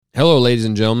Hello, ladies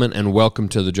and gentlemen, and welcome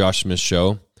to the Josh Smith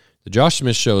Show. The Josh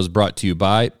Smith Show is brought to you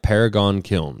by Paragon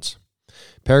Kilns.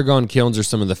 Paragon Kilns are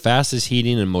some of the fastest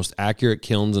heating and most accurate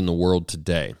kilns in the world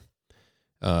today.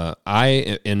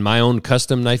 I, in my own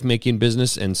custom knife making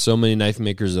business, and so many knife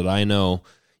makers that I know,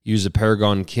 use a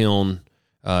Paragon kiln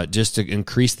just to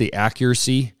increase the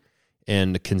accuracy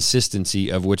and the consistency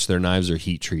of which their knives are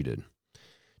heat treated.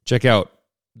 Check out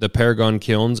the Paragon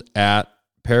Kilns at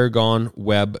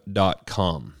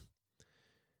paragonweb.com.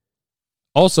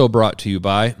 Also brought to you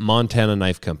by Montana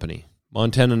Knife Company.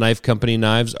 Montana Knife Company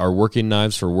knives are working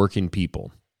knives for working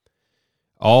people.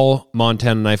 All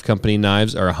Montana Knife Company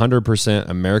knives are 100%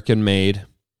 American-made,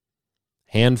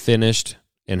 hand-finished,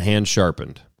 and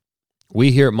hand-sharpened.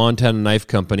 We here at Montana Knife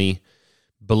Company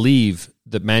believe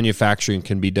that manufacturing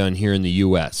can be done here in the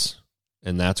U.S.,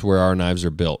 and that's where our knives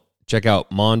are built. Check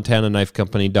out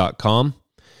montanaknifecompany.com,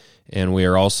 and we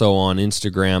are also on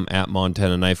Instagram at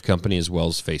Montana Knife Company as well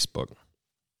as Facebook.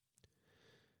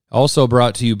 Also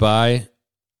brought to you by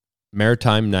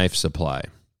Maritime Knife Supply.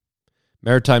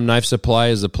 Maritime Knife Supply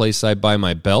is the place I buy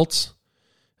my belts,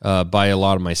 buy a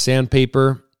lot of my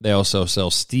sandpaper. They also sell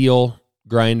steel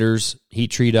grinders,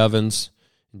 heat treat ovens,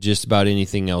 just about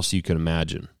anything else you can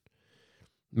imagine.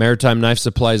 Maritime Knife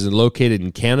Supply is located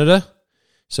in Canada,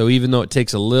 so even though it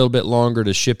takes a little bit longer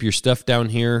to ship your stuff down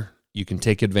here, you can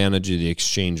take advantage of the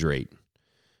exchange rate,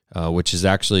 which is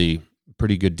actually a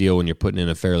pretty good deal when you're putting in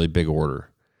a fairly big order.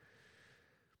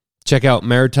 Check out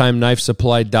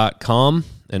MaritimeKnifeSupply.com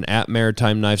and at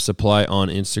Maritime Knife Supply on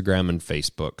Instagram and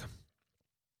Facebook.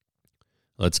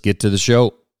 Let's get to the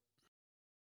show.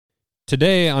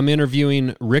 Today, I'm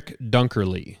interviewing Rick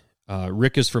Dunkerley.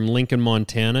 Rick is from Lincoln,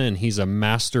 Montana, and he's a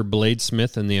master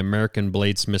bladesmith in the American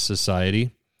Bladesmith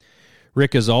Society.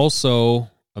 Rick is also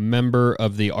a member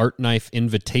of the Art Knife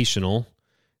Invitational,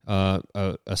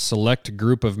 a select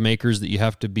group of makers that you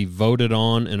have to be voted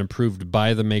on and approved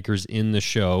by the makers in the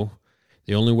show.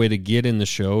 The only way to get in the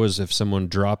show is if someone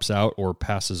drops out or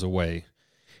passes away.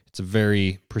 It's a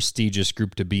very prestigious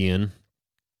group to be in.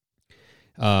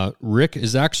 Rick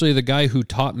is actually the guy who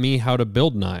taught me how to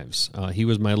build knives. He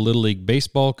was my Little League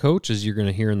baseball coach, as you're going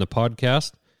to hear in the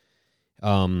podcast.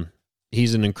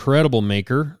 He's an incredible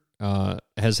maker,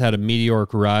 has had a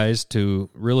meteoric rise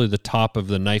to really the top of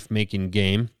the knife-making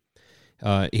game.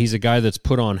 He's a guy that's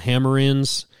put on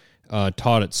hammer-ins,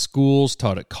 taught at schools,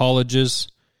 taught at colleges,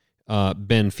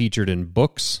 been featured in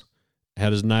books,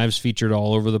 had his knives featured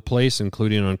all over the place,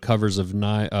 including on covers of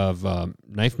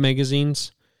knife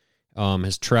magazines,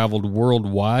 has traveled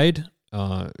worldwide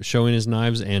showing his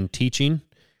knives and teaching,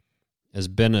 has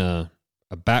been a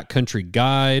backcountry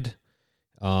guide,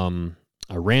 a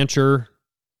rancher,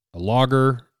 a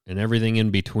logger, and everything in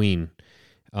between.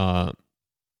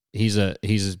 He's a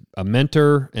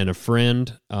mentor and a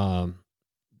friend,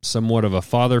 somewhat of a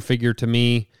father figure to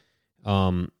me,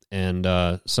 and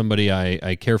somebody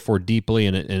I care for deeply,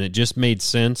 and it just made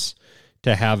sense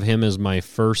to have him as my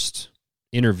first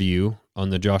interview on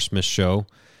the Josh Smith Show.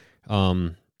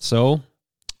 So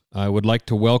I would like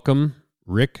to welcome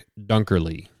Rick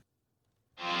Dunkerley.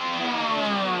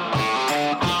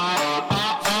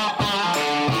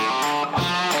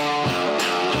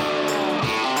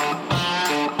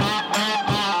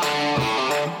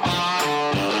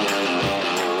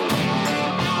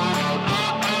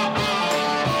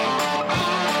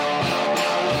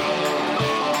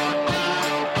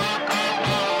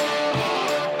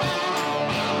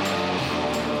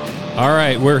 All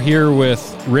right, we're here with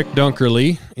Rick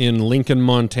Dunkerley in Lincoln,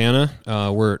 Montana.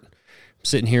 We're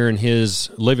sitting here in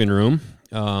his living room.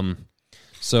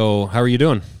 So how are you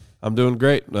doing? I'm doing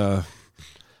great.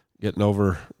 Getting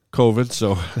over COVID,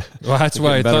 so well, that's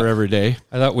why I better every day.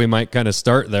 I thought we might kind of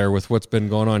start there with what's been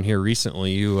going on here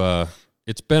recently.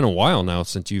 It's been a while now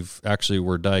since you've actually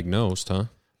were diagnosed, huh?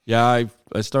 Yeah,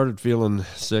 I started feeling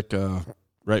sick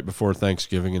right before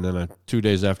Thanksgiving, and then 2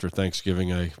 days after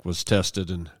Thanksgiving, I was tested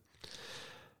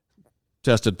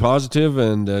positive,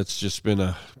 and it's just been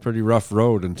a pretty rough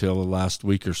road until the last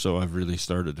week or so. I've really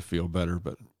started to feel better,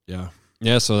 but yeah.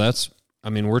 Yeah, so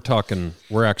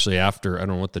we're actually after, I don't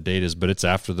know what the date is, but it's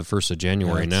after the 1st of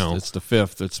January now. It's the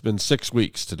 5th. It's been 6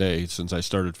 weeks today since I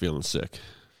started feeling sick.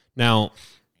 Now,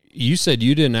 you said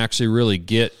you didn't actually really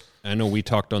get, I know we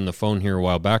talked on the phone here a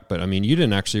while back, but I mean, you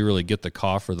didn't actually really get the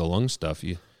cough or the lung stuff.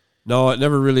 No, it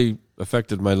never really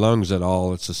affected my lungs at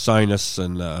all. It's a sinus,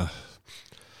 and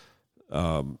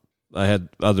I had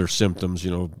other symptoms,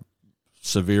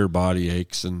 severe body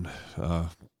aches and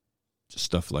just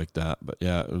stuff like that. But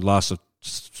yeah, loss of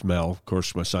smell. Of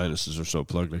course, my sinuses are so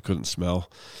plugged I couldn't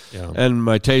smell. Yeah. And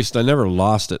my taste, I never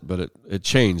lost it, but it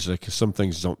changed. Like some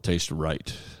things don't taste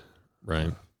right.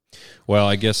 Right. Well,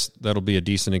 I guess that'll be a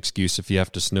decent excuse if you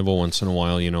have to snivel once in a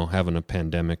while. Having a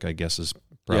pandemic, I guess, is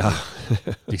probably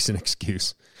a decent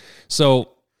excuse.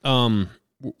 So,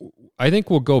 I think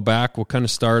we'll go back. We'll kind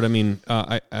of start. I mean,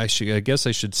 I guess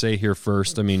I should say here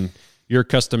first. I mean, you're a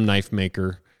custom knife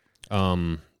maker,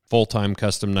 full-time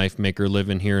custom knife maker,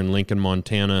 living here in Lincoln,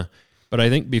 Montana. But I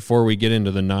think before we get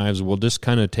into the knives, we'll just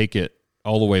kind of take it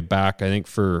all the way back. I think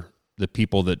for the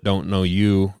people that don't know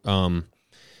you, and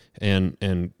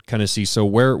kind of see. So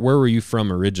where were you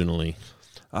from originally?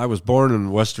 I was born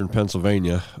in Western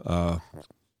Pennsylvania.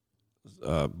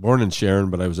 Born in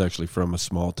Sharon, but I was actually from a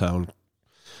small town,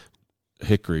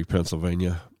 Hickory,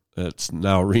 Pennsylvania. It's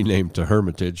now renamed to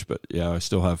Hermitage, but yeah, I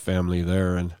still have family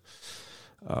there, and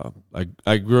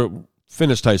I grew up,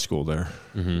 finished high school there.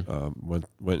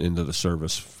 Went into the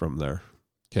service from there.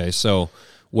 Okay, so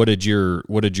what did your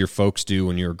folks do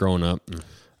when you were growing up?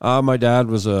 My dad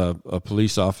was a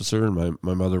police officer, and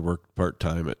my mother worked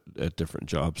part-time at different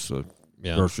jobs, so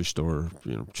grocery store,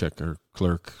 checker,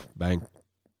 clerk, bank.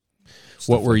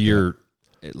 What were your,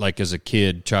 like as a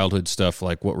kid, childhood stuff,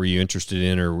 like what were you interested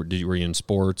in, or were you in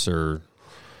sports, or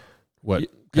what?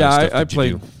 I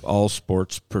played all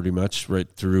sports pretty much right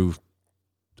through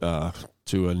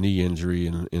to a knee injury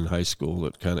in high school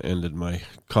that kind of ended my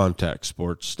contact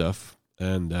sports stuff.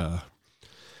 And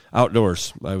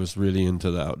outdoors, I was really into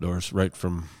the outdoors right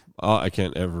from, I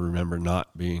can't ever remember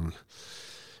not being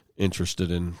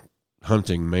interested in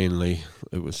hunting mainly.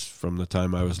 It was from the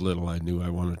time I was little, I knew I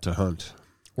wanted to hunt.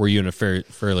 Were you in a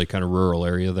fairly kind of rural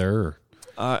area there? Or?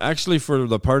 Actually, for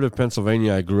the part of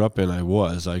Pennsylvania I grew up in, I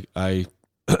was. I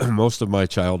most of my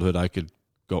childhood, I could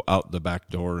go out the back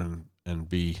door and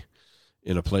be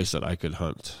in a place that I could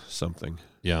hunt something.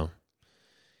 Yeah.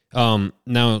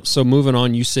 Now, so moving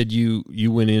on, you said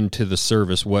you went into the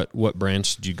service. What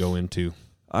branch did you go into?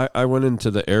 I went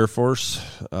into the Air Force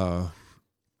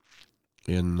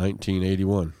in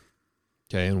 1981.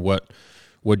 Okay, and what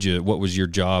was your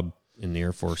job in the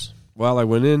Air Force? Well, I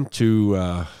went in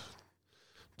to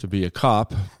be a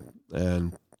cop,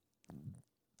 and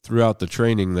throughout the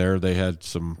training there, they had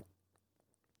some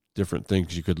different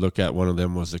things you could look at. One of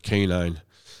them was a canine,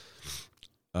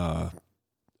 and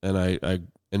I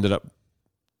ended up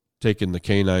taking the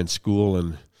canine school,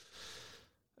 and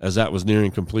as that was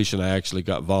nearing completion, I actually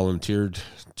got volunteered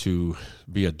to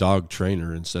be a dog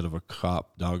trainer instead of a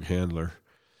cop dog handler.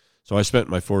 So I spent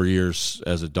my 4 years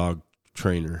as a dog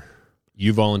trainer.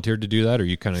 You volunteered to do that, or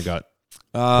you kind of got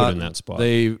put in that spot?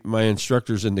 My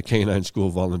instructors in the canine school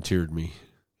volunteered me.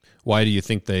 Why do you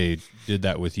think they did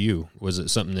that with you? Was it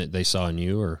something that they saw in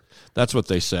you, or? That's what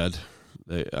they said.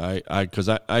 Because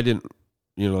I didn't,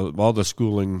 all the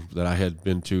schooling that I had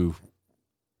been to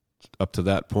up to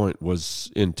that point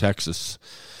was in Texas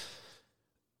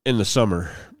in the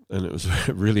summer, and it was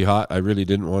really hot. I really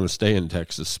didn't want to stay in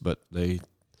Texas, but they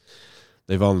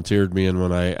volunteered me, and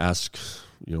when I asked,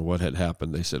 what had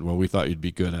happened, they said, well, we thought you'd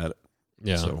be good at it.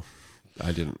 Yeah. So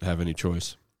I didn't have any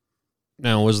choice.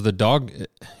 Now, was the dog,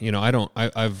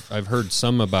 I've heard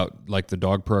some about like the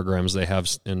dog programs they have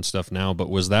and stuff now, but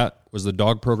was the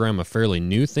dog program a fairly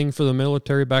new thing for the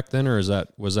military back then, or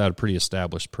was that a pretty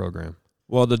established program?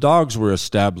 Well, the dogs were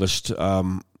established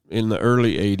in the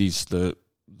early 80s.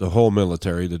 The whole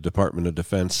military, the Department of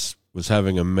Defense, was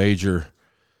having a major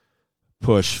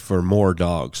push for more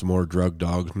dogs, more drug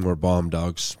dogs, more bomb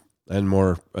dogs, and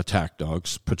more attack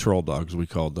dogs, patrol dogs, we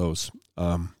called those.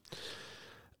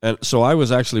 And so I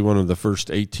was actually one of the first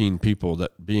 18 people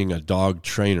that being a dog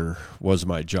trainer was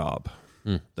my job.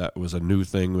 That was a new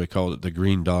thing. We called it the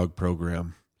Green Dog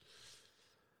Program.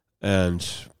 And,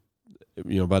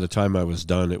 by the time I was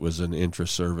done, it was an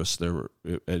intra-service.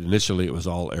 Initially it was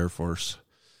all Air Force.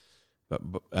 But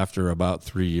after about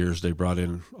 3 years, they brought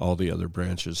in all the other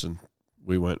branches, and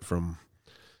we went from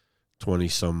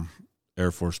 20-some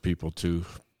Air Force people to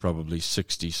probably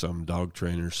 60-some dog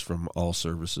trainers from all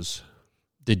services.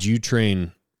 Did you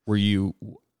train? Were you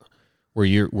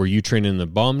training the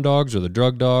bomb dogs or the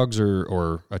drug dogs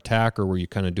or attack, or were you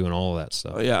kind of doing all of that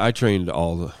stuff? Yeah, I trained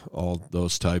all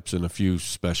those types, and a few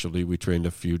specialty. We trained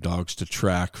a few dogs to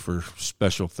track for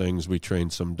special things. We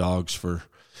trained some dogs for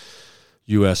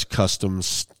U.S.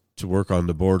 Customs to work on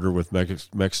the border with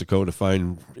Mexico to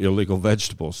find illegal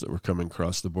vegetables that were coming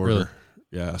across the border. Really?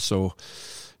 Yeah. So,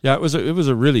 yeah, it was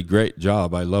a really great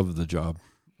job. I loved the job.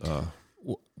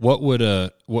 What would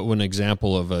an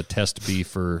example of a test be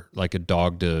for like a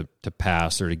dog to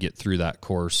pass or to get through that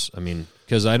course? I mean,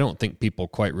 because I don't think people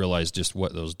quite realize just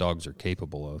what those dogs are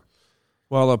capable of.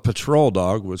 Well, a patrol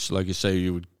dog, which, like you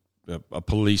say, a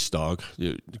police dog,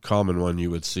 the common one you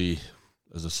would see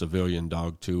as a civilian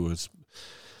dog too, is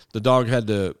the dog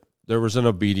there was an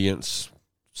obedience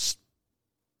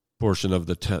portion of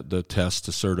the test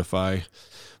to certify. It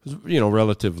was,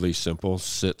 relatively simple: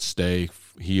 sit, stay,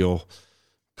 heel,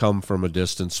 come from a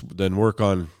distance, then work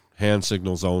on hand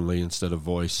signals only instead of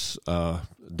voice,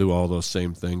 do all those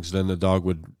same things. Then the dog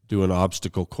would do an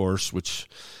obstacle course, which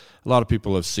a lot of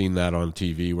people have seen that on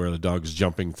TV, where the dog's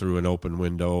jumping through an open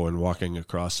window and walking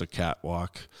across a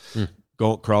catwalk,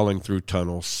 crawling through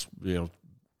tunnels,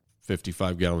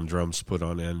 55-gallon drums put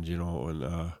on end,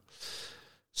 and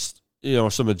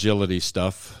some agility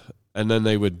stuff. And then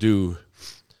they would do,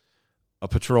 a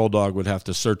patrol dog would have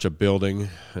to search a building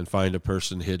and find a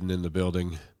person hidden in the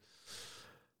building,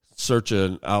 search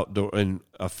in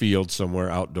a field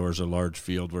somewhere outdoors, a large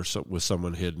field with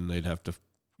someone hidden.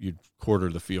 You'd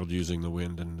quarter the field using the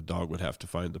wind, and the dog would have to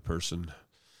find the person.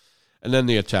 And then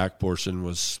the attack portion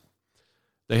was,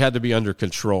 they had to be under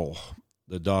control.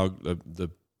 The dog, the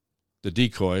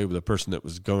decoy, the person that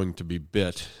was going to be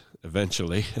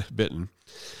eventually bitten,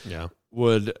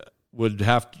 would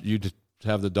have you'd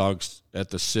have the dogs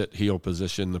at the sit heel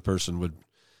position. The person would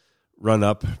run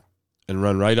up and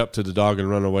run right up to the dog and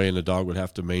run away, and the dog would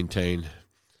have to maintain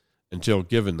until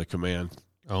given the command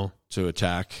to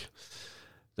attack.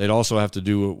 They'd also have to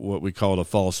do what we called a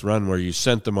false run, where you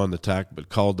sent them on the attack but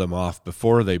called them off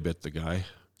before they bit the guy.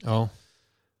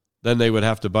 Then they would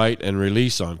have to bite and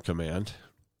release on command.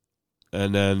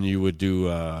 And then you would do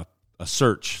a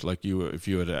search, like if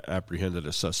you had apprehended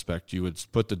a suspect, you would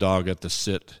put the dog at the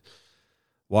sit,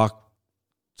 walk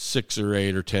 6 or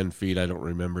 8 or 10 feet, I don't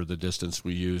remember the distance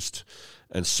we used,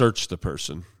 and search the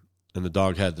person. And the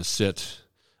dog had to sit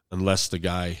unless the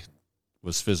guy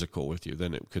was physical with you.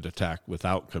 Then it could attack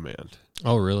without command.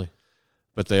 Oh, really?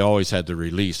 But they always had to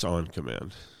release on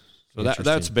command. So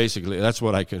that's basically, that's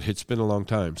what I could. It's been a long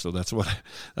time, so that's what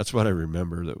I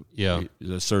remember.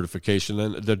 The certification.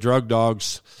 And the drug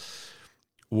dogs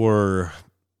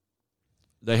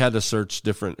they had to search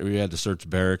different. We had to search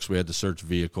barracks. We had to search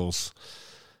vehicles,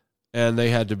 and they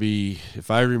had to be,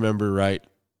 if I remember right,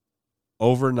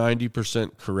 over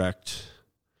 90% correct,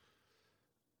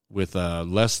 with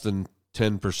less than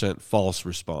 10% false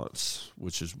response,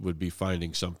 which would be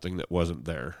finding something that wasn't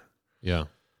there. Yeah.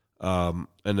 And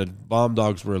the bomb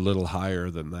dogs were a little higher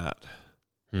than that.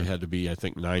 They had to be, I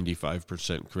think,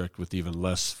 95% correct with even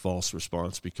less false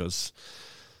response, because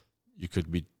you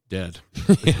could be dead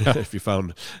if you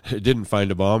didn't find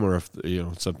a bomb, or if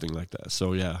something like that.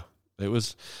 So yeah, it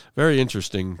was a very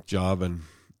interesting job. And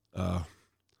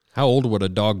how old would a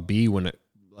dog be when it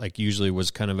usually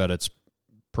was kind of at its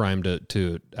prime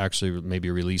to actually maybe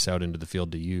release out into the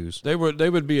field to use? They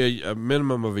would be a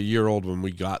minimum of a year old when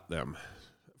we got them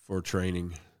for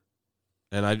training.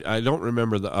 And I don't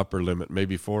remember the upper limit,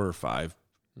 maybe 4 or 5.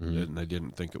 And I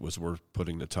didn't think it was worth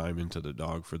putting the time into the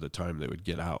dog for the time they would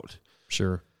get out.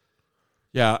 Sure.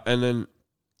 Yeah, and then,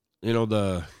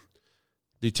 the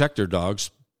detector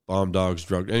dogs, bomb dogs,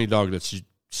 any dog that's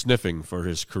sniffing for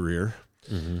his career,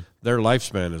 their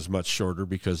lifespan is much shorter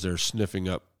because they're sniffing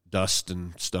up dust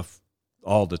and stuff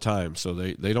all the time. So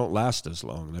they don't last as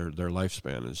long. Their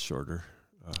lifespan is shorter.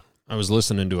 I was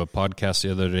listening to a podcast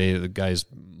the other day, the guy's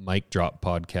Mic Drop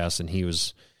podcast, and he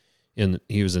was in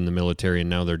the military, and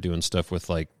now they're doing stuff with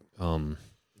and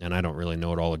I don't really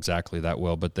know it all exactly that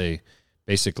well, but they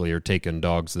basically are taking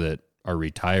dogs that are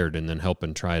retired and then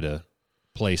helping try to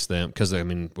place them. Because,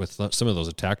 with some of those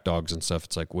attack dogs and stuff,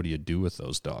 it's like, what do you do with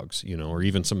those dogs? Or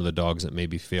even some of the dogs that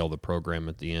maybe fail the program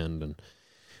at the end.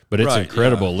 But it's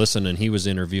incredible. Yeah. Listen, and he was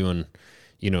interviewing,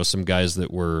 some guys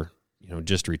that were,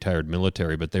 just retired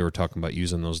military, but they were talking about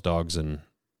using those dogs in,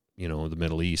 the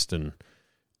Middle East, and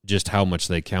just how much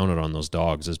they counted on those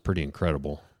dogs is pretty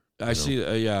incredible. I see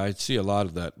a lot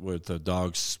of that with the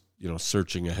dogs,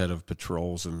 searching ahead of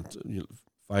patrols and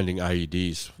finding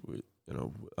IEDs,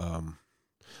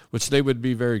 which they would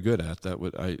be very good at.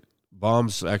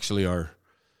 Bombs actually are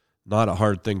not a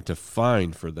hard thing to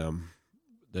find for them.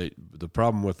 The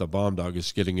problem with a bomb dog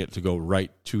is getting it to go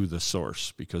right to the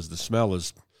source, because the smell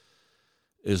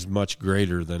is much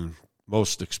greater than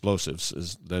most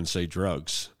explosives, than say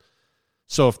drugs.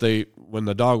 So if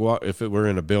it were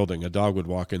in a building, a dog would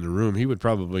walk in the room, he would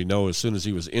probably know as soon as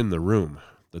he was in the room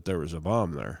that there was a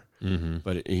bomb there.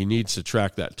 But he needs to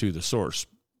track that to the source.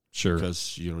 Sure.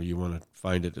 Because, you want to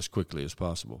find it as quickly as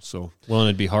possible. So, well, and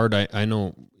it'd be hard. I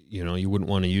know, you wouldn't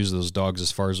want to use those dogs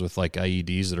as far as with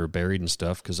IEDs that are buried and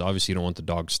stuff, because obviously you don't want the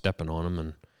dog stepping on them.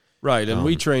 And right. And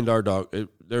we trained our dog.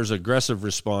 There's aggressive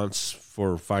response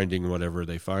for finding whatever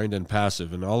they find, and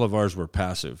passive. And all of ours were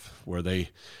passive, where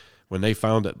when they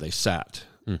found it, they sat.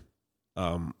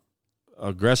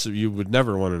 Aggressive, you would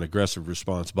never want an aggressive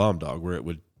response bomb dog, where it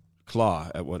would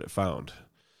claw at what it found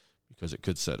because it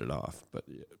could set it off. But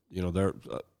you know,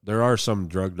 there are some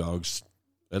drug dogs,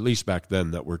 at least back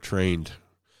then, that were trained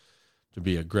to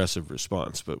be aggressive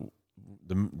response, but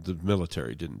the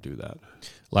military didn't do that.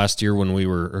 Last year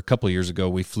or a couple of years ago,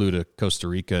 we flew to Costa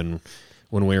Rica, and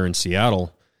when we were in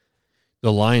Seattle,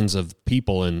 the lines of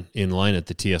people in line at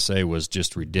the TSA was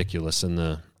just ridiculous. And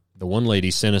the one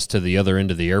lady sent us to the other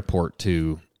end of the airport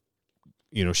to,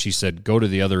 you know, she said, go to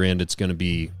the other end. It's going to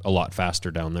be a lot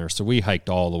faster down there. So we hiked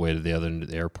all the way to the other end of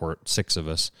the airport, 6 of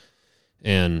us.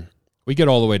 And we get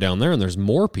all the way down there, and there's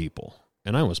more people.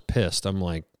 And I was pissed. I'm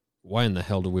like, why in the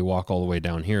hell do we walk all the way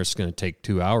down here? It's going to take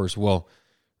 2 hours. Well,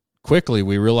 quickly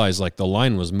we realized like the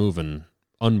line was moving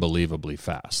unbelievably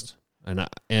fast.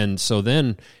 And so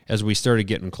then as we started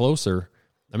getting closer,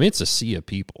 I mean, it's a sea of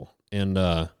people. And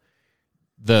the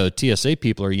TSA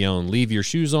people are yelling, leave your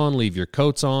shoes on, leave your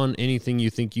coats on. Anything you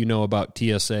think you know about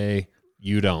TSA,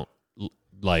 you don't.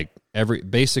 Like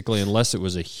basically, unless it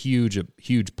was a huge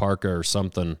parka or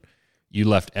something, you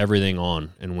left everything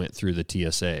on and went through the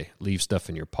TSA. Leave stuff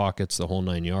in your pockets, the whole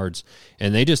 9 yards.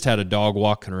 And they just had a dog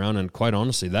walking around, and quite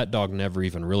honestly, that dog never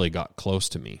even really got close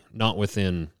to me, not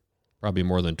within probably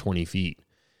more than 20 feet.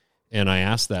 And I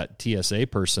asked that TSA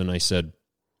person, I said,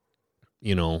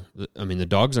 you know, I mean, the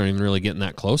dogs aren't even really getting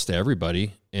that close to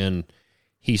everybody. And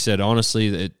he said, honestly,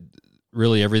 that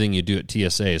really everything you do at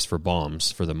TSA is for bombs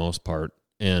for the most part.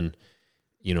 And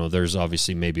you know, there's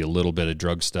obviously maybe a little bit of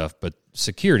drug stuff, but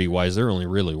security-wise, they're only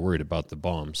really worried about the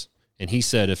bombs. And he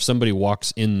said if somebody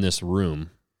walks in this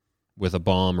room with a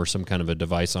bomb or some kind of a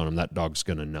device on them, that dog's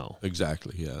going to know.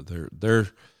 Exactly, yeah. They're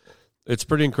it's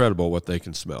pretty incredible what they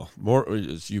can smell. More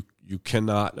you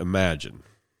cannot imagine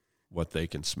what they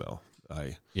can smell.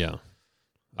 I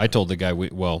told the guy,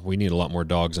 we need a lot more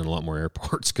dogs and a lot more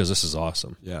airports because this is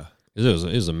awesome. Yeah. It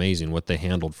was amazing what they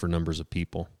handled for numbers of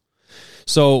people.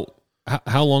 So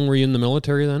how long were you in the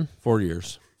military then? 4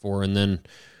 years. And then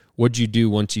what'd you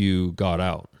do once you got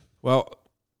out? Well,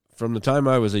 from the time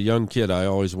I was a young kid, I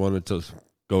always wanted to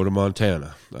go to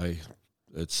Montana. I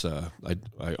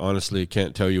honestly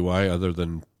can't tell you why, other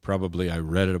than probably I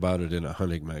read about it in a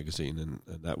hunting magazine,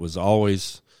 and that was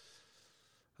always,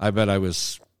 I bet I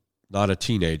was not a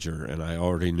teenager, and I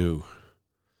already knew.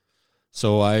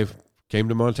 So I came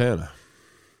to Montana.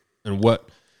 And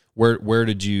where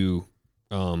did you...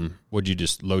 would you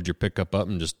just load your pickup up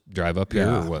and just drive up here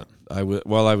or what? I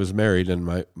was married, and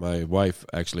my wife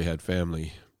actually had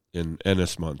family in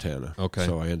Ennis, Montana. Okay.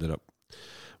 So I ended up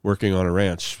working on a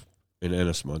ranch in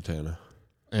Ennis, Montana.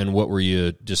 And what were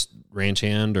you, just ranch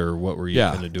hand, or what were you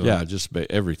kind of doing? Yeah, just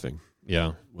everything.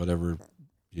 Yeah. Whatever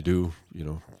you do, you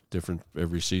know, different.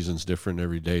 Every season's different.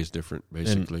 Every day's different,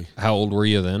 basically. And how old were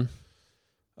you then?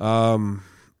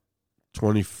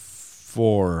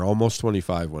 24, almost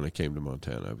 25 when I came to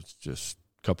Montana. I was just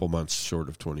a couple months short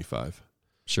of 25.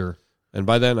 Sure. And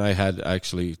by then I had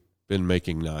actually been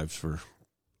making knives for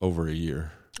over a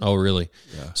year. Oh, really?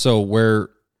 Yeah. So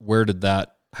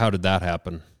how did that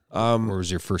happen? Where was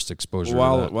your first exposure to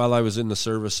that? While I was in the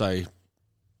service,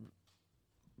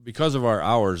 because of our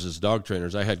hours as dog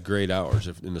trainers, I had great hours.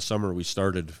 In the summer we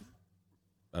started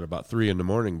at about 3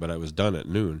 a.m, but I was done at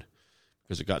noon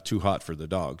because it got too hot for the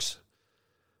dogs.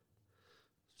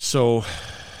 So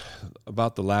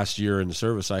about the last year in the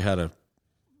service, I had a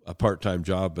part-time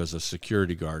job as a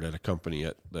security guard at a company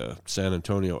at the San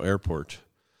Antonio airport.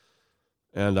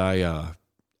 And I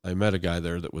met a guy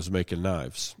there that was making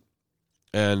knives.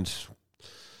 And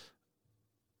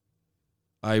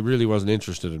I really wasn't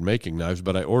interested in making knives,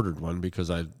 but I ordered one because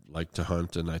I liked to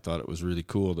hunt, and I thought it was really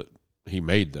cool that he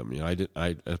made them. You know,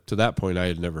 to that point I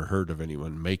had never heard of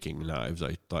anyone making knives.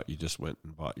 I thought you just went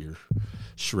and bought your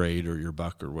Schrade or your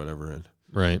Buck or whatever. And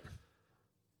right.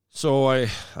 So I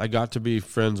got to be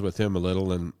friends with him a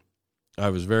little, and I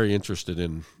was very interested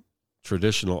in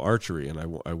traditional archery, and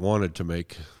I wanted to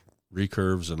make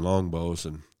recurves and longbows.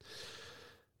 And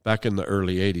back in the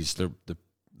early 80s,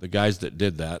 the guys that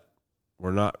did that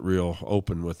were not real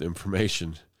open with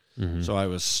information. Mm-hmm. So I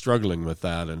was struggling with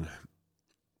that, and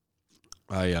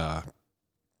I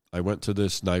went to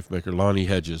this knife maker. Lonnie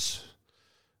Hedges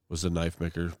was the knife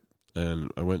maker, and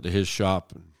I went to his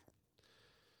shop, and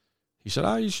he said,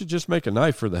 you should just make a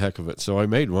knife for the heck of it. So I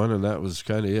made one, and that was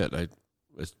kind of it.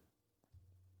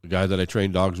 The guy that I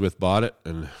trained dogs with bought it,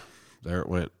 and there it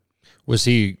went. Was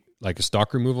he like a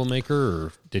stock removal maker,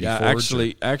 or did he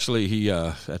forge? Actually, he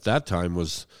at that time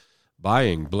was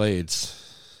buying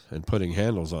blades and putting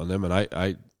handles on them, and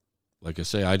I like I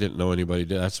say, I didn't know anybody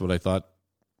did. That's what I thought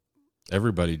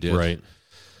everybody did. Right.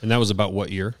 And that was about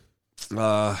what year?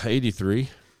 83.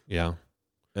 Yeah.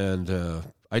 And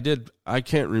I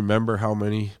can't remember how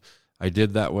many I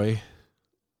did that way.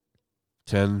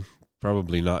 10,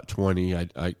 probably not 20.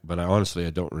 But honestly,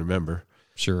 I don't remember.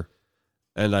 Sure.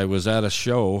 And I was at a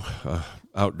show,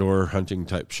 outdoor hunting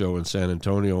type show in San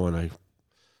Antonio, and I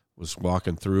was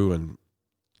walking through, and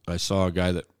I saw a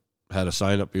guy that had a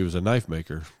sign up. He was a knife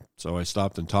maker. So I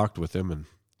stopped and talked with him and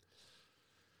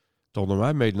told him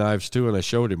I made knives too, and I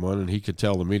showed him one, and he could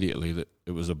tell immediately that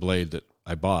it was a blade that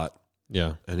I bought.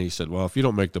 Yeah. And he said, well, if you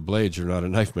don't make the blades, you're not a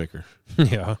knife maker.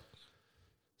 Yeah.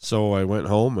 So I went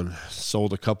home and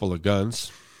sold a couple of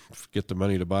guns, get the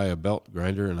money to buy a belt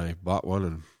grinder, and I bought one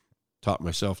and taught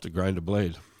myself to grind a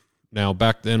blade. Now,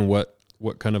 back then, what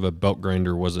kind of a belt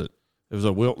grinder was it? It was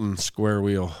a Wilton square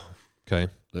wheel.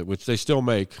 Okay. Which they still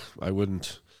make. I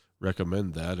wouldn't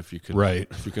recommend that if you can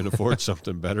if you can afford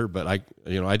something better, but I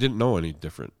didn't know any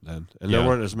different then, and there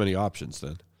weren't as many options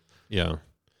then. Yeah,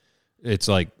 it's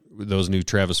like those new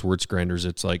Travis Wirtz grinders.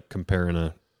 It's like comparing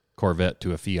a Corvette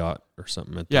to a Fiat or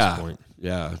something at this point.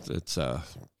 Yeah, it's a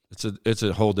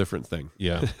whole different thing.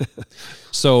 Yeah.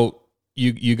 So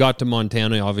you got to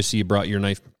Montana. Obviously, you brought your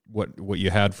knife what you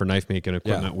had for knife making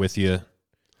equipment with you.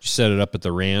 Did you set it up at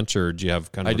the ranch, or did you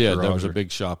have kind of? I did. There was a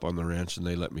big shop on the ranch, and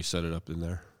they let me set it up in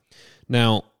there.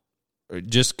 Now,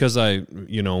 just because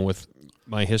with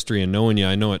my history and knowing you,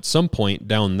 I know at some point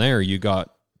down there you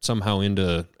got somehow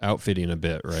into outfitting a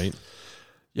bit, right?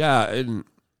 Yeah, and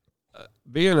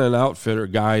being an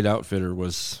guide outfitter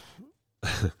was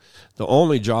the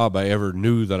only job I ever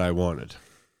knew that I wanted.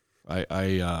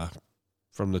 I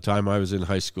from the time I was in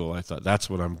high school, I thought that's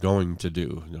what I'm going to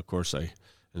do. And of course, I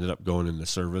ended up going in the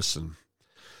service.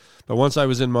 But once I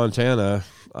was in Montana,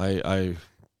 I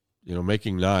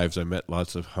making knives, I met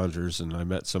lots of hunters, and I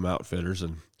met some outfitters,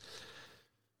 and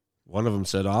one of them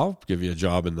said, I'll give you a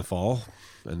job in the fall.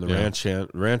 And the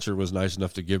rancher was nice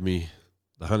enough to give me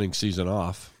the hunting season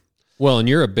off. Well, and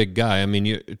you're a big guy. I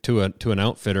mean, to an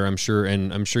outfitter, I'm sure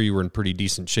you were in pretty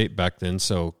decent shape back then.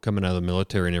 So coming out of the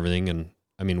military and everything, and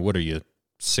I mean, what are you,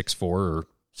 6'4" or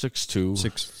 6'2"?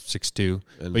 6'2".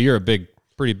 But you're a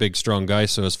pretty big, strong guy.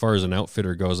 So as far as an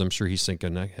outfitter goes, I'm sure he's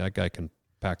thinking that guy can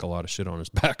pack a lot of shit on his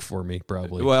back for me,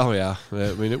 probably. Well, yeah.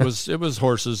 I mean, it was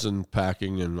horses and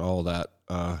packing and all that.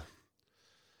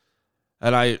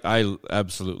 And I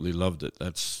absolutely loved it.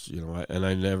 That's,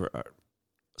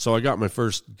 so I got my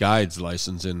first guide's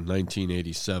license in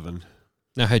 1987.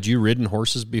 Now, had you ridden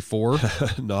horses before?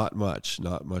 Not much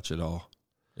at all.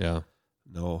 Yeah.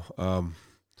 No.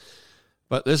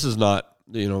 But this is not,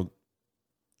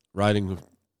 riding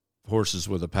horses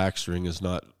with a pack string is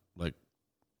not like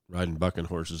riding bucking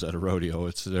horses at a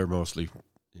rodeo. They're mostly,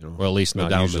 well, at least not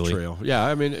down usually. the trail. Yeah,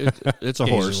 I mean, it's a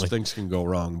horse. Things can go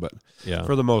wrong, but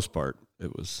for the most part,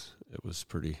 it was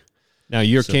pretty. Now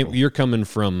you're coming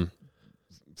from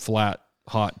flat,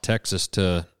 hot Texas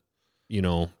to,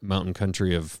 mountain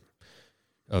country of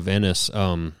Ennis.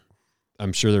 I'm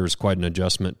sure there was quite an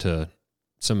adjustment to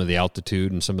some of the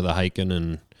altitude and some of the hiking.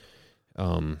 And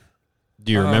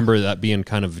do you remember that being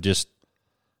kind of just?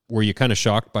 Were you kind of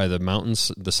shocked by the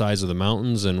mountains, the size of the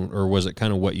mountains, or was it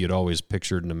kind of what you'd always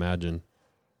pictured and imagined?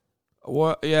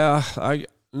 Well, yeah,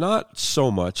 not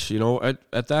so much.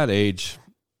 At that age,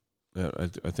 I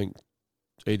think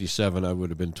 87, I would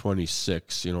have been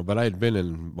 26. But I had been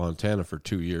in Montana for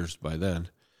 2 years by then.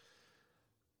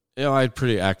 I'd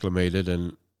pretty acclimated,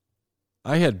 and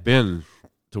I had been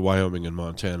to Wyoming and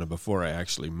Montana before I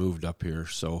actually moved up here,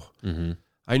 so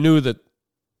I knew that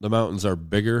the mountains are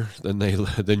bigger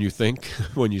than you think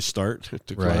when you start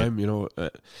to climb.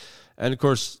 Right. And of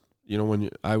course,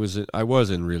 I was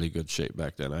in really good shape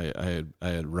back then. I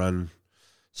had run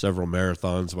several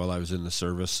marathons while I was in the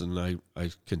service, and I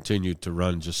continued to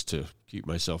run just to keep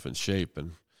myself in shape.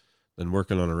 And then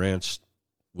working on a ranch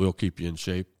will keep you in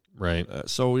shape. Right.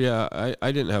 So yeah,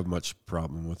 I didn't have much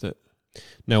problem with it.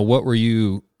 Now, what were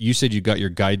you said you got your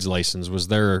guide's license. Was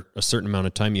there a certain amount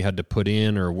of time you had to put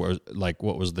in, or what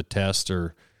was the test?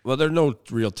 Or Well, there's no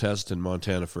real test in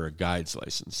Montana for a guide's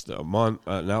license.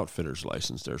 An outfitter's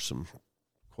license, there's some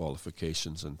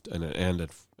qualifications and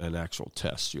an actual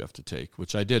test you have to take,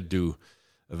 which I did do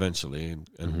eventually,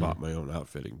 and bought my own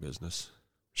outfitting business.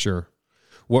 Sure.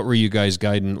 What were you guys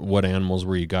guiding? What animals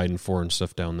were you guiding for and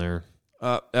stuff down there?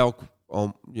 Elk.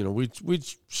 We'd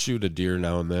shoot a deer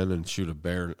now and then, and shoot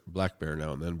a black bear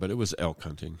now and then, but it was elk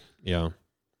hunting. Yeah.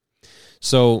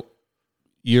 So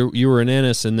you were in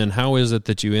Ennis, and then how is it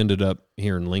that you ended up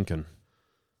here in Lincoln?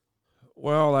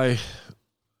 Well,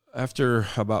 after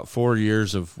about 4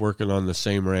 years of working on the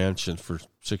same ranch and for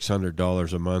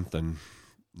 $600 a month and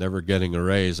never getting a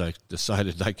raise, I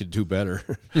decided I could do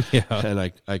better. Yeah. And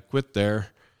I quit there.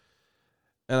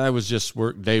 I was just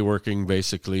working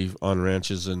basically on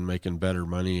ranches and making better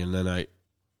money. And then I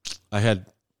had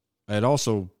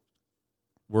also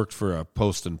worked for a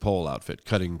post and pole outfit,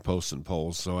 cutting posts and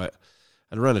poles. So I'd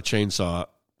run a chainsaw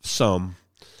some,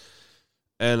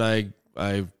 and I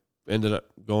ended up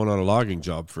going on a logging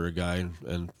job for a guy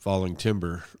and falling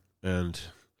timber, and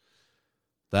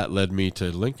that led me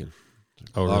to Lincoln.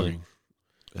 Oh, logging.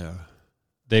 Really?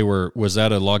 Yeah. Was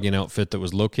that a logging outfit that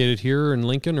was located here in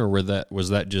Lincoln, or was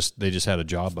that just they just had a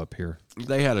job up here?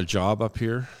 They had a job up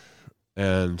here,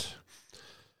 and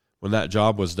when that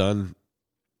job was done,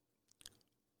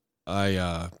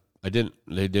 they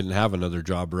didn't have another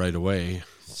job right away.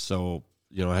 So,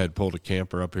 I had pulled a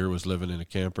camper up here, was living in a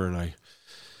camper, and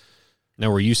Now,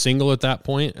 were you single at that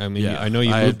point? I mean, yeah, I know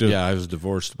you moved to... Yeah, I was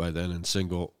divorced by then and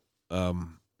single.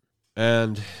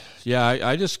 And yeah,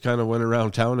 I just kind of went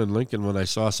around town in Lincoln when I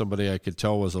saw somebody I could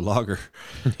tell was a logger,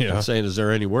 and saying, "Is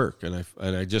there any work?" And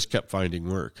I just kept finding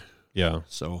work. Yeah.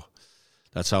 So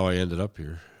that's how I ended up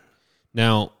here.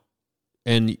 Now,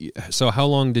 and so how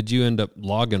long did you end up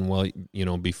logging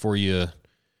before you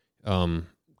kind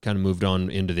of moved on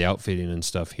into the outfitting and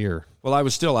stuff here? Well, I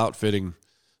was still outfitting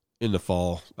in the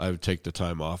fall. I would take the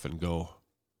time off and go.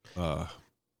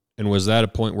 And was that a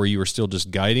point where you were still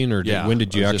just guiding, or when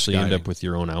did you actually end up with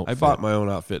your own outfit? I bought my own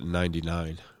outfit in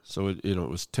 '99, so it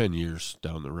was 10 years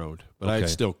down the road. But I had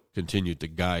still continued to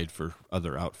guide for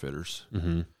other outfitters.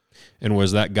 Mm-hmm. And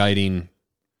was that guiding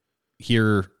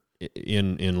here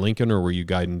in Lincoln, or were you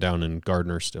guiding down in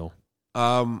Gardner still?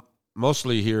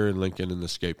 Mostly here in Lincoln in the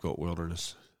Scapegoat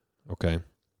Wilderness. Okay.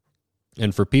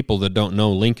 And for people that don't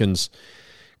know, Lincoln's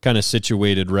kind of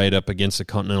situated right up against the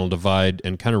Continental Divide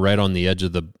and kind of right on the edge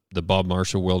of the Bob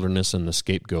Marshall Wilderness, and the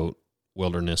Scapegoat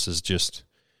Wilderness is just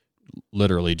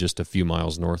literally just a few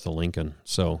miles north of Lincoln.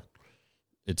 So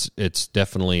it's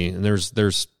definitely, and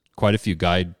there's quite a few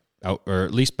guide out, or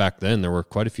at least back then there were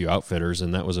quite a few outfitters,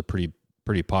 and that was a pretty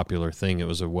popular thing. It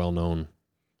was a well-known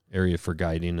area for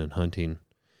guiding and hunting.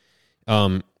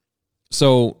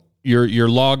 So you're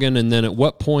logging, and then at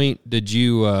what point did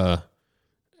you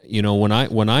when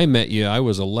I met you, I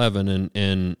was 11,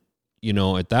 and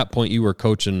at that point you were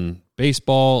coaching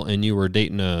baseball, and you were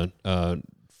dating a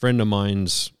friend of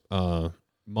mine's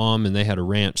mom, and they had a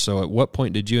ranch. So at what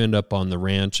point did you end up on the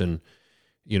ranch, and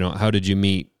how did you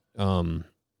meet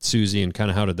Susie, and kind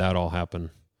of how did that all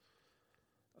happen?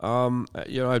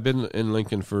 I'd been in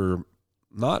Lincoln for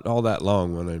not all that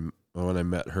long when I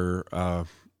met her.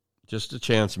 Just a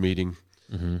chance meeting.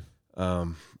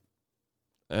 Mm-hmm.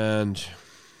 And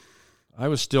I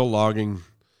was still logging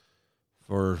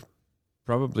for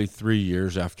probably 3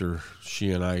 years after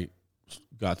she and I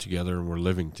got together and were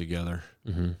living together.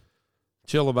 Mm-hmm.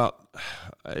 Till about,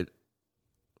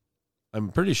 I'm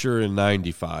pretty sure in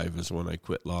 95 is when I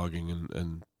quit logging,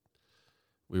 and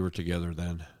we were together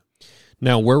then.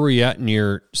 Now, where were you at in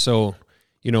your,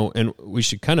 and we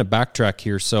should kind of backtrack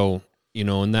here. So,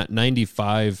 in that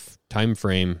 95 time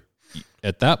frame,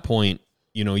 at that point,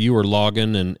 you were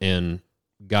logging and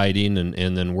guiding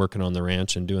and then working on the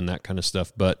ranch and doing that kind of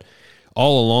stuff. But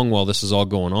all along while this is all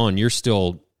going on, you're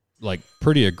still like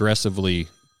pretty aggressively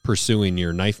pursuing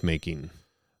your knife making.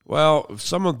 Well,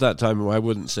 some of that time I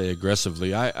wouldn't say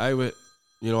aggressively. I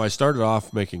started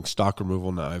off making stock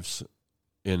removal knives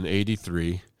in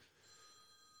 '83.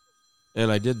 And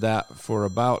I did that for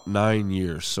about 9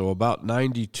 years. So about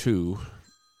 92,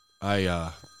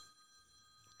 I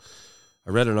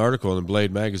read an article in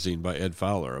Blade magazine by Ed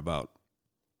Fowler about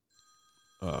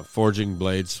forging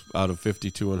blades out of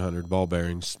 52-100 ball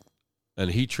bearings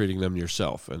and heat treating them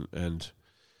yourself. And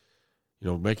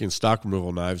making stock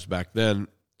removal knives back then,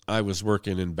 I was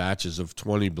working in batches of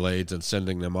 20 blades and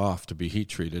sending them off to be heat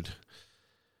treated.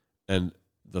 And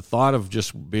the thought of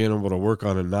just being able to work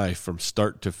on a knife from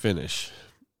start to finish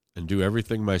and do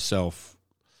everything myself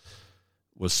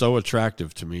was so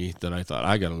attractive to me that I thought,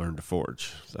 I got to learn to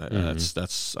forge. I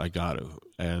got to.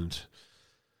 And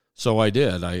so I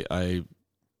did. I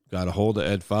got a hold of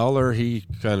Ed Fowler. He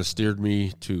kind of steered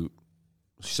me to,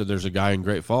 he said, there's a guy in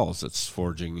Great Falls that's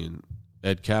forging, in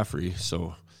Ed Caffrey.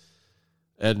 So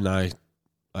Ed and I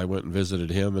went and visited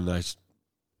him, and I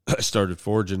started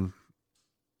forging.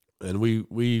 And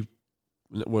we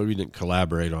didn't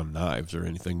collaborate on knives or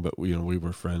anything, but we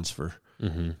were friends for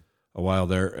a while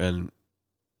there, and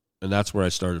that's where I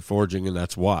started forging, and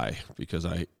that's why, because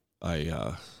I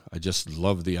just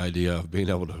love the idea of being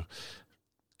able to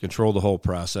control the whole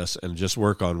process and just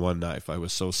work on one knife. I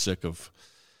was so sick of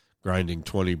grinding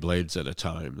 20 blades at a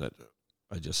time that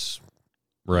I just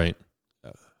right.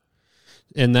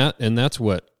 And that's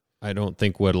what I don't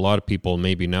think what a lot of people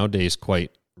maybe nowadays quite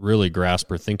really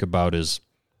grasp or think about is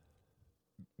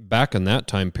back in that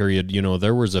time period,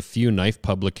 there was a few knife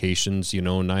publications,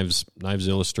 Knives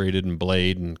Illustrated and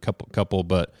Blade and couple,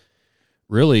 but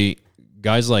really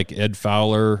guys like Ed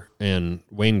Fowler and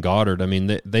Wayne Goddard, I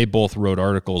mean, they both wrote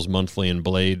articles monthly in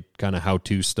Blade, kind of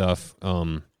how-to stuff,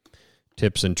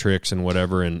 tips and tricks and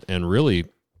whatever, and really,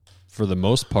 for the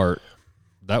most part,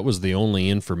 that was the only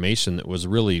information that was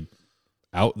really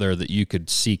out there that you could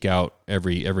seek out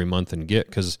every month and get,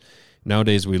 because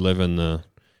nowadays we live in the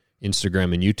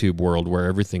Instagram and YouTube world where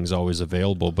everything's always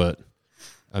available. But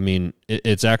I mean,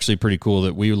 it's actually pretty cool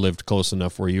that we lived close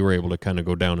enough where you were able to kind of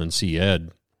go down and see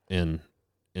Ed and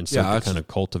start to kind of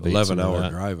cultivate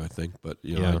 11-hour drive, I think, but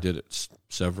I did it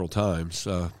several times.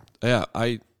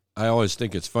 I always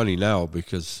think it's funny now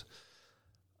because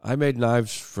I made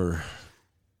knives for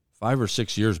 5 or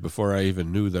 6 years before I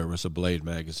even knew there was a Blade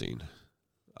magazine.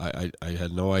 I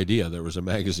had no idea there was a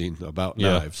magazine about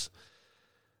knives.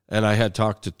 And I had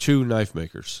talked to 2 knife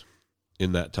makers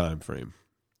in that time frame.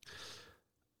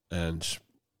 And,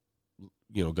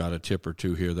 got a tip or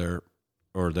 2 here, there,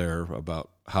 or there about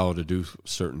how to do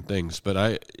certain things.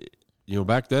 But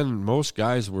back then, most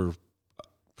guys were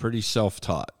pretty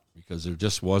self-taught because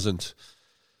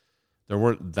there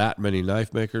weren't that many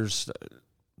knife makers.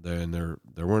 Then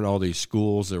there weren't all these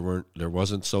schools. There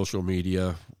wasn't social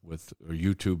media with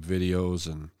YouTube videos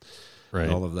and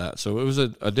all of that. So it was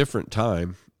a different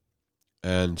time.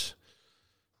 And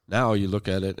now you look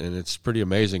at it, and it's pretty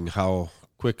amazing how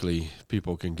quickly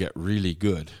people can get really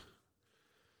good.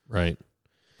 Right.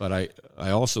 But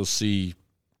I also see,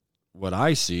 what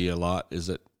I see a lot is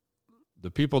that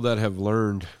the people that have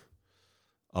learned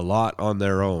a lot on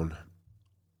their own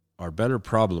are better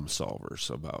problem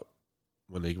solvers about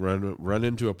when they run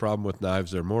into a problem with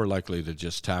knives. They're more likely to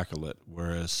just tackle it.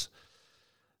 Whereas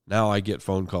now I get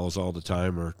phone calls all the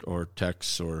time or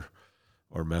texts or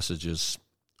messages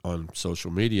on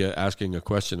social media asking a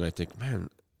question. I think, man,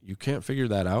 you can't figure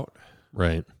that out.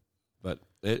 Right. But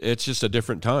it's just a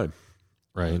different time.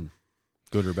 Right.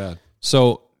 Good or bad.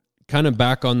 So kind of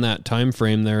back on that time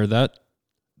frame there,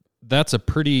 that's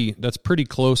pretty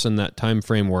close in that time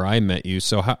frame where I met you.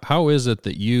 So how is it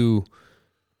that you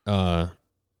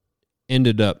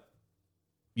ended up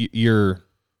you're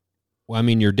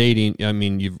dating,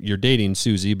 you're dating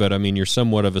Susie, but I mean, you're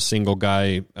somewhat of a single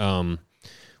guy,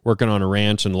 working on a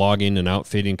ranch and logging and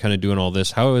outfitting, kind of doing all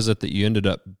this. How is it that you ended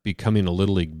up becoming a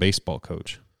Little League baseball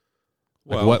coach?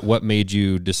 Like what made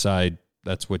you decide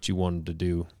that's what you wanted to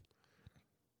do?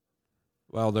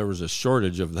 Well, there was a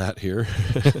shortage of that here.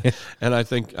 And I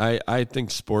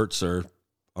think sports are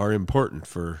important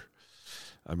for,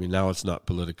 now it's not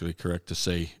politically correct to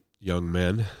say young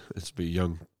men. It's be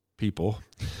young people.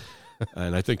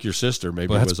 And I think your sister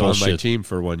maybe was bullshit. On my team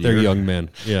for 1 year. They're young men,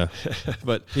 yeah.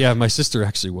 But yeah, my sister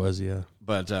actually was, yeah.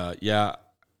 But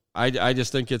I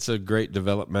just think it's a great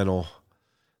developmental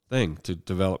thing to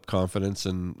develop confidence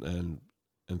and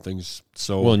things.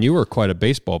 So well, and you were quite a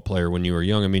baseball player when you were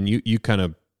young. I mean, you kind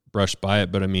of brushed by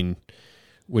it, but I mean,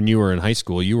 when you were in high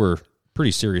school, you were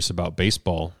pretty serious about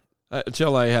baseball.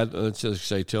 Till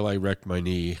I wrecked my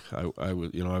knee. I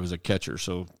was a catcher,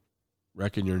 so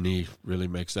wrecking your knee really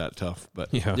makes that tough.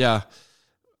 But yeah,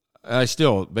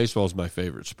 baseball is my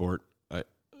favorite sport.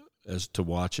 As to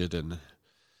watch it, and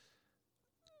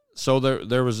so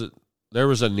there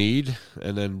was a need,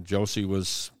 and then Josie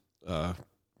was,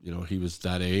 he was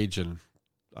that age, and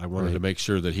I wanted to make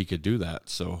sure that he could do that.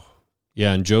 So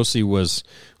yeah, and Josie was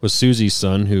Susie's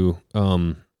son, who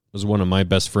was one of my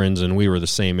best friends, and we were the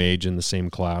same age in the same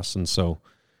class, and so.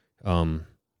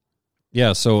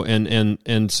 Yeah. So,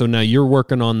 and so now you're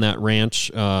working on that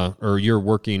ranch, or you're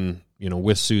working,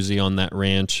 with Susie on that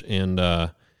ranch and,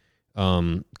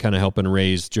 kind of helping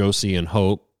raise Josie and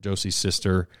Hope, Josie's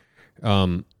sister.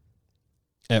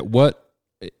 At what,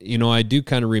 I do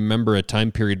kind of remember a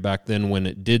time period back then when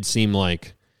it did seem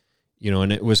like,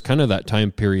 and it was kind of that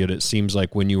time period, it seems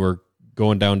like when you were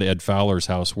going down to Ed Fowler's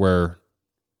house where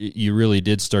you really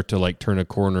did start to like turn a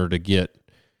corner to get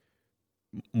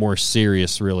more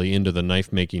serious really into the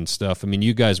knife making stuff. I mean,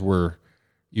 you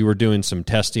were doing some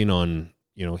testing on,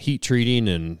 heat treating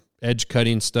and edge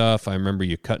cutting stuff. I remember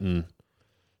you cutting,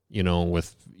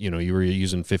 with, you were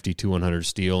using 52-100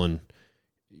 steel, and,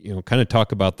 kind of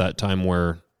talk about that time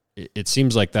where it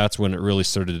seems like that's when it really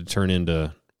started to turn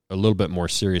into a little bit more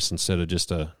serious instead of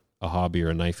just a hobby or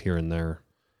a knife here and there.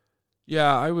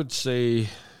 Yeah, I would say,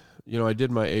 I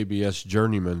did my ABS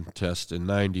journeyman test in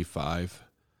 95.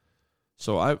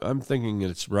 So I'm thinking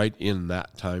it's right in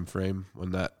that time frame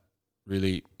when that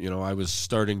really, I was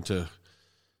starting to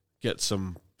get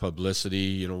some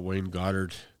publicity. Wayne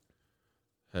Goddard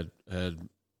had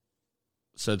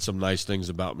said some nice things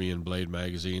about me in Blade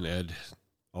magazine, Ed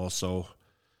also.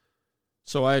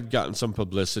 So I had gotten some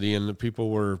publicity, and the people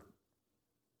were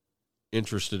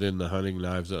interested in the hunting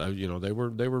knives that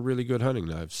they were really good hunting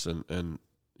knives. And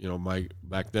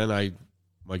back then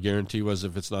my guarantee was,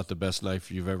 if it's not the best knife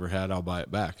you've ever had, I'll buy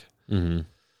it back. Mm-hmm.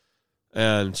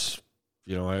 And,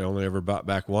 I only ever bought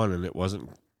back one, and it was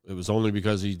only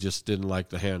because he just didn't like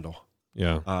the handle.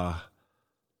 Yeah.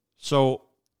 So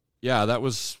yeah, it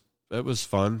was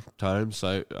fun times.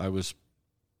 I was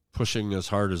pushing as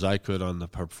hard as I could on the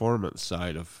performance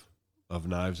side of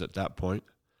knives at that point.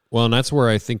 Well, and that's where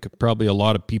I think probably a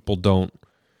lot of people don't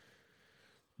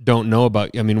know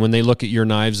about. I mean, when they look at your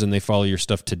knives and they follow your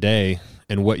stuff today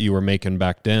and what you were making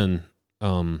back then,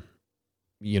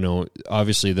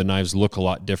 obviously the knives look a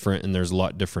lot different, and there's a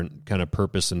lot different kind of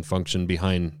purpose and function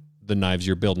behind the knives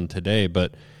you're building today.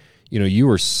 But, you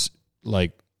were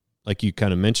like you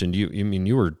kind of mentioned,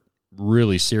 you were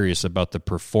really serious about the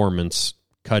performance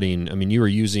cutting. I mean, you were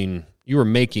using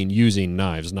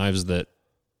knives that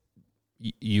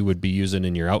you would be using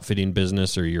in your outfitting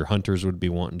business, or your hunters would be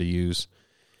wanting to use.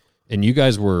 And you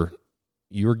were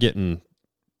getting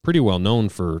pretty well known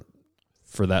for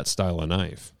that style of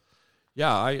knife.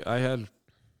 Yeah, I had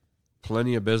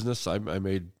plenty of business. I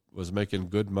was making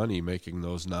good money making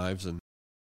those knives. And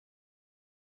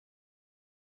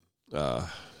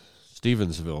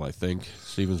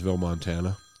Stevensville,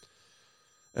 Montana.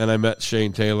 And I met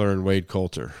Shane Taylor and Wade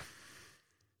Coulter.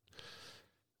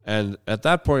 And at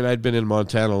that point, I'd been in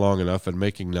Montana long enough and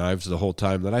making knives the whole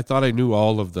time that I thought I knew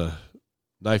all of the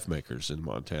knife makers in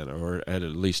Montana, or had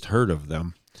at least heard of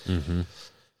them. Mm-hmm.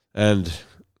 And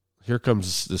here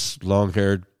comes this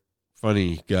long-haired,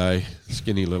 funny guy,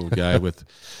 skinny little guy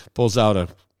pulls out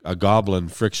a Goblin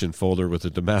friction folder with a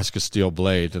Damascus steel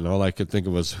blade, and all I could think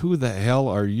of was, who the hell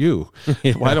are you?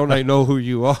 Yeah. Why don't I know who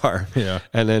you are? Yeah.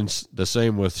 And then the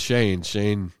same with Shane.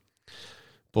 Shane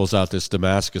pulls out this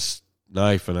Damascus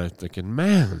knife, and I'm thinking,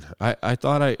 man, I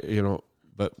thought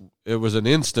but it was an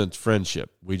instant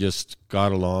friendship. We just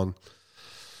got along.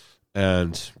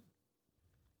 And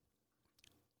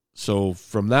so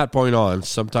from that point on,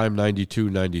 sometime 92,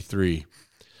 93,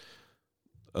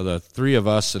 the three of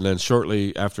us, and then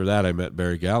shortly after that, I met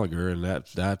Barry Gallagher, and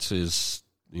that's his,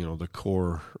 the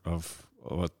core of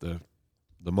what the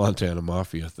Montana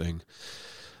Mafia thing.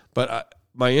 But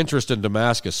my interest in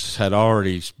Damascus had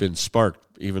already been sparked,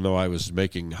 even though I was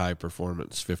making high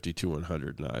performance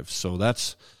 52-100 knives. So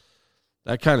that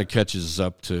kind of catches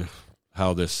up to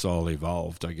how this all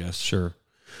evolved, I guess. Sure.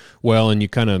 Well, and you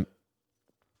kind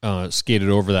of skated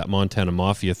over that Montana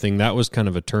Mafia thing. That was kind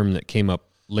of a term that came up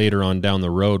later on down the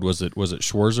road. Was it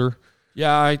Schwarzer?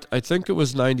 Yeah, I think it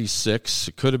was 96.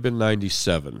 It could have been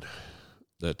 97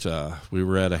 that we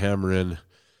were at a hammer-in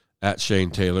at Shane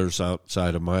Taylor's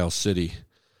outside of Miles City,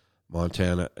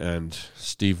 Montana, and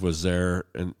Steve was there,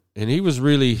 and he was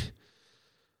really,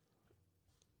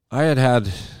 I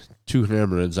had 2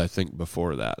 hammer-ins, I think,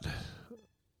 before that.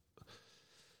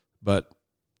 But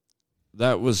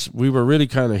we were really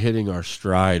kind of hitting our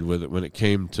stride with it when it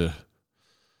came to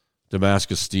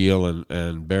Damascus steel,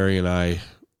 and Barry and I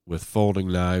with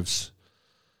folding knives.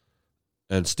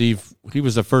 And Steve, he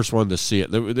was the first one to see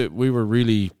it. We were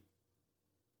really,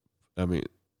 I mean,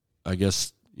 I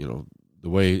guess, the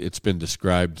way it's been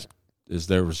described is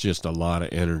there was just a lot of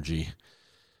energy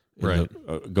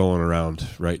going around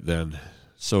right then.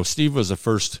 So Steve was the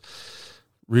first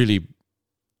really,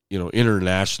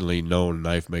 internationally known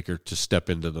knife maker to step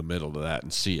into the middle of that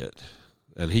and see it.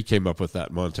 And he came up with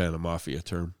that Montana Mafia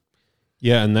term.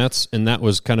 Yeah, and that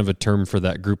was kind of a term for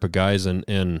that group of guys,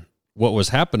 and what was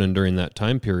happening during that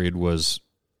time period was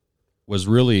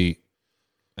really,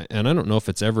 and I don't know if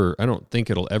I don't think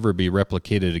it'll ever be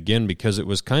replicated again, because it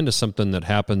was kind of something that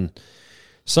happened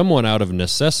somewhat out of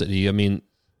necessity. I mean,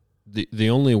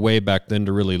 the only way back then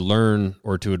to really learn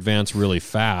or to advance really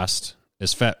fast,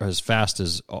 as fast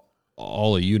as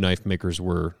all of you knife makers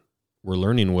were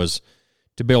learning, was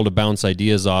to be able to bounce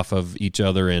ideas off of each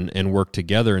other and work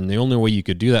together. And the only way you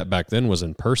could do that back then was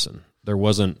in person. There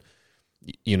wasn't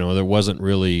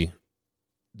really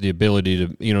the ability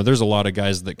to, there's a lot of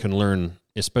guys that can learn,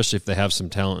 especially if they have some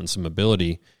talent and some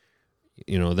ability,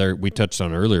 we touched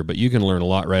on earlier, but you can learn a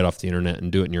lot right off the internet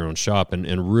and do it in your own shop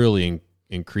and really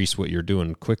increase what you're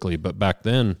doing quickly. But back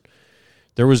then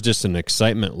there was just an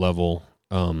excitement level,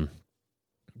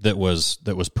 that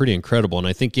was pretty incredible. And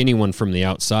I think anyone from the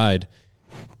outside,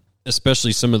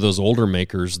 especially some of those older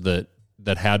makers that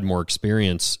had more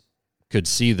experience, could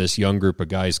see this young group of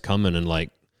guys coming, and like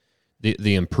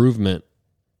the improvement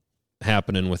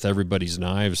happening with everybody's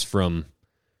knives from,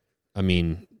 I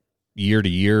mean, year to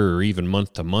year or even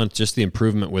month to month, just the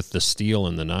improvement with the steel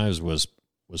and the knives was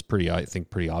pretty, I think,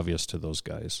 pretty obvious to those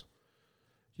guys.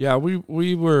 Yeah,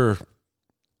 we were.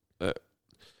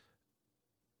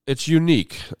 It's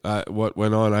unique what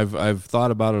went on. I've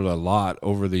thought about it a lot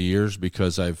over the years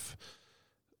because I've,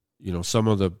 some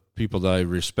of the people that I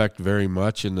respect very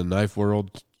much in the knife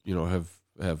world,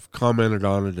 have commented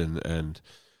on it and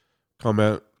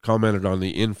commented on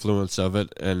the influence of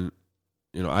it. And,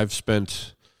 I've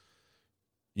spent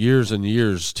years and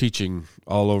years teaching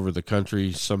all over the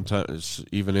country, sometimes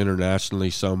even internationally,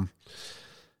 some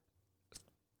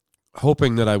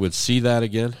hoping that I would see that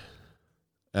again.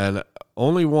 And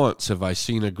only once have I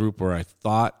seen a group where I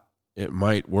thought it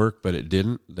might work, but it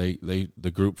didn't.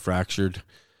 The group fractured.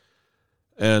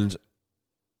 And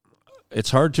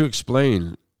it's hard to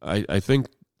explain. I think,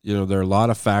 there are a lot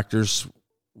of factors.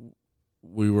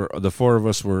 The four of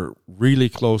us were really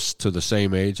close to the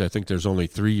same age. I think there's only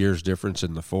 3 years difference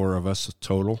in the four of us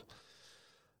total.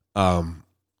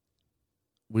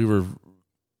 We were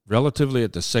relatively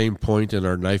at the same point in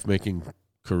our knife making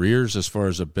careers as far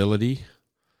as ability.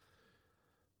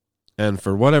 And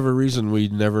for whatever reason, we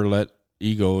never let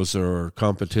egos or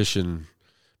competition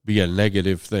be a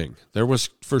negative thing. There was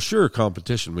for sure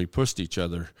competition. We pushed each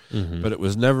other, but it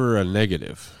was never a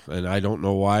negative. And I don't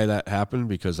know why that happened,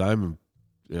 because I'm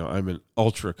an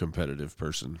ultra competitive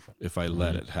person. If I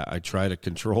let it, I try to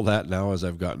control that now as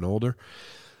I've gotten older,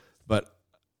 but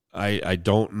I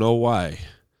don't know why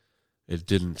it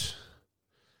didn't.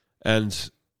 And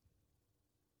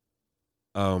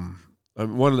one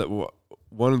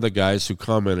of the guys who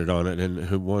commented on it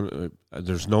and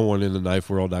there's no one in the knife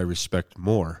world I respect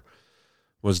more,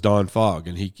 was Don Fogg.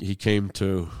 And he came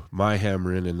to my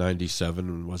hammer in 97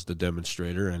 and was the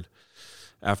demonstrator. And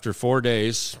after 4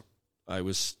 days, I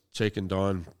was taking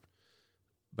Don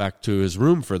back to his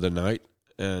room for the night,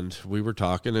 and we were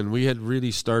talking, and we had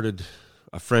really started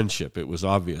a friendship. It was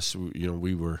obvious, we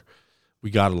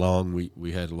got along.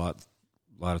 We had a lot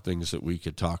of things that we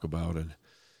could talk about. And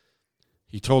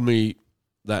he told me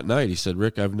that night, he said,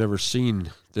 "Rick, I've never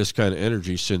seen this kind of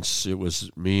energy since it was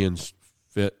me and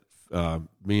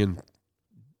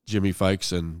Jimmy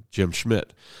Fikes and Jim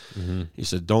Schmidt." Mm-hmm. He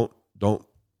said, "Don't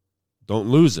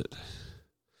lose it."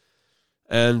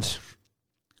 And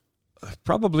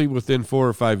probably within 4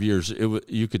 or 5 years,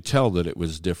 you could tell that it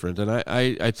was different. And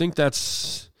I think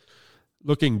that's,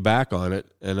 looking back on it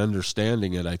and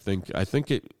understanding it, I think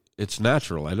it's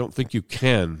natural. I don't think you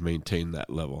can maintain that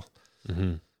level.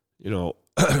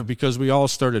 Mm-hmm. Because we all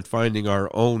started finding our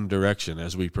own direction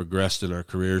as we progressed in our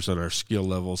careers, and our skill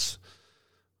levels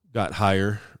got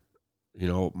higher.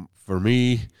 For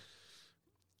me,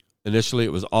 initially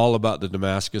it was all about the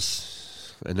Damascus.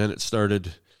 And then it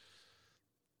started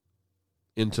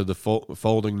into the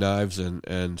folding knives,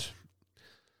 and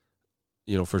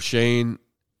for Shane,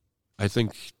 I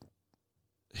think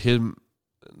him,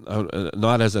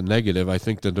 not as a negative, I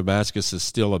think the Damascus is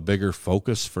still a bigger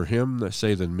focus for him,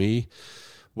 say, than me.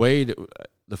 Wade,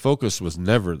 the focus was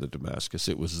never the Damascus;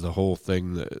 it was the whole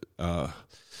thing.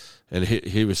 And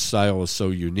his style was so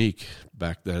unique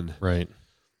back then, right?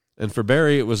 And for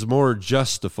Barry, it was more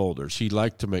just the folders. He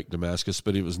liked to make Damascus,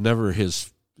 but it was never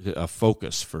a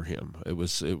focus for him. It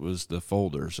was the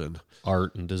folders and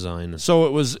art and design. So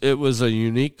it was a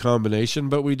unique combination.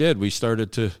 But we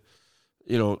started to,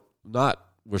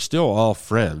 we're still all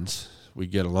friends. We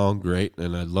get along great,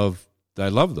 and I love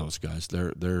those guys.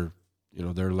 They're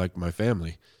like my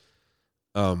family.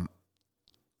 But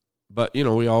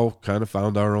we all kind of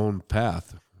found our own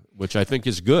path, which I think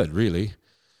is good, really.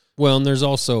 Well, and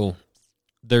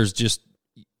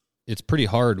it's pretty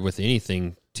hard with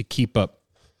anything to keep up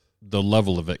the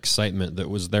level of excitement that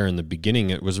was there in the beginning.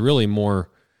 It was really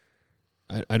more,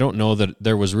 I don't know that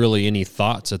there was really any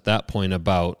thoughts at that point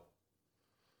about,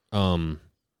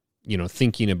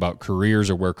 thinking about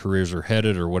careers or where careers are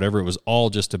headed or whatever. It was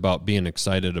all just about being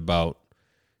excited about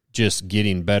just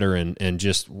getting better and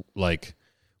just like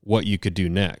what you could do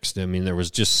next. I mean, there was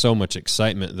just so much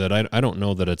excitement that I don't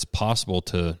know that it's possible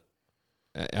to,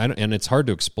 and it's hard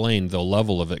to explain the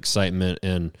level of excitement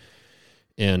and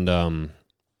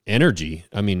energy.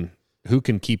 I mean, who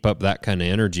can keep up that kind of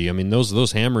energy? I mean,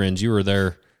 those hammer ends, you were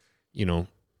there,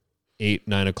 8,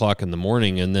 9 o'clock in the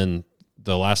morning, and then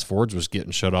the last forge was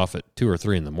getting shut off at 2 or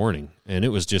 3 in the morning, and it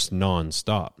was just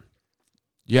nonstop.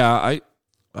 Yeah,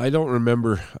 I don't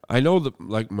remember. I know that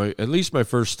at least my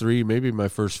first 3, maybe my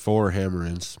first 4 hammer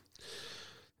ends.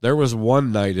 There was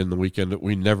one night in the weekend that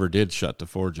we never did shut the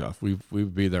forge off. We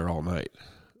would be there all night.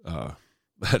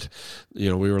 But,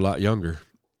 we were a lot younger.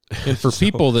 And for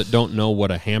people that don't know what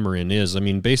a hammer in is, I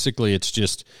mean, basically it's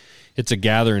just, it's a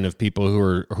gathering of people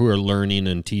who are learning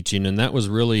and teaching, and that was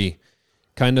really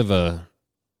kind of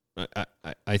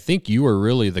I think you were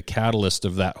really the catalyst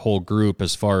of that whole group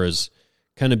as far as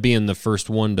kind of being the first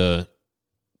one to,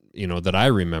 that I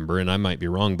remember, and I might be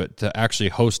wrong, but to actually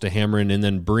host a hammer-in and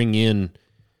then bring in,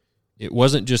 it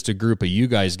wasn't just a group of you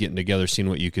guys getting together, seeing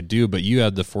what you could do, but you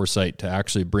had the foresight to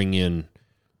actually bring in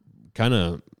kind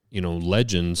of,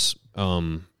 legends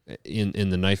in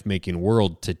the knife making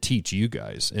world to teach you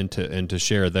guys and to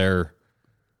share their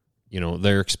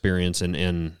experience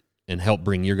and help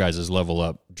bring your guys' level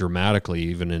up dramatically,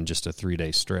 even in just a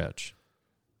 3-day stretch.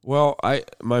 Well,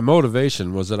 my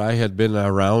motivation was that I had been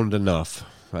around enough.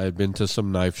 I had been to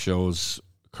some knife shows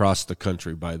across the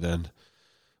country by then,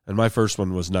 and my first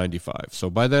one was 95. So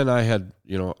by then I had,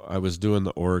 I was doing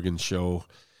the Oregon show.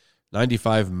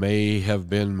 95 may have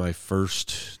been my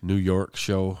first New York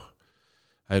show.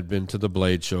 I had been to the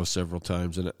Blade show several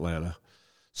times in Atlanta.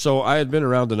 So I had been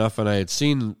around enough, and I had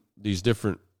seen these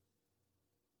different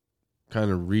kind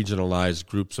of regionalized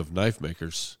groups of knife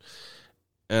makers,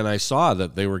 and I saw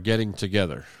that they were getting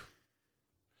together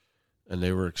and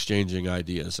they were exchanging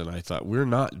ideas, and I thought, we're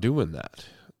not doing that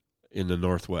in the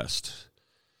Northwest.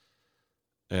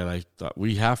 And I thought,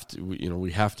 we have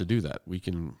to do that. We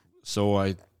can. So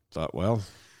I thought, well,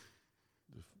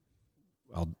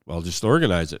 I'll just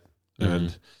organize it. Mm-hmm.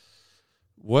 And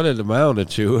what it amounted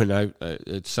to, and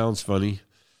it sounds funny,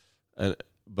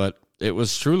 but it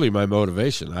was truly my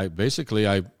motivation.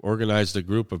 I organized a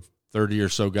group of 30 or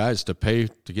so guys to pay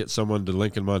to get someone to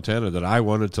Lincoln, Montana that I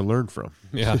wanted to learn from.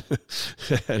 Yeah.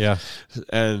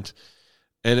 And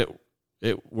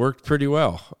it worked pretty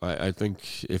well. I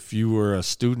think if you were a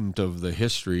student of the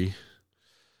history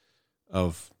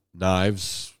of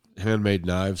knives, handmade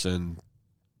knives, and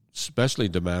especially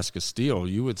Damascus steel,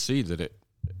 you would see that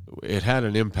it had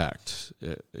an impact.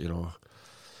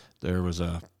 There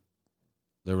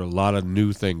were a lot of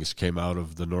new things came out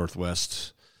of the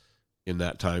Northwest in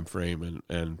that time frame,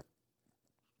 and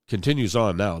continues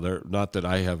on now. Not that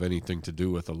I have anything to do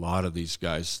with a lot of these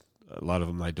guys. A lot of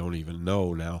them I don't even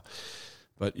know now.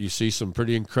 But you see some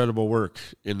pretty incredible work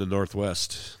in the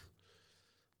Northwest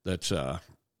that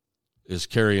is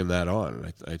carrying that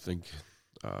on. I think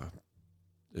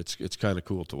it's kind of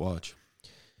cool to watch.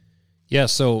 Yeah,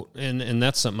 so, and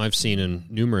that's something I've seen in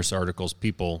numerous articles,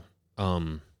 people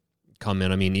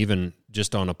comment. I mean, even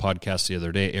just on a podcast the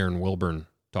other day, Aaron Wilburn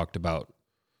talked about,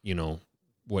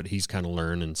 what he's kind of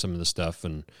learned and some of the stuff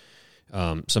and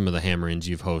some of the hammer-ins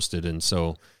you've hosted. And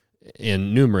so,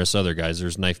 and numerous other guys,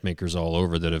 there's knife makers all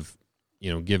over that have,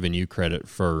 given you credit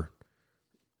for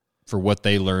what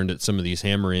they learned at some of these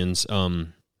hammer-ins.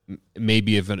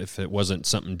 Maybe if it wasn't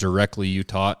something directly you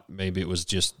taught, maybe it was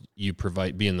just you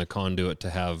being the conduit to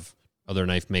have other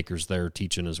knife makers there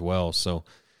teaching as well. So,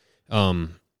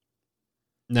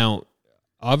 now,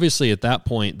 obviously at that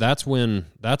point, that's when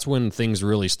things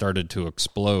really started to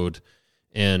explode,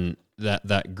 and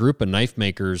that group of knife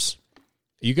makers,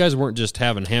 you guys weren't just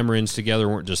having hammer-ins together,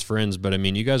 weren't just friends, but I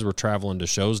mean, you guys were traveling to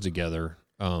shows together.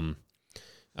 I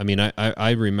mean,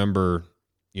 I remember,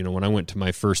 when I went to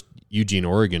my first Eugene,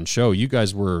 Oregon show, you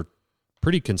guys were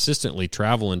pretty consistently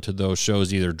traveling to those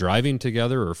shows, either driving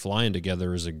together or flying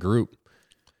together as a group.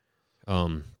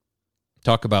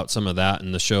 Talk about some of that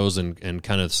and the shows and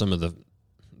kind of some of the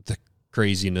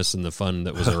craziness and the fun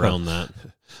that was around that.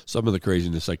 Some of the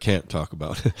craziness I can't talk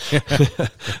about.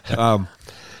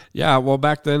 Yeah, well,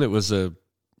 back then it was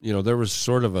there was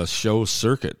sort of a show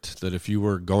circuit that if you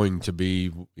were going to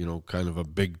be, kind of a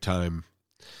big time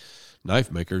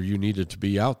knife maker, you needed to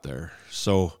be out there.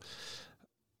 So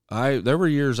there were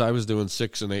years I was doing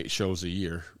 6 and 8 shows a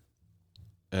year,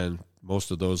 and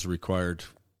most of those required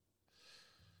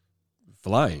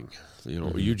flying.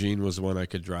 Mm-hmm. Eugene was the one I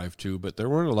could drive to, but there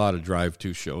weren't a lot of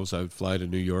drive-to shows. I would fly to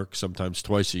New York, sometimes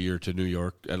twice a year to New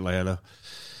York, Atlanta.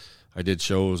 I did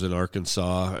shows in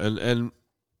Arkansas, and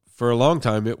for a long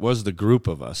time it was the group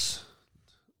of us,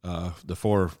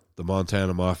 the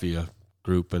Montana Mafia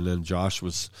group, and then Josh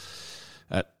was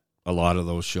at a lot of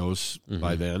those shows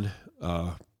by then.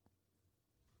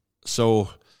 So,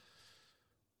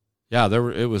 yeah,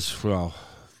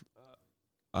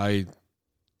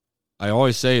 I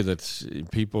always say that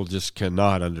people just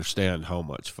cannot understand how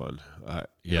much fun.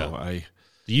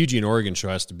 The Eugene, Oregon show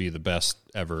has to be the best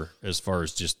ever as far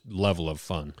as just level of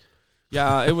fun.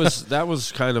 Yeah, that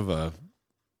was kind of a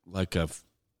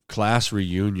class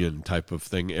reunion type of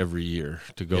thing every year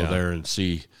to go there and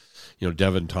see.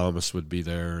 Devin Thomas would be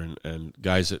there and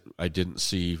guys that I didn't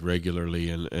see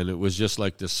regularly, and it was just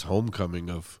like this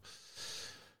homecoming of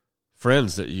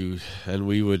friends that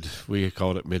we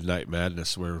called it Midnight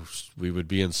Madness, where we would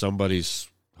be in somebody's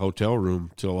hotel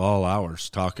room till all hours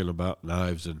talking about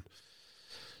knives and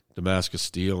Damascus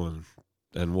steel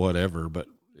and whatever. But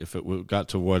if it got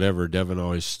to whatever, Devin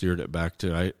always steered it back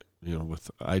to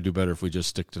I do better if we just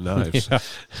stick to knives. Yeah.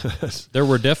 There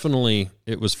were definitely,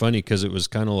 it was funny because it was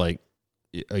kind of like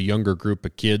a younger group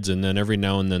of kids, and then every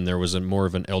now and then there was more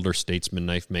of an elder statesman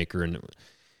knife maker, and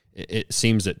it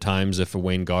seems at times if a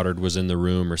Wayne Goddard was in the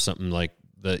room or something, like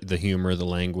the humor, the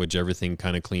language, everything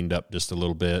kind of cleaned up just a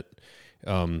little bit.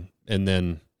 And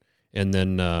then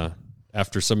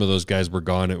after some of those guys were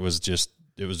gone, it was just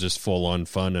full on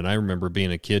fun. And I remember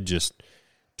being a kid just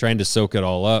trying to soak it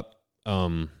all up,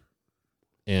 and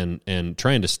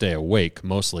trying to stay awake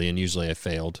mostly. And usually I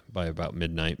failed by about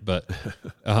midnight, but,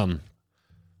 I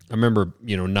remember,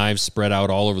 knives spread out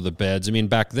all over the beds. I mean,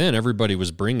 back then everybody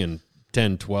was bringing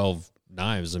 10, 12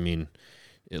 knives. I mean,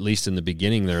 at least in the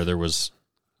beginning there was,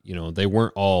 they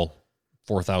weren't all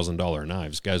 $4,000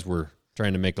 knives. Guys were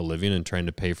trying to make a living and trying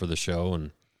to pay for the show.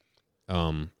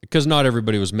 And, because not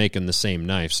everybody was making the same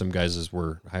knife. Some guys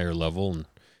were higher level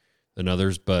than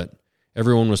others, but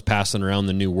everyone was passing around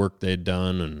the new work they'd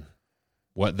done and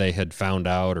what they had found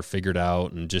out or figured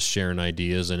out, and just sharing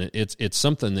ideas. And it's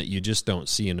something that you just don't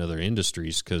see in other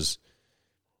industries, because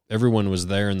everyone was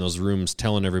there in those rooms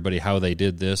telling everybody how they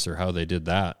did this or how they did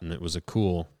that. And it was a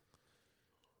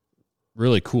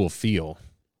really cool feel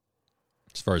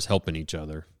as far as helping each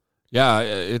other. Yeah,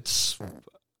 it's,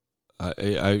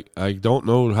 I don't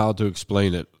know how to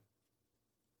explain it.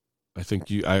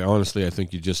 I honestly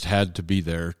think you just had to be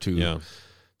there to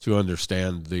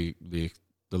understand the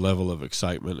level of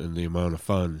excitement and the amount of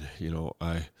fun,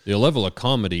 the level of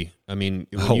comedy. I mean,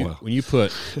 when you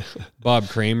put Bob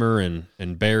Kramer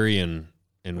and Barry and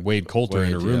Wade Coulter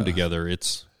in a room together,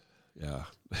 it's,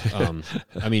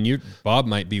 I mean, Bob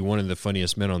might be one of the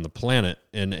funniest men on the planet,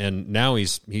 and now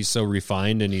he's so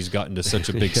refined and he's gotten to such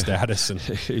a big status, and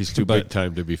he's too big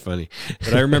time to be funny.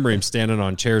 But I remember him standing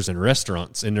on chairs in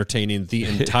restaurants, entertaining the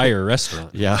entire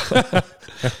restaurant. Yeah.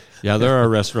 Yeah, there are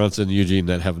restaurants in Eugene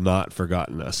that have not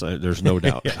forgotten us. There's no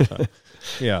doubt.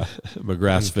 Yeah.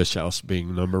 McGrath's Fish House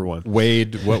being number one.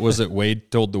 Wade, what was it? Wade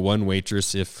told the one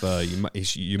waitress, if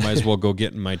you might as well go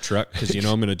get in my truck, because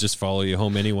I'm going to just follow you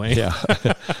home anyway. Yeah.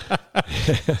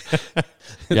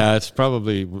 Yeah, it's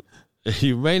probably,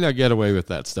 you may not get away with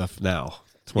that stuff now,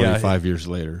 25 years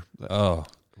later. Oh.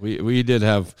 We did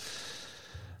have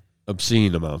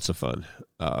obscene amounts of fun.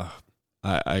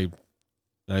 I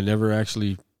never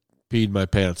actually peed my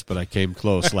pants, but I came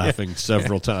close, laughing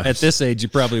several times. At this age, you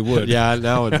probably would. Yeah,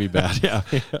 now it'd be bad. Yeah,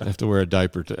 I have to wear a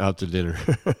diaper out to dinner.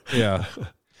 Yeah,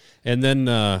 and then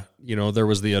there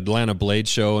was the Atlanta Blade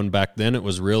Show, and back then it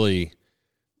was really,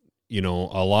 a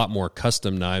lot more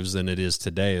custom knives than it is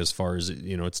today. As far as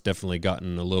it's definitely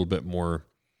gotten a little bit more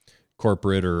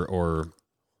corporate or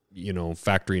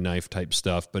factory knife type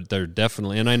stuff, but they're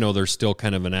definitely, and I know there's still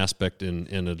kind of an aspect in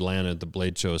Atlanta, the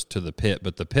blade shows, to the pit,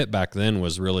 but the pit back then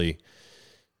was really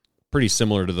pretty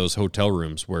similar to those hotel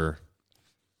rooms where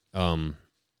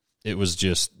it was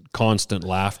just constant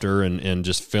laughter and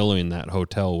just filling that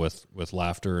hotel with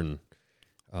laughter and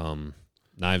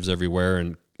knives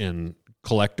everywhere, and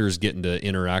collectors getting to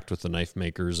interact with the knife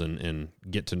makers and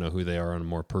get to know who they are on a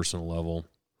more personal level.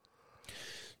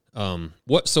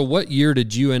 What year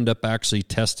did you end up actually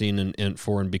testing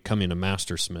and becoming a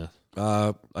mastersmith?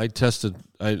 I tested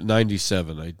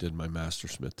 97. I did my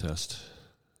mastersmith test.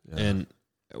 Yeah. And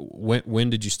when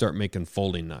did you start making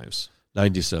folding knives?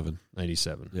 97.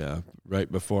 Yeah,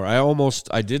 right before. I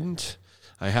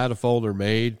had a folder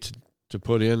made to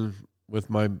put in with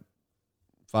my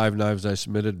 5 knives I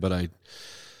submitted, but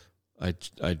I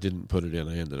didn't put it in.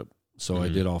 I ended up. So I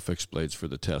did all fixed blades for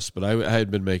the test, but I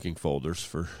had been making folders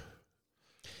for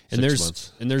 6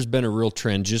 months. And there's been a real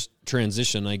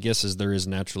transition, I guess, as there is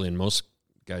naturally in most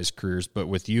guys' careers. But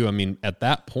with you, I mean, at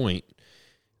that point,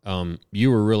 you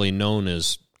were really known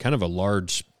as kind of a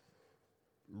large,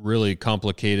 really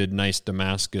complicated, nice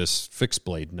Damascus fixed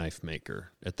blade knife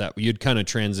maker. At that, you'd kind of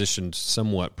transitioned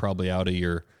somewhat, probably out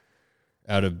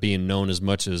of being known as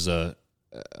much as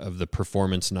of the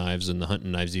performance knives and the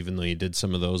hunting knives, even though you did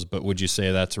some of those. But would you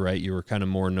say that's right? You were kind of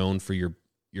more known for your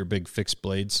big fixed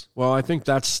blades? Well, I think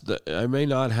I may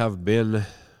not have been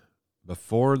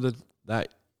before that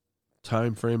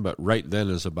time frame, but right then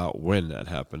is about when that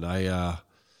happened.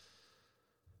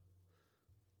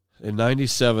 In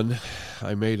 97,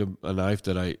 I made a knife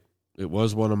that it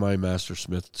was one of my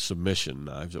Mastersmith submission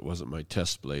knives. It wasn't my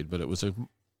test blade, but it was a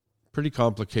pretty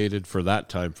complicated, for that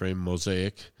time frame,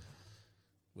 mosaic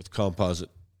with composite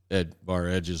bar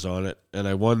edges on it, and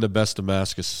I won the Best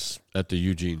Damascus at the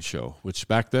Eugene show, which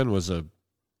back then was a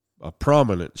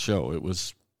prominent show. It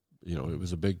was, it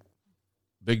was a big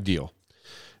deal.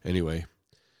 Anyway,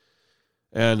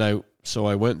 and I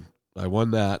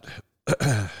won that,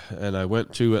 and I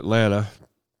went to Atlanta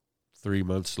 3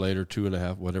 months later,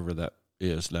 2.5, whatever that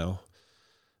is now,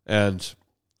 and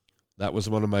that was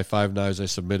one of my 5 knives I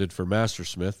submitted for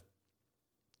Mastersmith.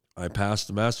 I passed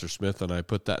the Mastersmith, and I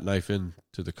put that knife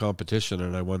into the competition,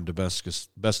 and I won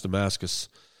Best Damascus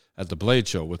at the Blade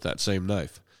Show with that same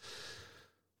knife.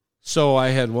 So I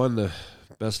had won the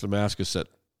Best Damascus at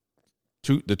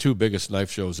the two biggest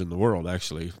knife shows in the world,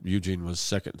 actually. Eugene was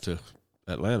second to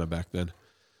Atlanta back then.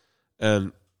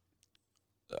 And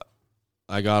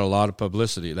I got a lot of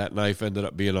publicity. That knife ended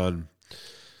up being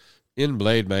in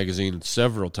Blade Magazine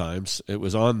several times. It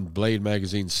was on Blade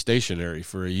Magazine stationery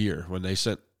for a year. When they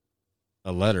sent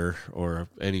a letter or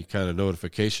any kind of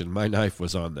notification, my knife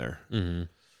was on there. Mm-hmm.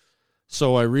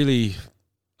 So I really,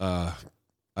 I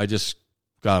just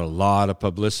got a lot of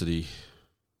publicity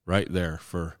right there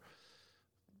for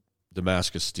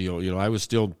Damascus steel. I was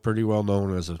still pretty well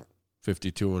known as a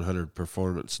 52-100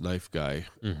 performance knife guy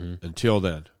until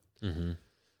then. Mm-hmm.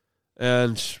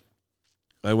 And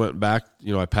I went back,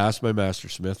 I passed my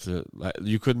Mastersmith.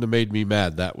 You couldn't have made me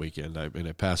mad that weekend. I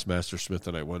passed Mastersmith,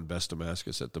 and I won Best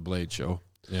Damascus at the Blade Show.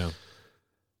 Yeah.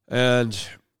 And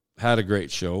had a great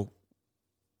show.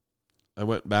 I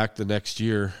went back the next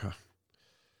year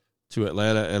to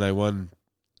Atlanta, and I won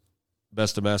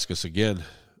Best Damascus again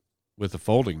with a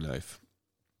folding knife.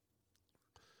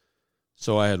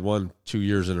 So I had won 2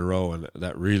 years in a row, and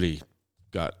that really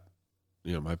got,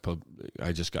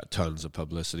 I just got tons of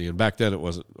publicity. And back then it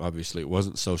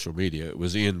wasn't social media. It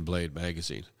was in Blade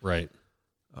Magazine. Right.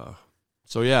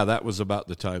 So yeah, that was about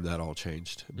the time that all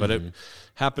changed. But it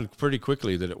happened pretty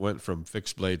quickly that it went from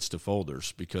fixed blades to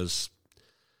folders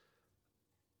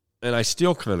and I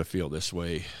still kind of feel this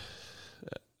way.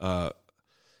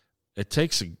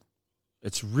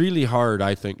 It's really hard,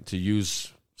 I think, to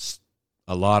use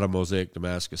a lot of Mosaic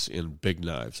Damascus in big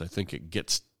knives. I think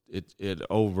it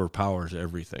overpowers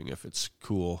everything if it's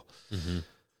cool. Mm-hmm.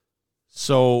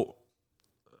 So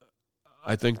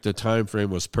I think the time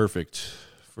frame was perfect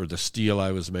for the steel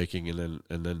I was making, and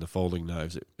then the folding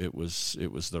knives. It was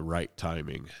the right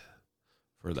timing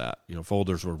for that.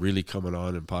 Folders were really coming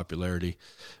on in popularity.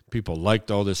 People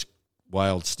liked all this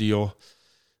wild steel,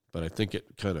 but I think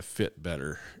it kind of fit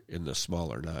better in the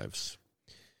smaller knives.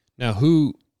 Now,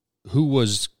 who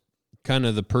was kind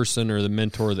of the person or the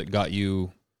mentor that got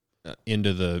you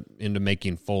into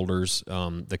making folders,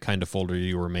 the kind of folder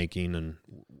you were making? And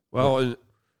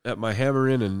at my hammer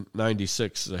in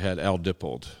 '96, I had Al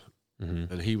Dippold,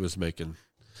 and he was making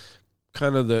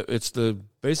kind of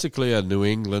basically a New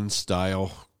England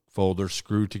style folder,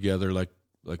 screwed together like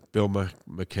Bill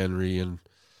McHenry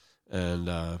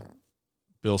and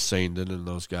Bill Sandin and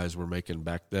those guys were making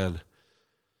back then.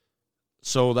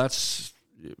 So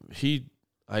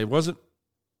I wasn't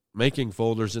making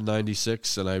folders in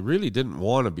 '96, and I really didn't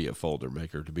want to be a folder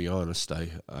maker, to be honest.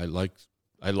 I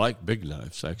like big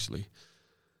knives, actually.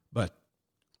 But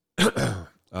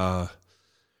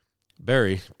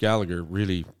Barry Gallagher,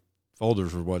 really,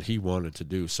 folders were what he wanted to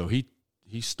do. So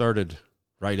he started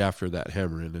right after that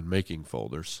hammer-in and making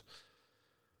folders.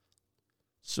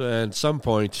 So at some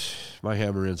point, my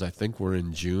hammer-ins, I think, were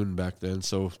in June back then.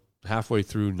 So halfway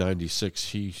through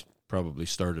 '96, he probably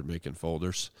started making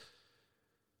folders.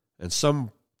 And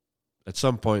at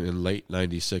some point in late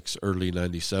 '96, early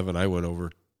 '97, I went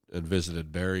over and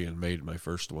visited Barry and made my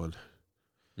first one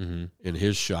in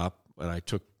his shop. And I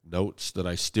took notes that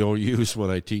I still use when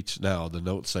I teach now. The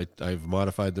notes, I've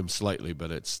modified them slightly,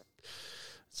 but it's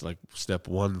like step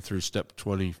 1 through step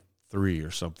 23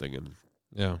 or something. And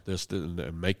this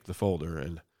didn't make the folder.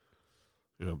 And,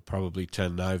 probably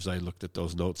 10 knives. I looked at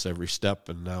those notes every step,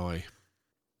 and now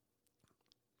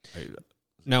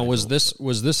was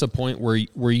this a point where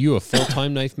were you a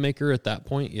full-time knife maker at that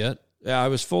point yet? Yeah, I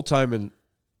was full-time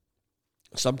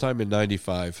sometime in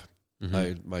 '95.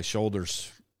 My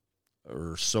shoulders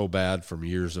were so bad from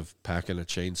years of packing a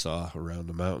chainsaw around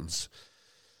the mountains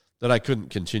that I couldn't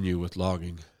continue with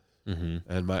logging.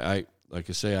 And like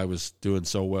I say, I was doing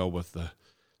so well with the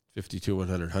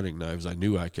 52-100 hunting knives, I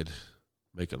knew I could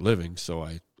make a living, so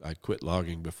I quit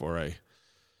logging before I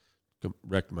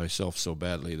wrecked myself so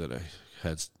badly that I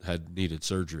had needed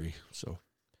surgery. So,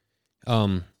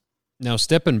 now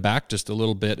stepping back just a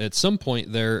little bit, at some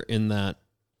point there in that,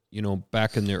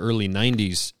 back in the early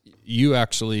 '90s, you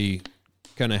actually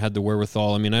kind of had the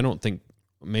wherewithal. I mean, I don't think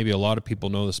maybe a lot of people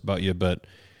know this about you, but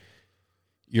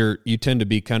you tend to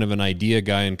be kind of an idea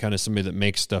guy and kind of somebody that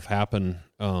makes stuff happen.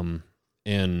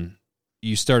 And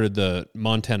you started the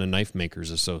Montana Knife Makers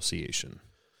Association.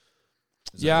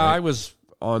 Yeah, right? I was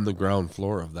on the ground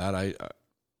floor of that.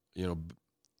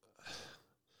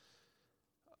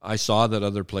 I saw that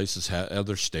other places had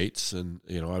other states, and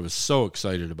I was so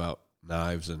excited about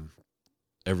knives and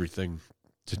everything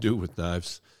to do with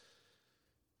knives.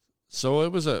 So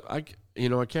it was I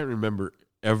can't remember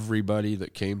everybody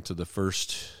that came to the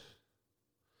first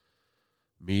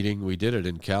meeting. We did it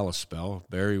in Kalispell.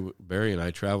 Barry and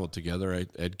I traveled together.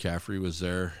 Ed Caffrey was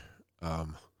there. I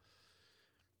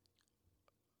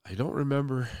don't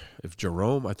remember if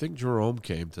I think Jerome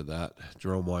came to that.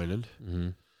 Jerome Winan. Mm-hmm.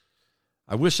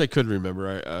 I wish I could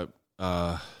remember.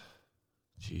 Bob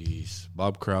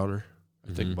Crowder.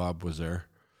 I think Bob was there.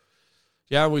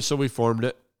 Yeah, we formed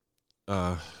it.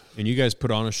 And you guys put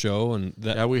on a show, and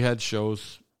that. Yeah, we had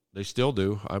shows. They still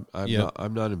do.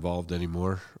 I'm not involved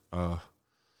anymore. But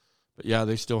yeah,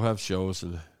 they still have shows,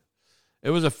 and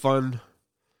it was a fun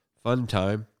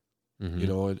time.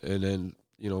 Mm-hmm. And then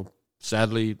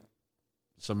sadly,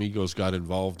 some egos got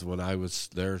involved when I was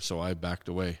there, so I backed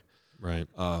away. Right.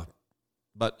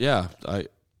 But yeah,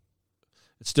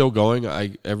 it's still going.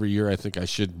 Every year I think I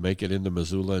should make it into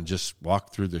Missoula and just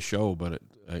walk through the show, but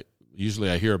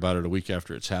usually I hear about it a week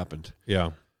after it's happened.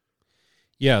 Yeah.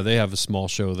 Yeah, they have a small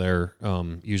show there,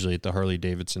 usually at the Harley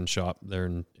Davidson shop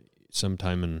there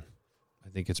sometime in, I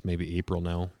think it's maybe April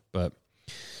now. But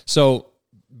so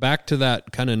back to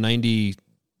that kind of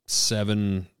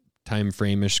 97 time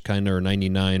frame-ish kind of, or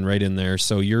 99 right in there.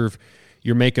 So you're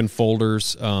making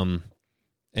folders, and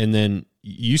then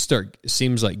you start,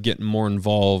 seems like, getting more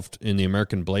involved in the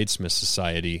American Bladesmith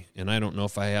Society. And I don't know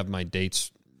if I have my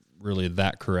dates really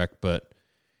that correct, but,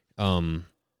 talk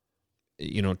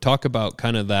about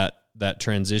kind of that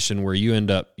transition where you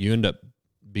end up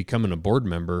becoming a board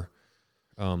member.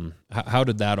 How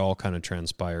did that all kind of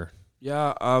transpire?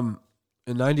 Yeah.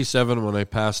 In 97, when I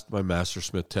passed my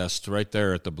Mastersmith test, right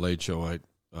there at the Blade Show,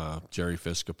 Jerry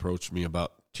Fisk approached me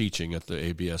about teaching at the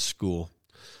ABS school.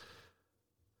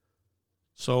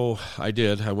 So I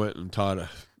did. I went and taught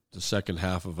the second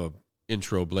half of a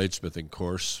intro bladesmithing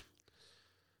course.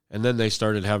 And then they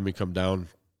started having me come down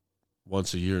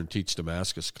once a year and teach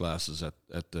Damascus classes at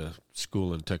the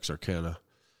school in Texarkana.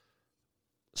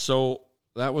 So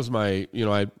that was my,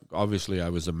 I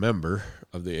was a member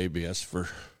of the ABS for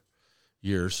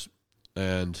years.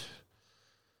 And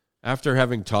after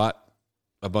having taught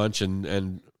a bunch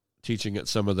and teaching at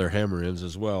some of their hammer-ins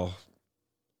as well,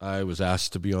 I was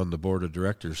asked to be on the board of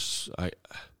directors. I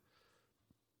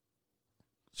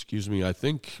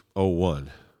think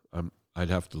 01. I'd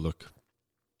have to look,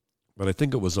 but I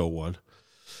think it was 01.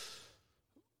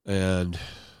 And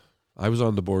I was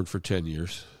on the board for 10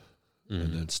 years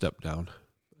and then stepped down.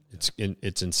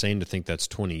 It's insane to think that's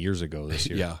 20 years ago this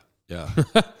year. Yeah.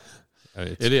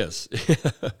 It is.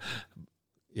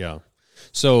 Yeah.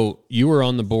 So you were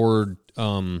on the board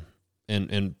and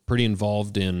pretty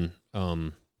involved in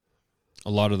a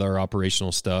lot of their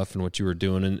operational stuff and what you were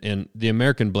doing. And the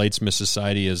American Bladesmith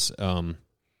Society is,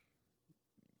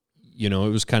 it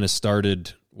was kind of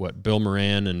started, Bill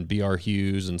Moran and B.R.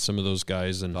 Hughes and some of those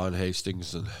guys. And Don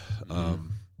Hastings and,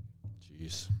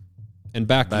 And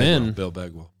back then, Bill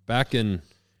Bagwell. Back in,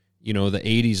 the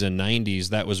 80s and 90s,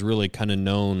 that was really kind of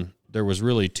known. There was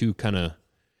really two kind of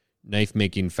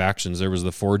knife-making factions. There was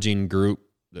the forging group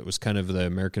that was kind of the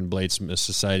American Bladesmith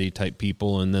Society type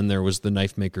people, and then there was the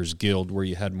Knife Makers Guild where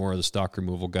you had more of the stock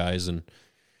removal guys. And,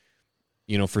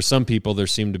 for some people there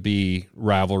seemed to be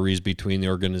rivalries between the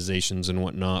organizations and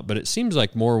whatnot, but it seems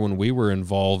like more when we were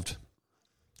involved,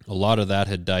 a lot of that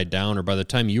had died down, or by the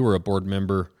time you were a board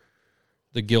member,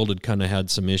 the guild had kind of had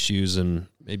some issues and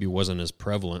maybe wasn't as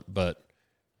prevalent, but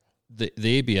the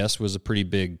ABS was a pretty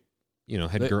big,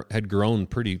 had grown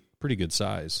pretty good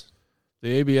size.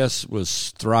 The ABS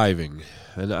was thriving,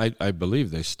 and I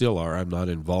believe they still are. I'm not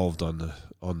involved on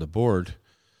the board,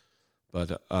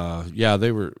 but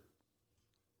they were.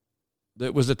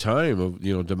 It was a time of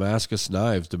Damascus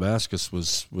knives. Damascus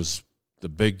was the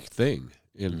big thing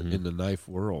in the knife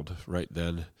world right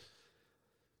then.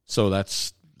 So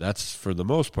that's for the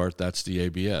most part that's the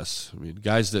ABS. I mean,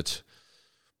 guys that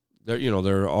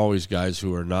there are always guys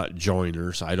who are not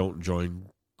joiners. I don't join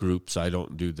groups. I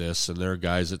don't do this, and there are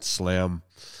guys that slam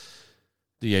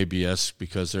the ABS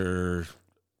because they're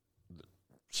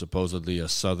supposedly a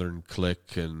Southern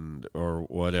clique or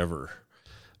whatever.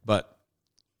 But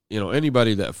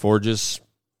anybody that forges,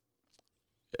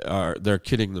 they're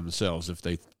kidding themselves if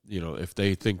they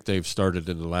think they've started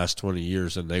in the last 20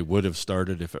 years, and they would have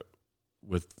started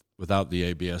with without the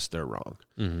ABS, they're wrong.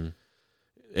 Mm-hmm.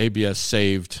 ABS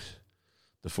saved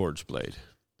the forged blade.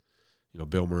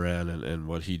 Bill Moran and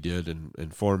what he did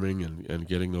in forming and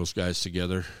getting those guys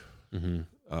together.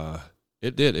 Mm-hmm.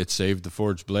 It did. It saved the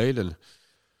forged blade,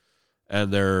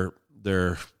 and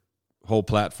their whole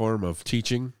platform of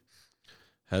teaching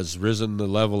has risen the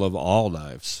level of all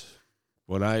knives.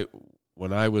 When I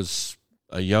was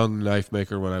a young knife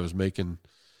maker, when I was making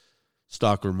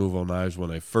stock removal knives,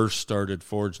 when I first started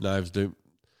forged knives,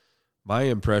 my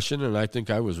impression, and I think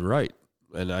I was right,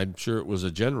 and I'm sure it was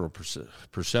a general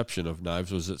perception of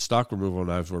knives, was that stock removal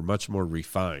knives were much more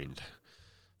refined.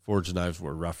 Forged knives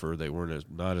were rougher. They weren't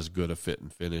not as good a fit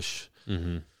and finish.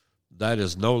 Mm-hmm. That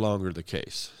is no longer the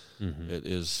case. Mm-hmm. It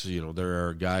is, there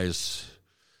are guys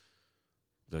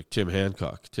like Tim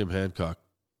Hancock. Tim Hancock,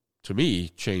 to me,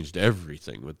 changed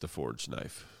everything with the forged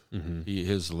knife. Mm-hmm.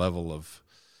 His level of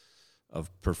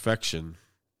perfection.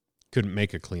 Couldn't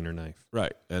make a cleaner knife.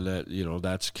 Right. And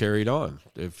that's carried on.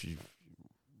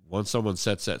 Once someone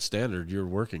sets that standard, you're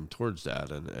working towards that.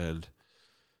 And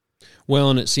well,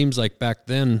 and it seems like back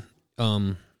then,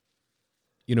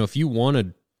 if you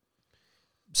wanted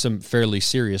some fairly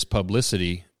serious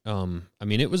publicity,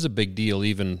 it was a big deal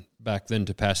even back then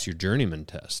to pass your journeyman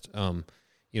test.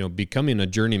 Becoming a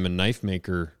journeyman knife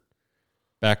maker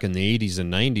back in the 80s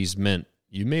and 90s meant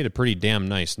you made a pretty damn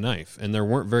nice knife, and there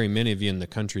weren't very many of you in the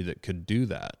country that could do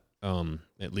that,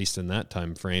 at least in that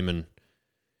time frame.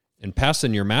 And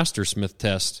passing your mastersmith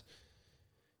test,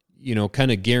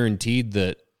 kind of guaranteed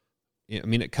that.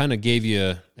 It kind of gave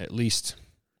you at least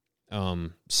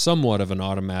somewhat of an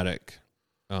automatic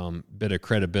bit of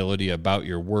credibility about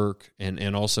your work,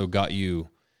 and also got you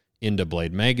into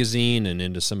Blade Magazine and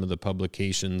into some of the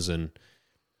publications, and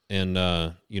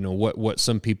what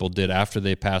some people did after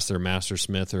they passed their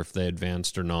mastersmith, or if they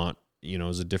advanced or not,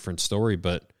 is a different story.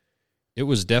 But it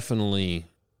was definitely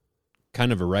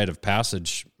kind of a rite of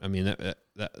passage.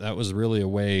 That was really a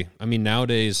way.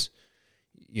 Nowadays,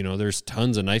 there's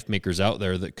tons of knife makers out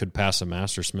there that could pass a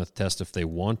mastersmith test if they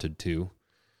wanted to,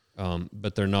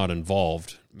 but they're not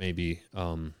involved, maybe.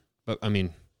 But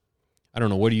I don't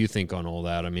know. What do you think on all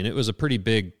that? It was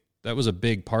that was a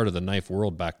big part of the knife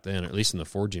world back then, at least in the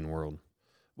forging world.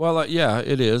 Well, yeah,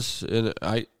 it is. And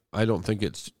I don't think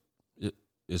it's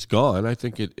gone. I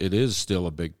think it is still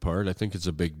a big part. I think it's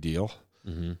a big deal.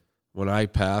 Mm-hmm. When I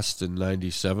passed in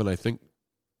 97, I think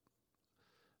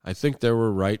there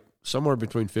were somewhere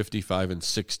between 55 and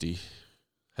 60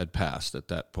 had passed at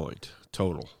that point,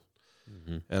 total.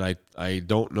 Mm-hmm. And I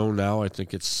don't know now. I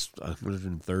think it's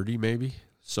 130 maybe.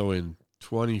 So in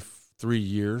 23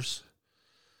 years,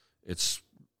 it's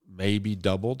maybe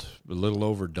doubled, a little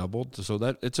over doubled. So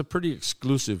that it's a pretty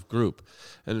exclusive group.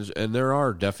 And there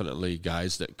are definitely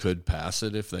guys that could pass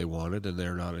it if they wanted, and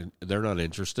they're not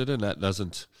interested, and that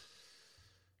doesn't,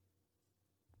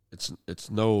 it's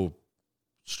no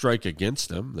strike against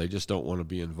them. They just don't want to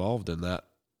be involved in that.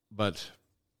 But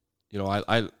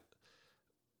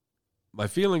my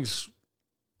feelings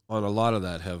on a lot of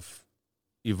that have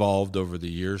evolved over the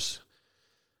years,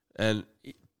 and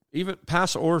even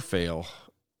pass or fail,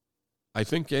 I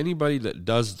think anybody that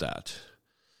does that,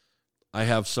 I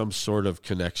have some sort of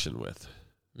connection with,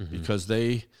 mm-hmm. because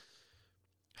they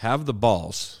have the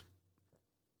balls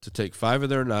to take 5 of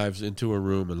their knives into a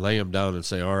room and lay them down and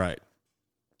say, all right,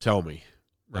 tell me,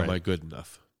 right. Am I good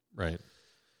enough? Right.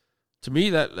 To me,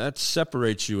 that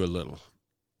separates you a little.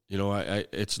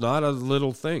 It's not a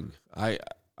little thing.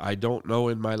 I don't know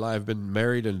in my life. I've been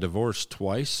married and divorced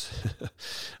twice.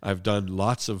 I've done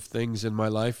lots of things in my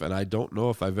life, and I don't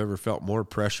know if I've ever felt more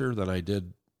pressure than I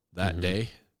did that mm-hmm. day,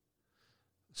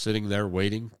 sitting there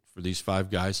waiting for these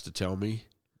 5 guys to tell me.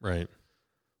 Right.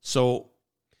 So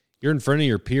you're in front of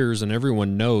your peers, and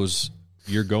everyone knows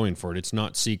you're going for it. It's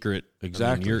not secret.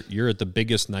 Exactly. You're at the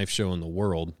biggest knife show in the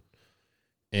world,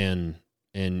 and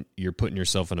you're putting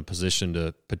yourself in a position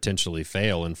to potentially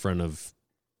fail in front of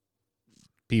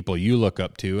people you look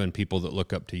up to and people that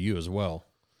look up to you as well.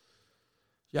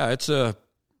 Yeah,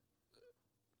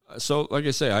 so like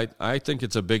I say, I think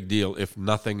it's a big deal. If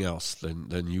nothing else,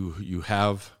 then you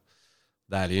have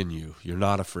that in you. You're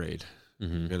not afraid.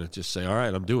 Mm-hmm. You're going to just say, all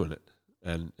right, I'm doing it.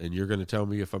 And you're going to tell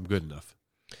me if I'm good enough.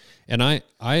 And I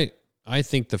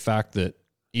think the fact that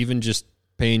even just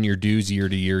paying your dues year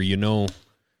to year,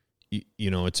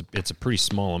 it's a pretty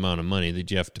small amount of money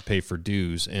that you have to pay for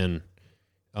dues. And,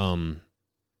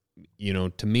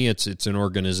 to me, it's an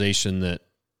organization that,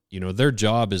 their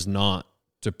job is not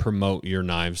to promote your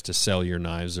knives, to sell your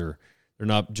knives, or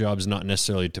their job's not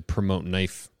necessarily to promote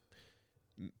knife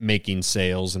making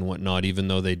sales and whatnot, even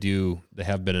though they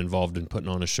have been involved in putting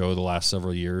on a show the last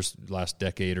several years, last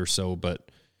decade or so. But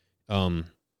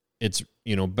its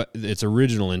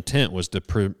original intent was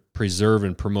to preserve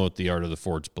and promote the art of the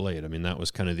forged blade. I mean, that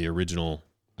was kind of the original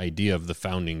idea of the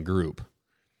founding group.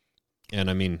 And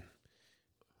I mean,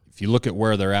 if you look at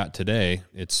where they're at today,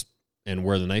 and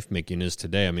where the knife making is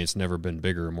today, I mean, it's never been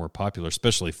bigger or more popular,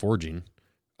 especially forging.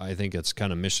 I think it's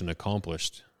kind of mission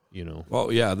accomplished,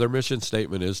 Well, yeah, their mission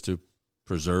statement is to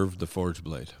preserve the forged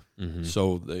blade. Mm-hmm.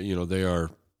 So,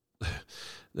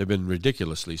 they've been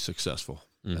ridiculously successful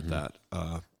at that.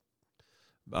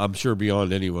 I'm sure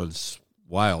beyond anyone's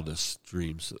wildest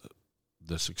dreams,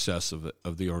 the success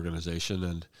of the organization.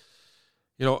 And,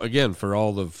 again, for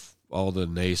all the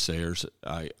naysayers,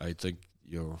 I think,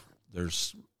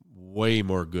 there's way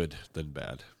more good than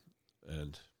bad.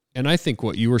 And I think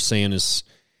what you were saying is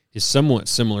somewhat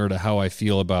similar to how I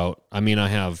feel about, I mean, I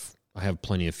have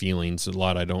plenty of feelings, a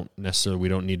lot we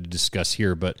don't need to discuss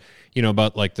here, but,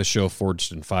 about like the show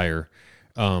Forged in Fire,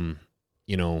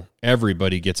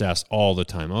 everybody gets asked all the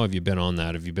time, oh, have you been on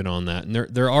that? Have you been on that? And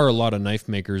there are a lot of knife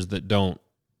makers that don't,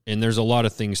 and there's a lot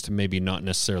of things to maybe not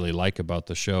necessarily like about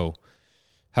the show.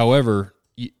 However,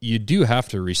 you do have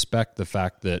to respect the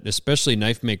fact that, especially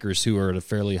knife makers who are at a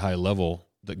fairly high level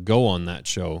that go on that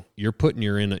show, you're putting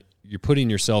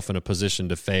yourself in a position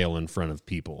to fail in front of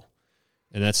people.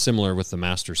 And that's similar with the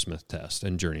Mastersmith test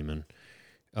and Journeyman.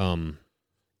 I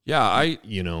have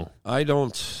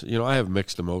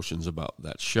mixed emotions about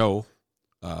that show.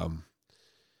 And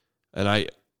I,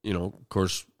 of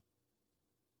course,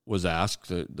 was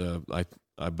asked,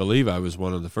 I believe I was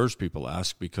one of the first people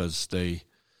asked, because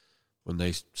when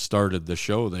they started the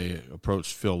show, they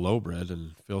approached Phil Lowbred,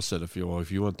 and Phil said, if you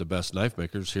want the best knife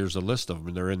makers, here's a list of them,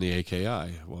 and they're in the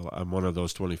AKI. Well, I'm one of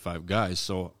those 25 guys,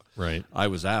 so right. I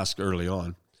was asked early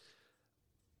on.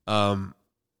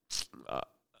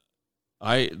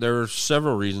 There are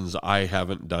several reasons I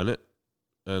haven't done it,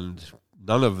 and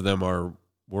none of them are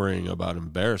worrying about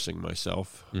embarrassing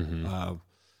myself. Mm-hmm.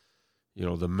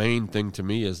 The main thing to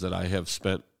me is that I have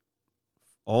spent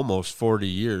almost 40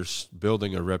 years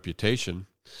building a reputation,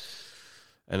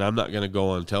 and I'm not going to go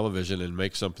on television and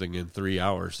make something in 3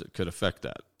 hours that could affect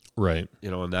that. Right.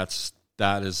 And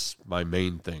that is my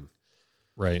main thing.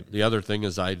 Right. The other thing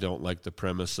is I don't like the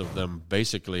premise of them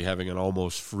basically having an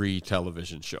almost free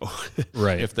television show.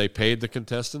 Right. If they paid the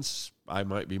contestants, I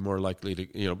might be more likely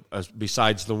to,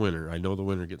 besides the winner. I know the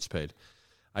winner gets paid.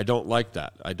 I don't like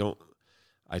that.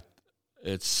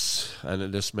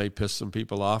 And this may piss some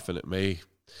people off, and it may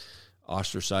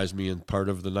ostracize me in part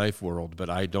of the knife world, but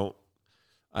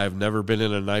I've never been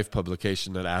in a knife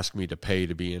publication that asked me to pay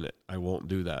to be in it. I won't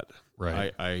do that.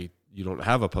 Right. You don't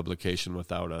have a publication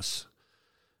without us.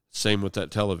 Same with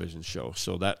that television show.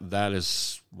 So that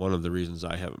is one of the reasons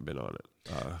I haven't been on it.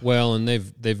 Well, and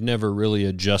they've never really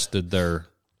adjusted their,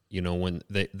 when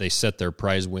they set their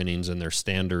prize winnings and their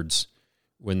standards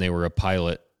when they were a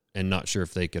pilot and not sure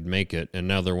if they could make it. And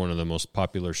now they're one of the most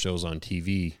popular shows on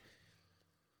TV,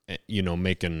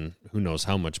 making who knows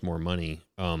how much more money.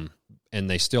 And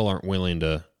they still aren't willing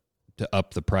to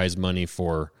up the prize money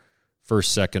for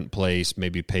first, second place,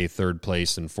 maybe pay third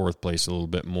place and fourth place a little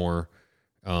bit more.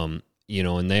 And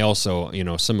they also,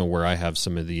 some of where I have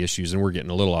some of the issues, and we're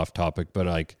getting a little off topic,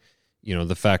 but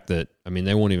the fact that,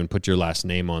 they won't even put your last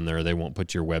name on there. They won't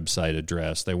put your website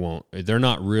address. They're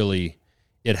not really,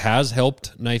 it has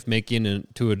helped knife making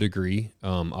to a degree.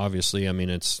 Obviously,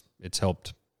 it's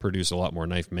helped produce a lot more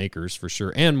knife makers for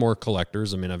sure, and more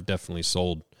collectors. I've definitely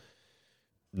sold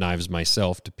knives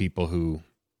myself to people who,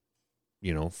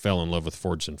 fell in love with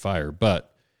Forged in Fire,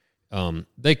 but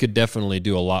they could definitely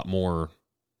do a lot more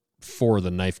for the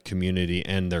knife community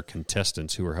and their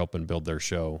contestants who are helping build their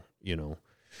show,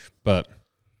 but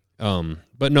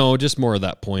no, just more of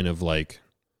that point of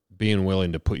being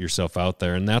willing to put yourself out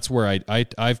there. And that's where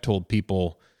I've told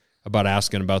people about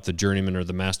asking about the Journeyman or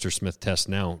the Mastersmith test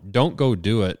now. Don't go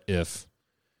do it if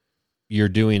you're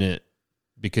doing it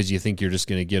because you think you're just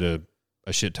going to get a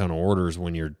shit ton of orders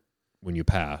when you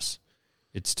pass.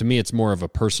 To me, it's more of a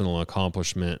personal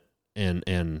accomplishment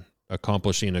and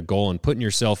accomplishing a goal and putting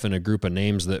yourself in a group of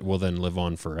names that will then live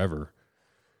on forever,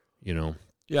 Yeah,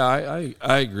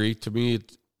 I agree. To me,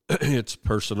 it's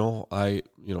personal.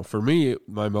 For me,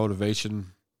 my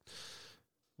motivation,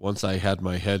 once I had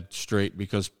my head straight,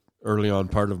 because early on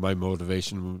part of my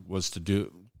motivation was to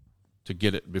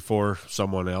get it before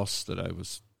someone else that I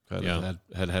was kind of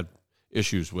had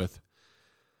issues with.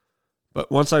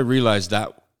 But once I realized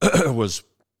that was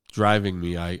driving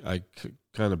me, I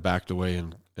kind of backed away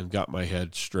and got my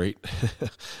head straight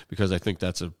because I think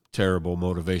that's a terrible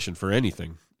motivation for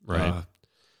anything. Right.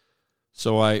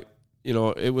 So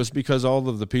it was because all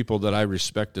of the people that I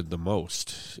respected the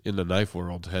most in the knife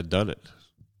world had done it.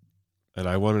 And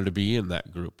I wanted to be in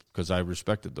that group because I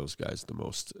respected those guys the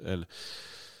most. And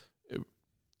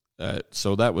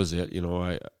so that was it,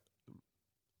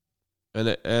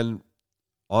 and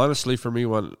honestly for me,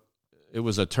 when it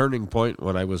was a turning point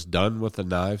when I was done with the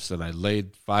knives and I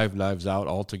laid 5 knives out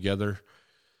all together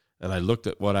and I looked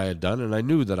at what I had done and I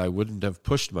knew that I wouldn't have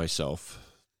pushed myself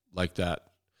like that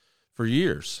for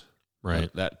years.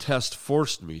 Right. That test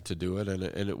forced me to do it, and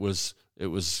it was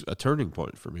a turning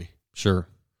point for me. Sure.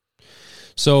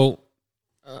 So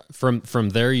from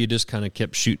there, you just kind of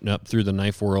kept shooting up through the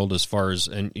knife world as far as,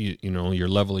 and your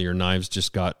level of your knives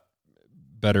just got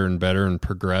better and better and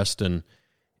progressed, and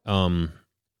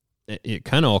it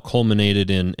kind of all culminated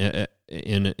in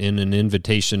an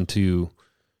invitation to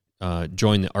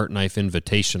join the Art Knife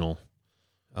Invitational.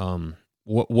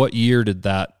 What year did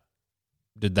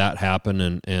that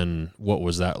happen, and what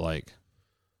was that like?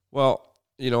 Well,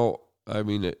 I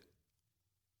mean,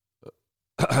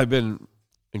 I've been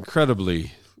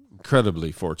incredibly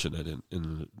fortunate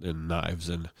in knives,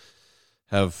 and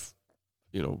have,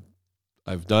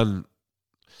 I've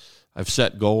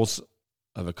set goals,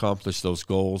 I've accomplished those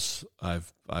goals,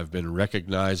 I've been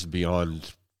recognized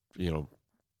beyond,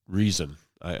 reason.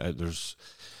 I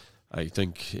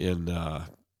think in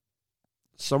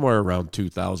somewhere around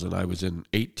 2000, I was in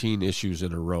 18 issues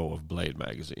in a row of Blade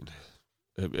magazine.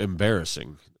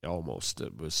 Embarrassing, almost.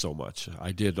 It was so much.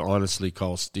 I did honestly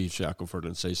call Steve Shackelford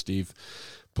and say, Steve,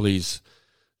 please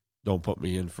don't put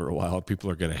me in for a while. People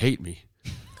are going to hate me.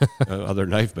 Other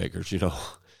knife makers,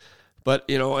 But,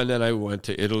 and then I went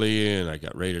to Italy and I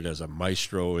got rated as a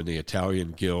maestro in the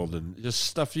Italian Guild, and just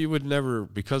stuff you would never,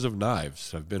 because of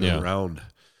knives. I've been around.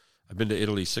 I've been to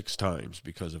Italy 6 times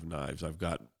because of knives. I've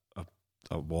got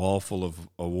a wall full of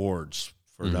awards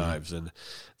for knives, and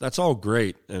that's all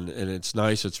great, and it's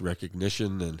nice. It's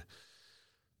recognition,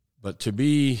 but to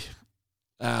be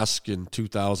asked in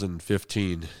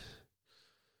 2015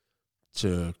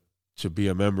 to be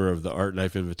a member of the Art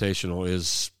Knife Invitational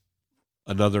is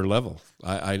another level.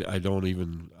 I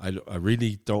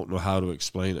really don't know how to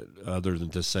explain it other than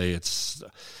to say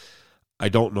I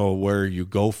don't know where you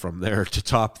go from there to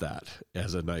top that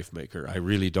as a knife maker. I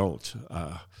really don't.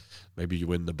 Maybe you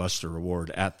win the Buster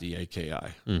Award at the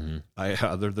AKI. Mm-hmm.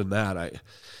 Other than that,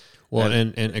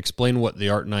 and explain what the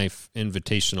Art Knife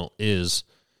Invitational is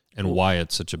and why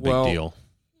it's such a big deal.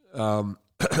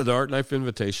 The Art Knife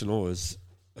Invitational is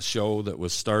a show that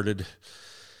was started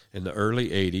in the early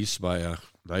 80s by a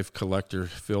knife collector,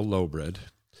 Phil Lowbred,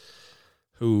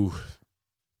 who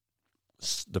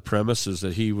the premise is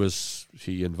that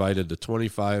he invited the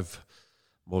 25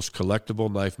 most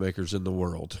collectible knife makers in the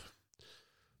world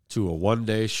to a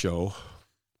one-day show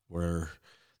where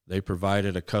they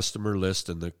provided a customer list,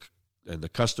 and the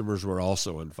customers were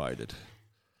also invited.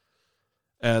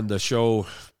 And the show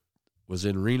was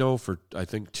in Reno for, I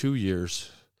think, 2 years.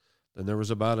 Then there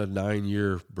was about a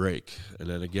 9-year break. And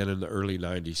then again in the early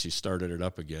 90s, he started it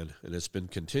up again. And it's been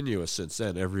continuous since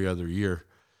then, every other year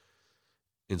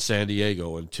in San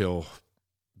Diego until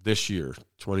this year,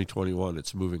 2021.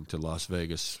 It's moving to Las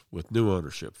Vegas with new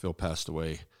ownership. Phil passed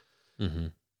away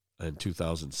in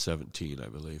 2017, I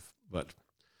believe. But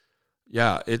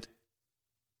yeah,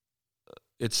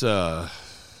 it's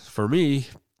for me,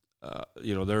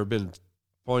 there have been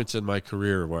points in my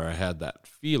career where I had that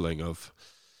feeling of,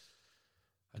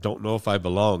 I don't know if I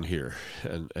belong here.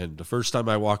 And the first time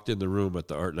I walked in the room at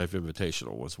the Art Knife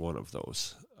Invitational was one of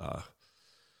those.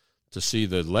 To see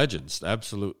the legends,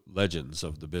 absolute legends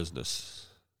of the business.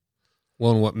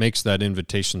 Well, and what makes that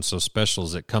invitation so special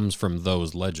is it comes from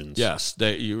those legends. Yes,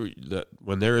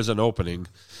 when there is an opening,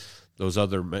 those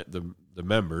other the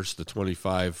members, the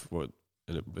 25.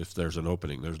 And if there's an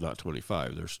opening, there's not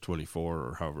 25. There's 24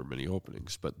 or however many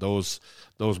openings. But those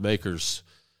makers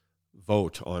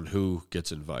vote on who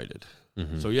gets invited.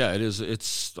 Mm-hmm. So yeah, it is.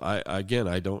 I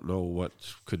don't know what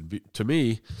could be, to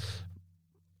me.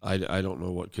 I don't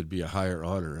know what could be a higher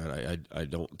honor, and I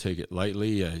don't take it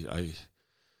lightly. I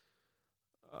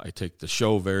take the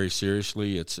show very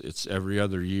seriously. It's every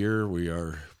other year.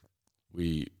 We're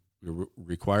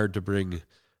required to bring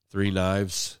 3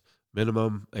 knives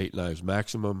minimum, 8 knives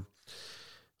maximum.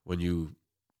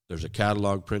 There's a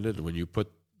catalog printed, and when you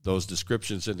put those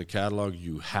descriptions in the catalog,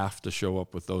 you have to show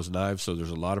up with those knives. So there's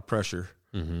a lot of pressure.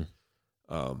 Mm-hmm.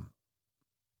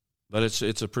 But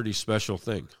it's a pretty special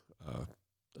thing.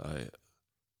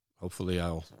 Hopefully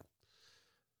I'll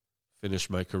finish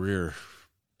my career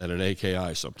at an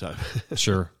AKI sometime.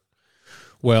 Sure.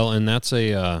 Well, and that's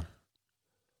I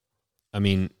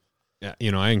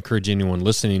encourage anyone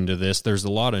listening to this. There's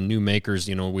a lot of new makers,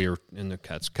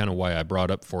 that's kind of why I brought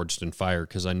up Forged in Fire,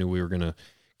 because I knew we were going to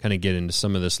kind of get into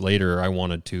some of this later. I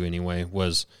wanted to anyway,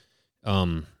 there's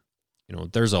an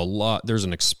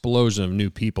explosion of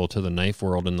new people to the knife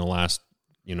world in the last,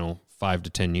 5 to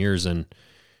 10 years. And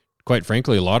quite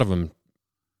frankly, a lot of them,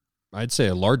 I'd say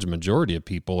a large majority of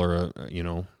people, or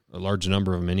a large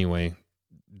number of them anyway,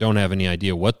 don't have any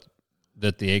idea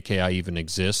that the AKI even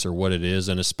exists or what it is,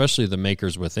 and especially the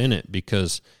makers within it,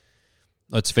 because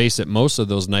let's face it, most of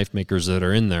those knife makers that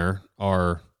are in there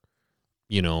are,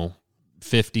 50s,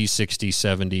 60s,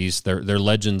 70s. They're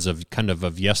legends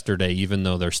of yesterday, even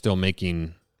though they're still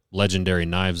making legendary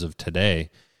knives of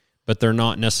today, but they're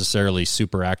not necessarily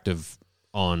super active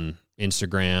on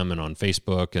Instagram and on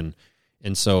Facebook.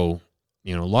 And so,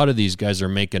 a lot of these guys are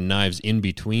making knives in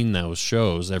between those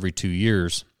shows every 2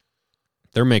 years.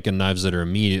 They're making knives that are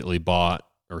immediately bought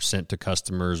or sent to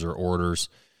customers or orders.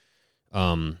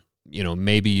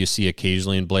 Maybe you see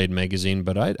occasionally in Blade Magazine,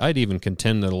 but I'd even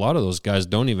contend that a lot of those guys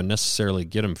don't even necessarily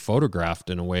get them photographed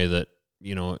in a way that,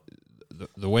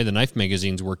 the way the knife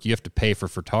magazines work, you have to pay for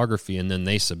photography, and then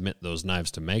they submit those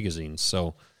knives to magazines.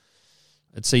 So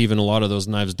I'd say even a lot of those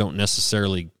knives don't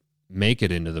necessarily make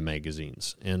it into the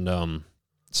magazines. And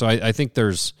so I think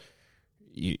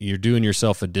you're doing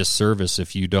yourself a disservice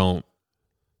if you don't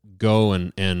go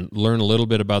and learn a little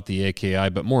bit about the AKI,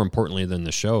 but more importantly than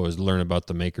the show is learn about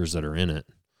the makers that are in it.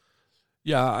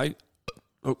 Yeah,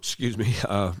 excuse me.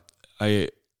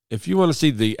 If you want to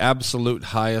see the absolute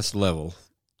highest level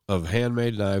of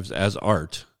handmade knives as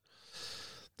art,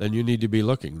 then you need to be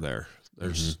looking there.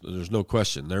 There's no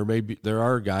question. There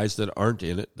are guys that aren't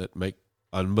in it that make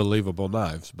unbelievable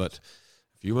knives, but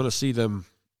if you want to see them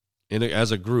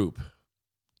as a group,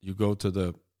 you go to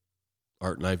the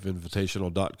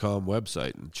artknifeinvitational.com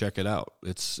website and check it out.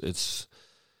 It's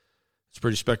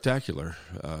pretty spectacular.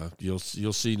 You'll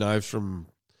see knives from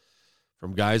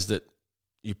guys that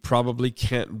you probably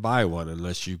can't buy one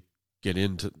unless you get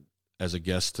into as a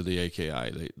guest to the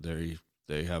AKI.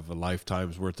 They have a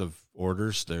lifetime's worth of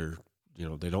orders.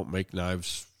 They don't make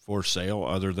knives for sale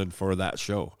other than for that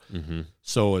show. Mm-hmm.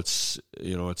 So it's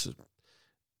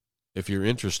if you're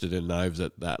interested in knives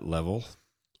at that level,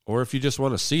 or if you just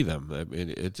want to see them, I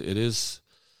mean, it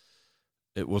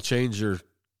will change your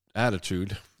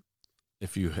attitude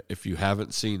if you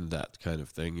haven't seen that kind of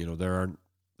thing. There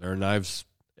are knives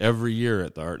every year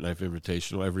at the Art Knife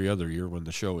Invitational, every other year when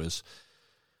the show is,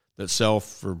 that sell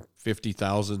for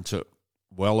 $50,000 to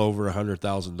well over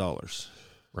 $100,000.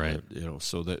 Right.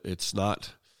 So that it's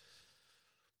not.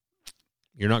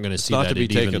 You're not going to see not that to be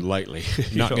taken lightly.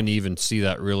 You're not going to even see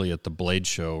that really at the Blade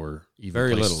Show, or even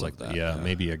very places little like that. Yeah,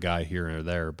 maybe a guy here or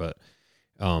there, but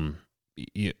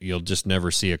you'll just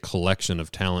never see a collection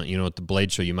of talent. At the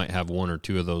Blade Show, you might have one or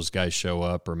two of those guys show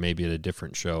up, or maybe at a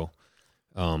different show.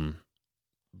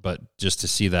 But just to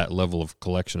see that level of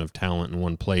collection of talent in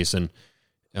one place, and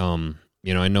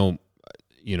I know,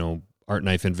 Art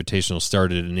Knife Invitational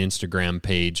started an Instagram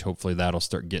page. Hopefully that'll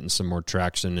start getting some more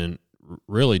traction, and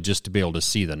really just to be able to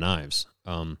see the knives.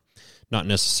 Not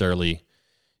necessarily,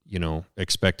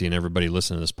 expecting everybody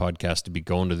listening to this podcast to be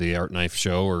going to the Art Knife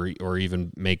show or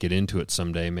even make it into it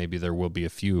someday. Maybe there will be a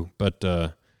few, but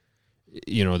they're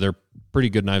pretty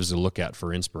good knives to look at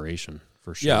for inspiration,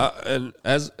 for sure. Yeah, and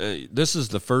as this is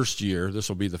the first year, this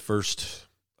will be the first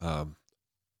Art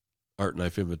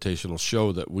Knife Invitational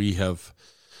show that we have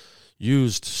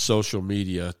used social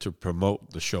media to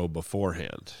promote the show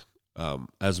beforehand.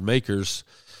 As makers,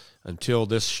 until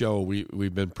this show,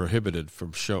 we've been prohibited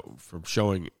from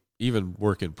showing even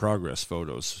work in progress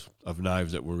photos of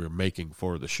knives that we were making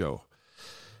for the show.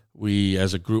 We,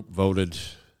 as a group, voted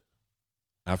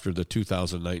after the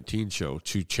 2019 show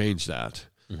to change that.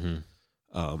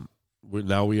 Mm-hmm.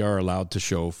 Now we are allowed to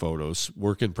show photos,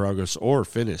 work in progress or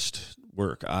finished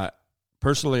work. I'm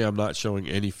not showing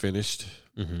any finished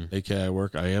AKI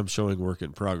work. I am showing work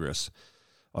in progress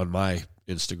on my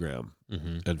Instagram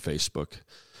and Facebook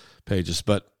pages,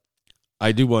 but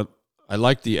I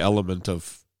like the element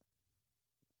of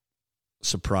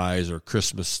surprise or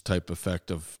Christmas type effect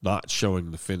of not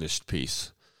showing the finished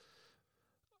piece.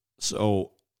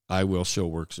 So I will show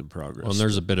works in progress. Well, and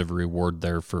there's a bit of a reward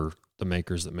there for the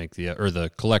makers that make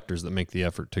the collectors that make the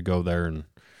effort to go there and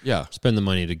spend the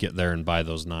money to get there and buy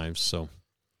those knives. So,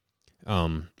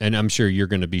 and I'm sure you're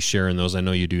going to be sharing those. I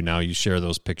know you do now. You share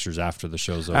those pictures after the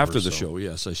show's over. After the show,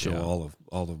 yes, I show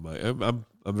all of my.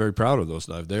 I'm very proud of those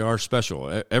knives. They are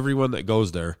special. Everyone that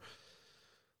goes there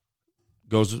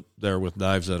with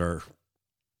knives that are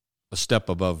a step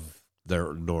above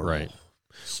their normal. Right.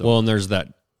 So, Well, and there's that,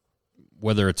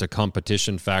 whether it's a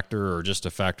competition factor or just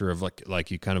a factor of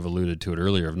like you kind of alluded to it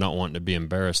earlier, of not wanting to be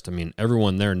embarrassed. I mean,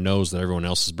 everyone there knows that everyone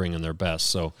else is bringing their best.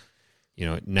 So,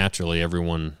 naturally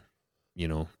everyone,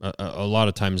 a lot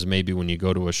of times maybe when you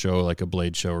go to a show like a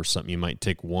blade show or something, you might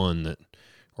take one that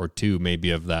or two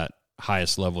maybe of that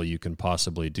highest level you can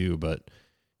possibly do. But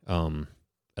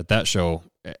at that show,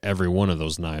 every one of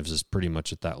those knives is pretty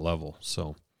much at that level.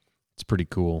 So it's pretty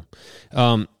cool.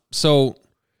 So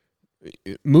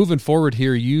moving forward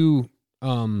here, you're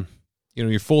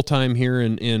full time here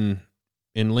in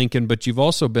Lincoln, but you've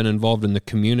also been involved in the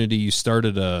community. You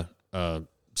started a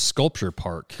sculpture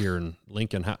park here in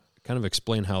Lincoln. Kind of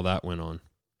explain how that went on.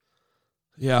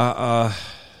 Yeah,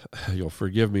 you'll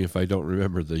forgive me if I don't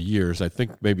remember the years. I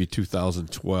think maybe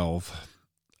 2012.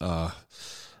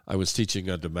 I was teaching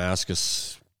a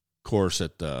Damascus course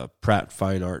at the Pratt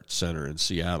Fine Arts Center in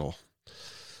Seattle,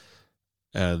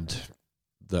 and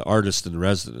the artist in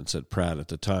residence at Pratt at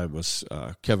the time was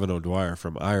Kevin O'Dwyer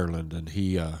from Ireland, and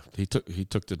he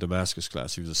took the Damascus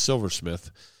class. He was a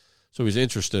silversmith, so he was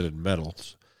interested in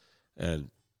metals, and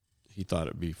he thought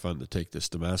it'd be fun to take this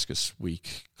Damascus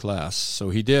week class. So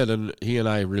he did, and he and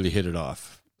I really hit it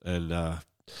off. And I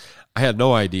had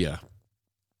no idea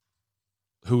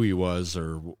who he was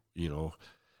or,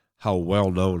 how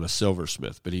well-known a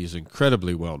silversmith, but he's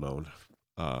incredibly well-known.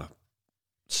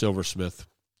 Silversmith,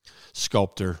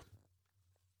 sculptor.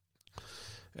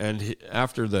 And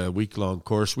after the week-long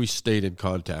course, we stayed in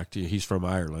contact. He's from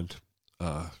Ireland.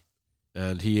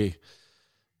 And he,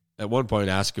 at one point,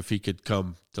 asked if he could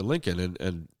come to Lincoln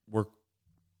and work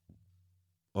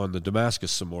on the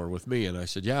Damascus some more with me. And I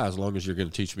said, yeah, as long as you're going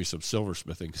to teach me some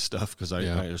silversmithing stuff, because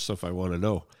there's stuff I want to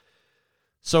know.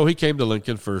 So he came to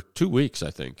Lincoln for 2 weeks,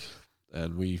 I think.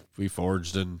 And we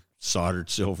forged and soldered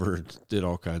silver and did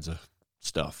all kinds of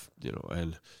stuff,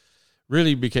 and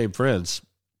really became friends.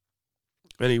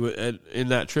 And in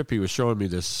that trip, he was showing me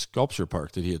this sculpture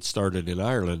park that he had started in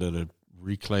Ireland in a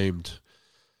reclaimed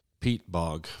peat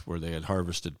bog where they had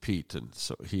harvested peat. And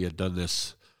so he had done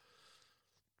this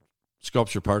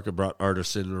sculpture park and brought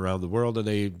artists in around the world, and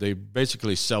they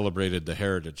basically celebrated the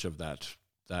heritage of that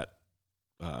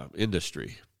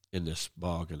industry in this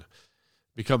bog, and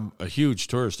become a huge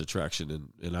tourist attraction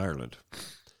in Ireland.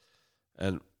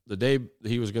 And the day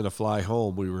he was going to fly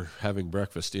home, we were having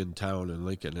breakfast in town in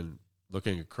Lincoln and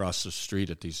looking across the street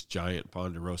at these giant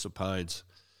ponderosa pines.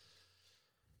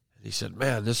 And he said,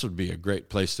 man, this would be a great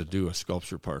place to do a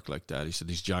sculpture park like that. He said,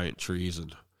 these giant trees.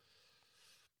 And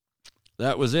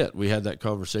that was it. We had that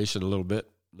conversation a little bit.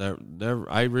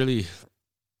 I really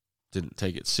didn't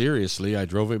take it seriously. I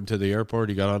drove him to the airport.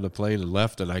 He got on the plane and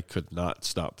left, and I could not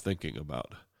stop thinking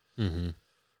about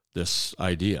this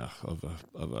idea of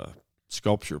a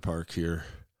sculpture park here.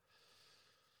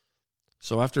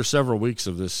 So after several weeks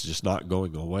of this just not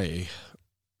going away,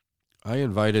 I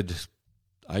invited,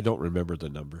 I don't remember the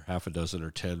number, half a dozen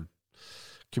or 10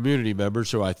 community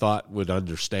members who I thought would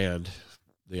understand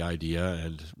the idea,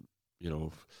 and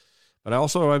but I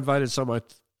also invited some I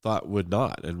thought would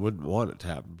not and wouldn't want it to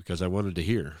happen, because I wanted to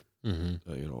hear,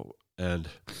 and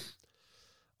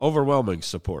overwhelming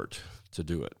support to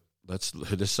do it.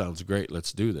 This sounds great.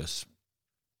 Let's do this.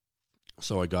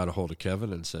 So I got a hold of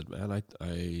Kevin and said, man,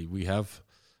 we have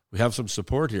some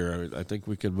support here. I think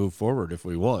we can move forward if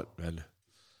we want. And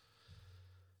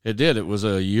it did. It was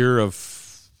a year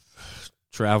of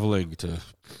traveling to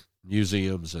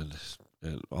museums and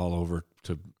all over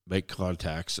to make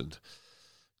contacts and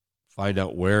find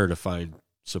out where to find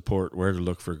support, where to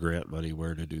look for grant money,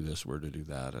 where to do this, where to do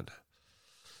that, and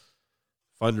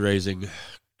fundraising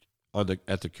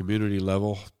at the community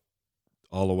level,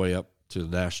 all the way up to the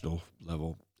national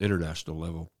level, international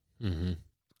level.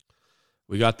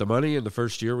 We got the money, and the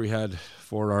first year we had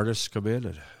 4 artists come in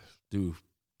and do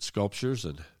sculptures,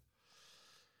 and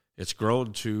it's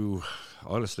grown to,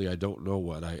 honestly, I don't know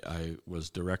what. I was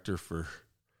director for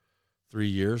 3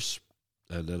 years,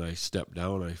 and then I stepped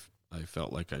down. I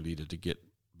felt like I needed to get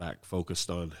back focused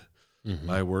on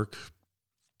my work.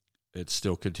 It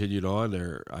still continued on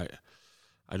there.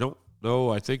 I don't know.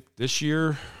 I think this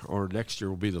year or next year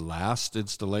will be the last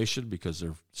installation because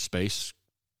of space.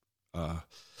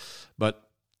 But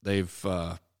they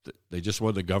just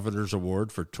won the governor's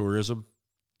award for tourism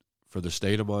for the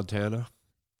state of Montana.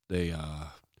 They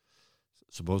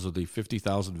supposedly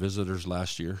 50,000 visitors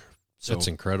last year. So, that's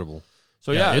incredible.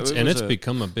 So it's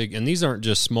become a big, and these aren't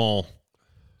just small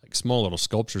little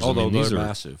sculptures. Although these are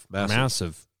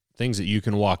massive things that you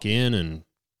can walk in, and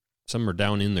some are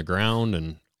down in the ground,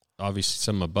 and obviously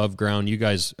some above ground. You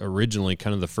guys originally,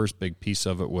 kind of the first big piece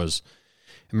of it was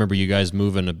remember you guys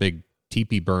moving a big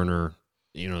teepee burner,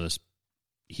 this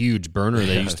huge burner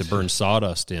they used to burn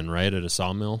sawdust in, right, at a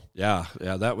sawmill. Yeah,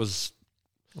 that was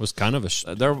kind of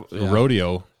a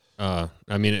rodeo. It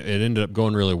ended up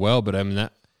going really well, but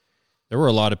there were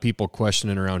a lot of people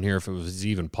questioning around here if it was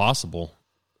even possible.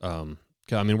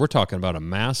 We're talking about a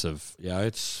massive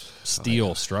it's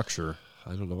steel structure. I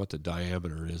don't know what the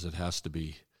diameter is. It has to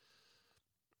be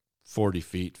 40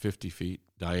 feet, 50 feet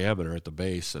diameter at the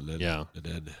base, and then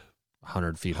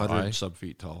 100 feet 100 high, some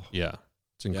feet tall. Yeah,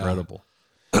 it's incredible. Yeah.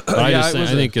 But I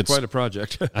think it's quite a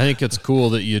project. I think it's cool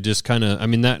that you just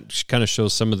that kind of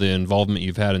shows some of the involvement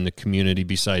you've had in the community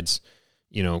besides,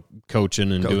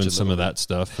 coaching and doing some of that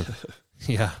stuff.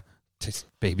 Yeah, just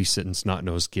babysitting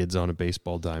snot-nosed kids on a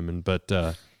baseball diamond. But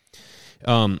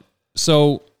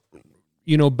so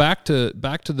back to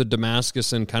the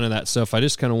Damascus and kind of that stuff. I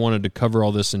just kind of wanted to cover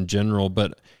all this in general,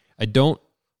 but I don't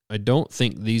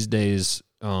think these days.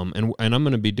 And I'm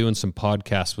going to be doing some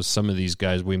podcasts with some of these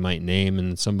guys we might name,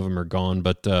 and some of them are gone.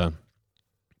 But I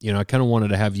kind of wanted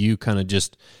to have you kind of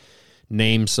just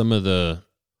name some of the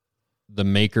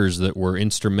makers that were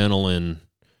instrumental in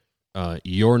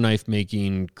your knife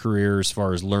making career as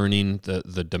far as learning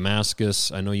the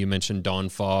Damascus. I know you mentioned Don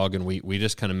Fogg, and we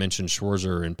just kind of mentioned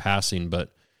Schwarzer in passing,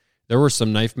 but there were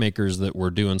some knife makers that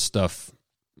were doing stuff.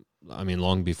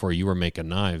 Long before you were making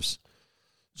knives.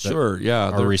 Sure,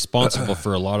 yeah. Are responsible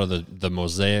for a lot of the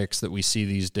mosaics that we see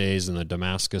these days and the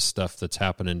Damascus stuff that's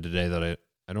happening today that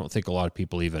I don't think a lot of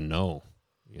people even know,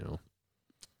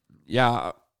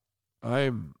 Yeah,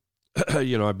 I'm,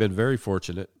 I've been very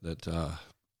fortunate that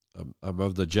I'm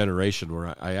of the generation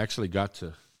where I actually got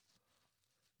to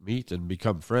meet and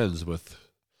become friends with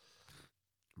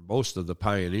most of the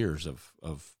pioneers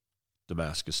of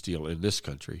Damascus steel in this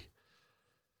country.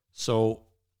 So,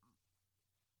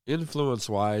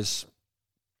 influence-wise,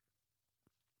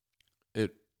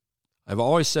 I've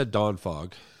always said Don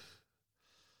Fogg,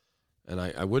 and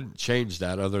I wouldn't change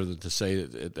that other than to say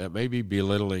that may be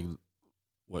belittling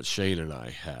what Shane and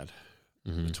I had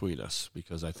between us,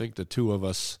 because I think the two of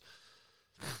us,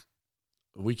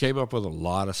 we came up with a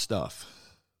lot of stuff,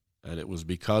 and it was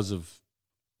because of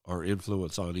our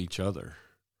influence on each other.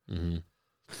 Mm-hmm.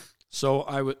 So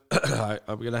I'm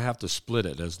going to have to split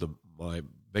it as my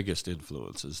biggest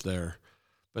influences there.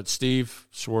 But Steve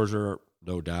Schwarzer,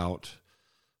 no doubt.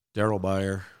 Daryl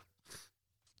Meyer,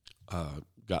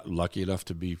 got lucky enough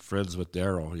to be friends with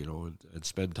Daryl, and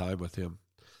spend time with him.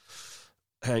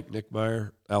 Hank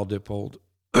Nickmeyer, Al Dippold.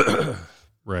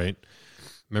 Right.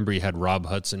 Remember you had Rob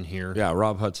Hudson here? Yeah,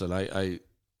 Rob Hudson.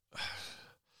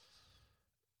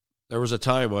 There was a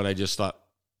time when I just thought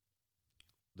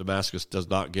Damascus does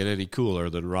not get any cooler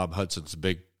than Rob Hudson's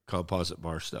big composite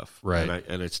bar stuff. Right.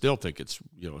 And I still think it's,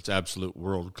 it's absolute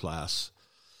world class.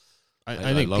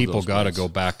 I think people got to go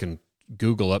back and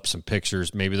Google up some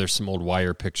pictures. Maybe there's some old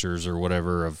wire pictures or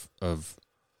whatever of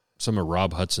some of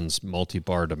Rob Hudson's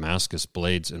multi-bar Damascus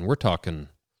blades. And we're talking,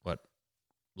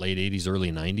 late 80s,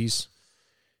 early 90s?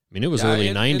 It was early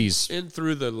 90s. In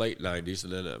through the late 90s,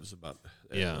 and then it was about...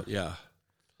 Yeah.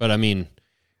 But,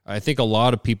 I think a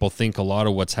lot of people think a lot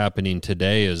of what's happening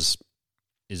today is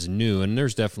new, and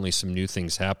there's definitely some new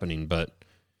things happening, but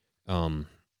they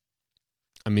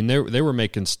were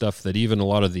making stuff that even a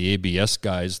lot of the ABS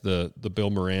guys, the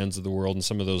Bill Morans of the world, and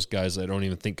some of those guys I don't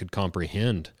even think could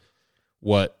comprehend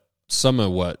some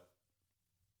of what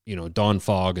Don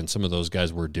Fogg and some of those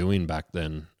guys were doing back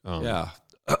then.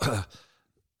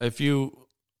 If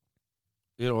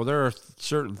there are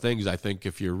certain things I think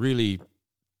if you're really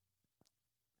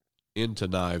into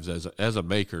knives as a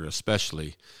maker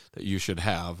especially that you should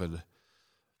have, and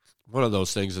one of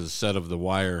those things is a set of the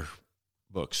wire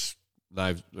books,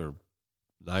 Knives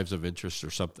of Interest or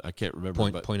something. I can't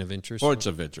remember. Point of Interest. Points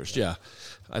of Interest. Yeah,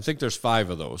 I think there's 5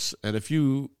 of those, and if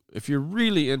you're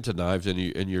really into knives and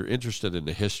you're interested in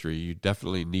the history, you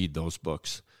definitely need those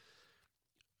books.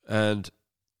 And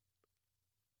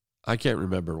I can't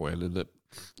remember when, in the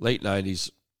late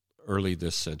 90s, early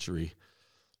this century,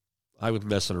 I was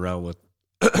messing around with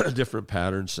different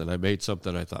patterns, and I made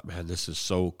something. I thought, man, this is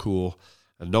so cool,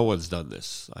 and no one's done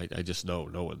this. I just know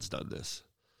no one's done this.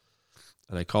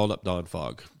 And I called up Don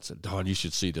Fogg and said, Don, you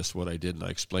should see this, what I did. And I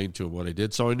explained to him what I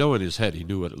did. So I know in his head he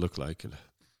knew what it looked like. And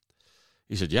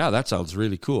he said, yeah, that sounds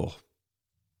really cool.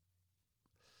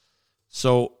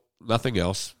 So nothing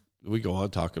else. We go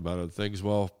on talking about other things.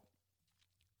 Well,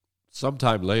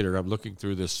 sometime later, I'm looking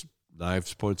through this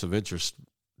Knives Points of Interest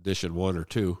edition 1 or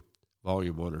 2,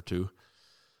 volume 1 or 2.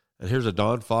 And here's a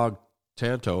Don Fogg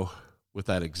Tanto with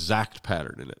that exact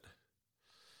pattern in it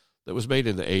that was made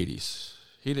in the 80s.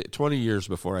 He did 20 years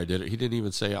before I did it. He didn't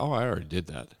even say, "Oh, I already did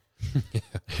that."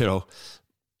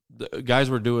 The guys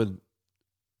were doing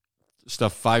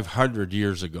stuff 500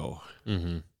 years ago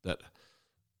that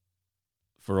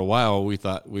for a while we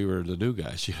thought we were the new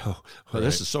guys. Well,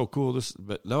 this is so cool.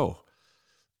 But no.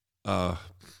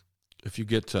 If you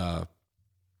get the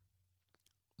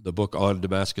book on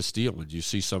Damascus steel, and you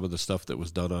see some of the stuff that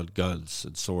was done on guns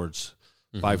and swords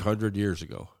 500 years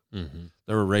ago.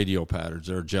 There were radio patterns,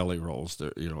 there are jelly rolls,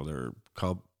 there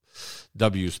are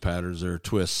W's patterns, there are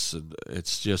twists, and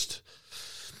it's just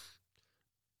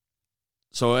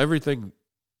so everything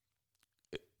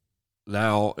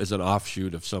now is an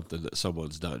offshoot of something that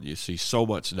someone's done. You see so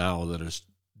much now that is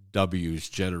W's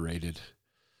generated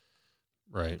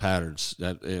patterns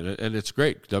and it's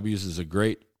great. W's is a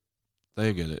great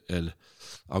thing in it, and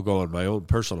I'll go on my own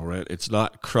personal rant. It's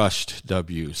not crushed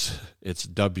W's, it's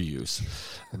W's.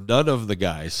 None of the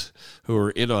guys who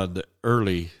were in on the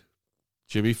early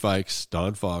Jimmy Fikes,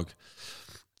 Don Fogg,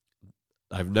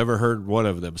 I've never heard one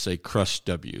of them say crushed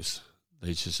W's.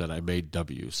 They just said, I made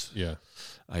W's. Yeah.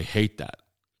 I hate that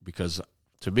because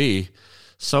to me,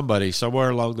 somebody somewhere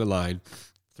along the line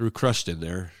threw crushed in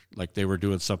there like they were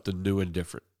doing something new and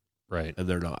different. Right. And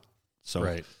they're not.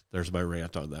 So there's my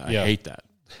rant on that. Yeah. I hate that.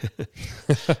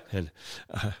 And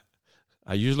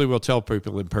I usually will tell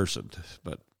people in person,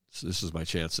 but this is my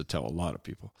chance to tell a lot of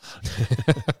people.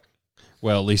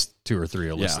 Well, at least 2 or 3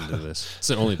 will listen to this.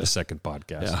 It's only the second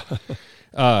podcast.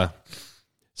 Yeah.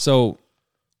 So,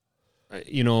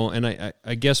 and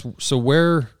I guess, so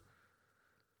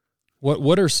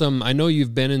what are some, I know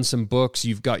you've been in some books,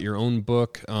 you've got your own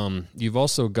book. You've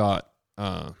also got,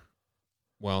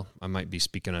 well, I might be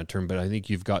speaking out of turn, but I think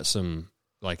you've got some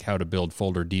like how to build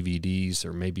folder DVDs,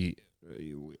 or maybe,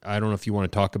 I don't know if you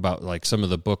want to talk about like some of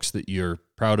the books that you're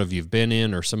proud of you've been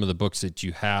in, or some of the books that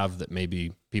you have that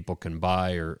maybe people can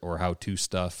buy, or how-to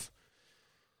stuff.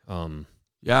 Man,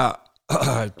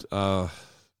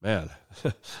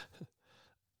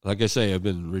 like I say, I've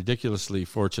been ridiculously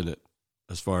fortunate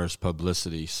as far as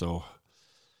publicity. So,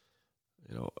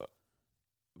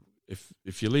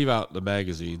 if you leave out the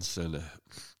magazines and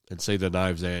say the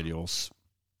Knives annuals,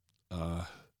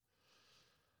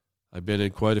 I've been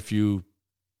in quite a few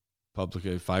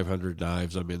public 500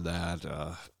 Knives. I'm in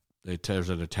that. There's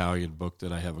an Italian book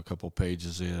that I have a couple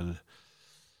pages in.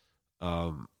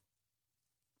 And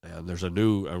there's a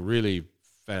really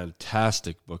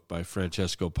fantastic book by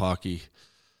Francesco Pacchi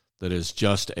that is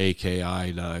just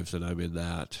AKI knives, and I'm in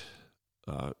that.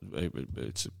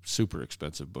 It's a super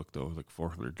expensive book though, like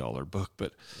 $400 book,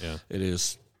 but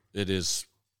it's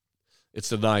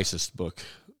the nicest book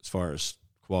as far as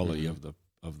quality of the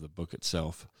book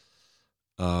itself.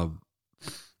 I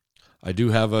do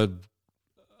have a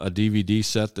DVD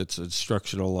set that's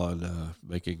instructional on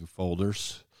making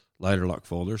folders, liner lock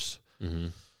folders. Mm-hmm.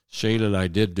 Shane and I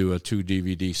did do a 2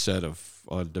 DVD set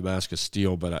on Damascus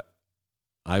steel, but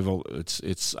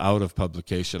it's out of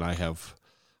publication. I have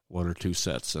 1 or 2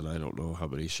 sets, and I don't know how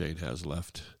many Shane has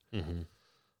left. Mm-hmm.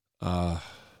 Well,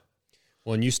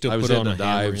 and you still put on a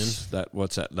knives.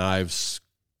 What's that? Knives,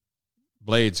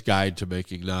 Blades Guide to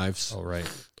Making Knives. Oh, right.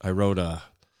 I wrote a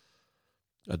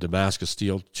Damascus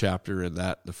steel chapter in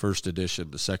that. The first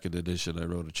edition, the second edition, I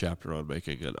wrote a chapter on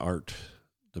making an art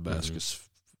Damascus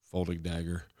folding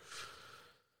dagger.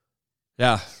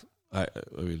 Yeah, I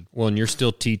mean. Well, and you're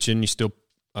still teaching. You still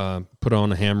put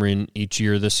on a hammering each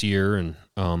year this year, and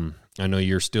I know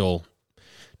you're still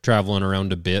traveling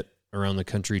around a bit around the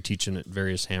country teaching at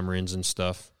various hammerings and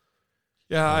stuff.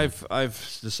 Yeah,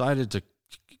 I've decided to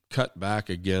cut back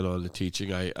again on the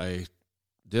teaching. I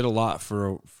did a lot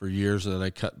for years, and then I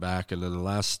cut back, and then the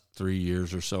last 3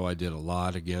 years or so I did a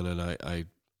lot again, and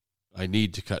I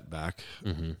need to cut back.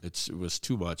 Mm-hmm. It was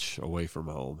too much away from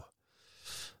home.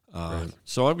 Right.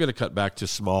 So I'm going to cut back to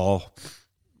small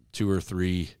 2 or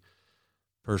 3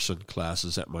 person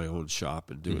classes at my own shop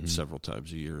and do it several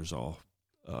times a year is all.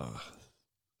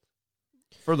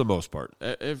 For the most part,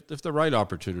 if the right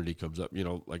opportunity comes up,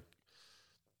 like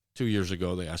 2 years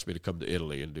ago, they asked me to come to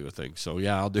Italy and do a thing. So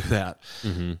yeah, I'll do that.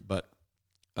 Mm-hmm. But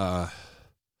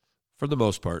for the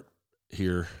most part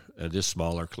here, and just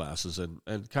smaller classes and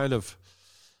kind of,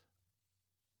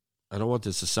 I don't want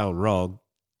this to sound wrong,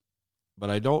 but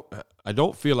I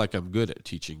don't feel like I'm good at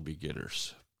teaching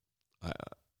beginners.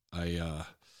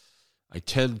 I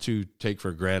tend to take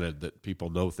for granted that people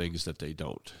know things that they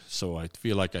don't. So I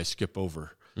feel like I skip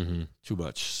over too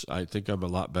much. I think I'm a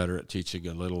lot better at teaching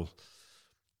a little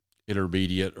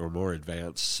intermediate or more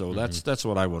advanced. So that's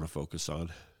what I want to focus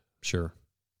on. Sure.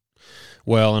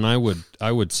 Well, and I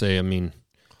would say, I mean,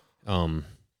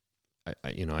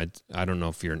 I don't know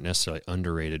if you're necessarily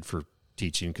underrated for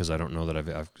teaching, because I don't know that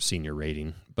I've seen your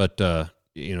rating, but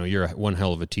you're one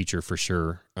hell of a teacher for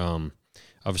sure.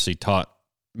 Obviously taught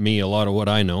me a lot of what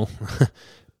I know,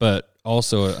 but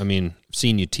also, I mean,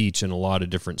 seen you teach in a lot of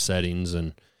different settings,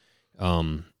 and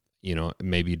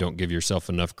maybe you don't give yourself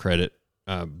enough credit,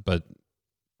 but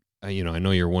I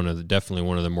know you're definitely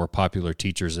one of the more popular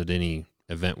teachers at any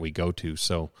event we go to.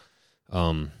 So,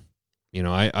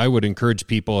 I would encourage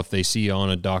people, if they see you on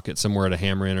a docket somewhere at a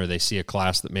hammer in, or they see a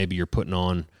class that maybe you're putting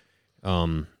on,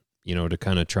 to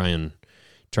kind of try and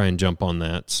jump on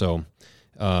that. So,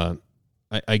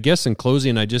 I guess in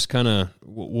closing, I just kind of,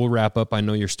 we'll wrap up. I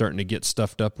know you're starting to get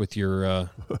stuffed up with your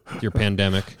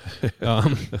pandemic.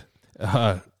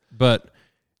 But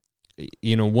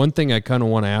one thing I kind of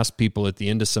want to ask people at the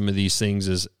end of some of these things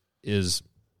is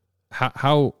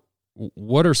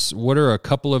what are a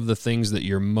couple of the things that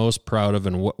you're most proud of,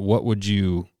 and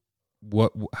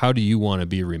how do you want to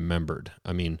be remembered?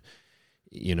 I mean,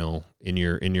 in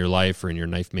your life or in your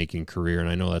knife making career. And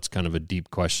I know that's kind of a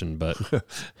deep question, but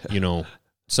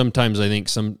sometimes I think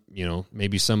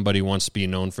maybe somebody wants to be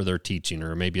known for their teaching,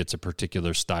 or maybe it's a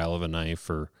particular style of a knife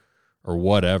or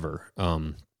whatever.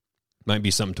 Might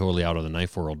be something totally out of the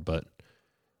knife world, but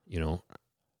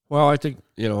Well, I think,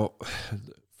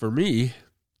 for me,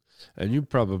 and you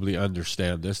probably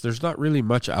understand this, there's not really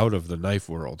much out of the knife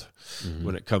world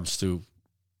when it comes to,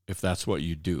 if that's what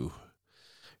you do.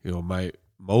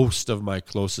 Most of my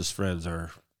closest friends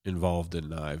are involved in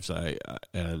knives.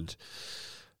 And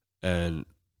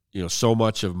so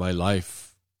much of my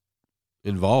life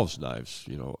involves knives.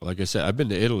 Like I said, I've been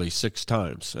to Italy 6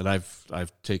 times, and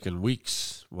I've taken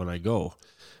weeks when I go,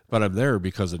 but I'm there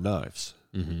because of knives.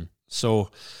 Mm-hmm.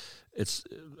 So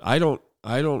I don't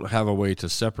have a way to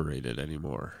separate it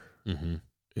anymore. Mm-hmm.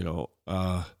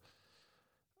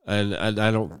 And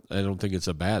I don't think it's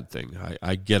a bad thing.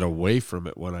 I get away from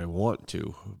it when I want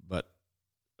to, but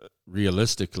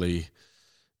realistically,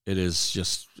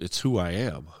 it's who I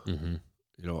am. Mm-hmm.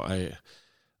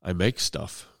 I make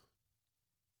stuff.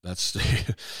 That's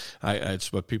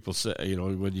it's what people say.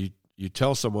 When you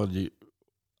tell someone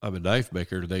I'm a knife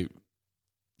maker, they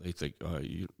think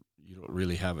you don't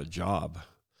really have a job,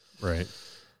 right?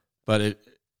 But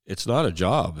it's not a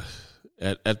job.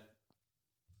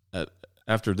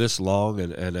 After this long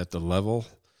and at the level,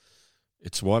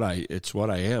 it's what I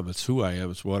am. It's who I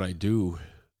am. It's what I do.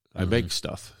 I make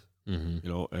stuff.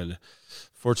 Mm-hmm. And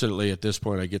fortunately at this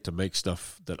point I get to make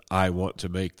stuff that I want to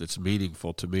make, that's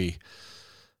meaningful to me.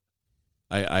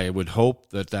 I would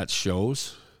hope that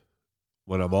shows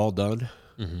when I'm all done.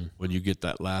 Mm-hmm. When you get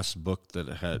that last book that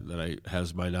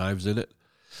has my knives in it,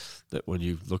 that when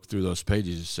you look through those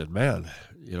pages, you said, man,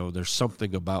 there's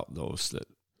something about those that,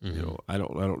 mm-hmm. I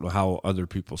don't know how other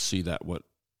people see that, what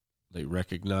they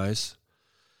recognize.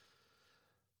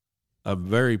 I'm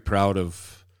very proud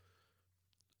of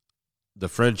the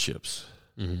friendships,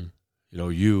 mm-hmm.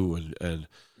 You and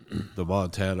the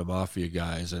Montana Mafia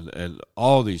guys and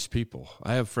all these people.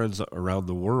 I have friends around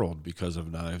the world because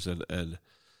of knives, and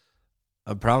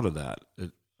I'm proud of that.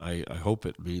 I hope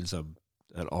it means I'm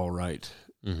an all right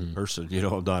mm-hmm. person.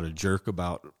 I'm not a jerk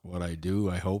about what I do,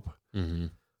 I hope. Mm-hmm.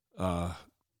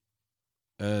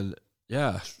 And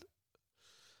yeah,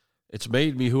 it's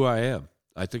made me who I am.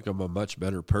 I think I'm a much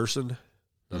better person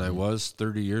than mm-hmm. I was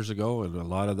 30 years ago, and a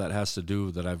lot of that has to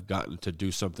do that I've gotten to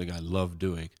do something I love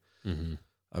doing. Mm-hmm.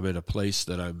 I'm in a place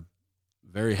that I'm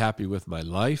very happy with my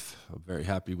life. I'm very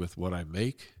happy with what I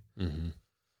make. Mm-hmm.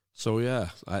 So yeah,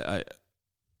 I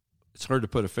it's hard to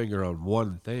put a finger on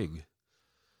one thing,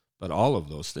 but all of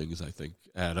those things I think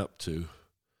add up to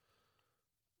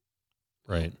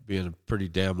right being a pretty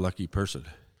damn lucky person.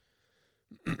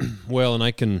 Well, and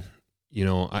I can,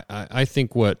 I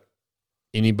think what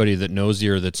anybody that knows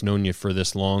you or that's known you for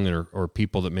this long, or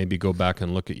people that maybe go back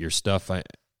and look at your stuff,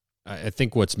 I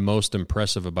think what's most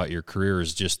impressive about your career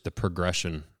is just the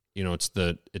progression. It's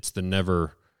the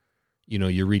never,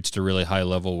 you reached a really high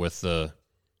level with the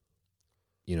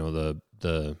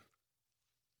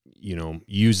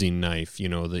using knife,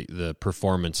 the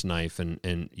performance knife,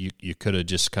 and you could have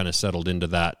just kind of settled into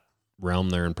that realm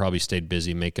there and probably stayed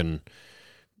busy making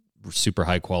super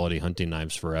high quality hunting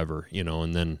knives forever,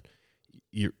 and then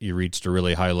you reached a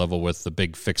really high level with the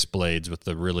big fixed blades with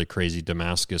the really crazy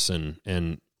Damascus,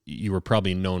 and you were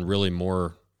probably known really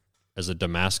more as a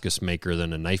Damascus maker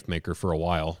than a knife maker for a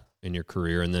while in your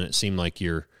career. And then it seemed like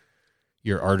your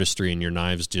artistry and your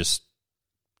knives just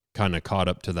kind of caught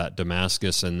up to that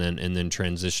Damascus, and then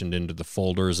transitioned into the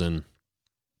folders. And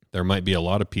there might be a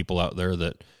lot of people out there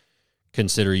that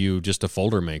consider you just a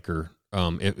folder maker,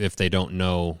 if they don't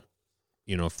know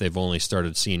if they've only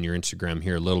started seeing your Instagram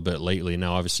here a little bit lately.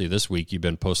 Now, obviously this week you've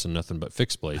been posting nothing but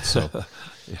fixed blades. So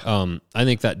yeah. I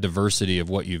think that diversity of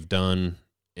what you've done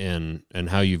and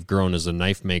how you've grown as a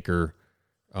knife maker,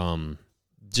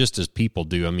 just as people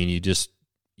do. I mean,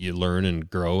 you learn and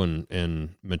grow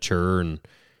and mature, and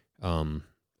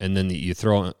then you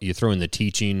throw in the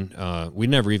teaching. We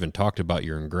never even talked about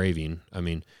your engraving. I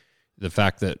mean, the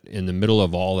fact that in the middle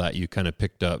of all that, you kind of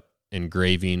picked up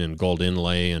engraving and gold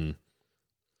inlay and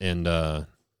in the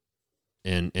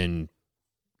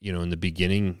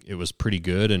beginning it was pretty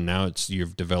good, and now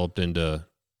you've developed into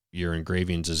your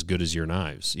engravings as good as your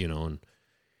knives, and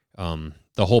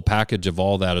the whole package of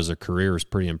all that as a career is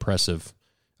pretty impressive.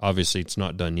 Obviously it's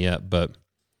not done yet, but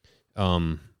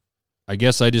I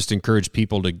guess I just encourage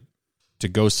people to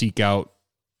go seek out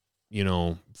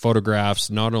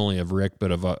photographs, not only of Rick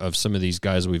but of some of these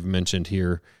guys we've mentioned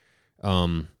here.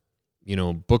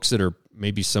 Books that are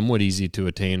maybe somewhat easy to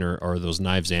attain are those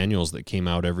Knives Annuals that came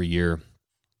out every year.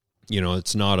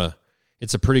 It's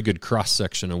a pretty good cross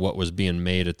section of what was being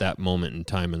made at that moment in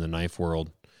time in the knife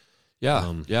world.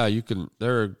 Yeah. You can,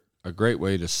 they're a great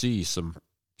way to see some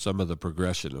of the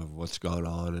progression of what's gone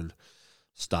on and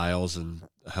styles and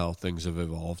how things have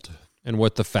evolved and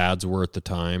what the fads were at the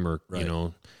time, or,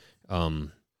 right.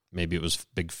 Maybe it was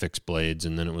big fixed blades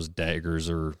and then it was daggers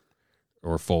or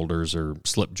folders or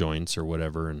slip joints or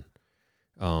whatever. And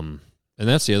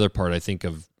that's the other part I think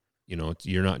of,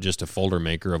 you're not just a folder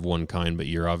maker of one kind, but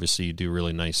you do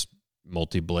really nice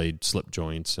multi-blade slip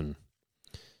joints. And,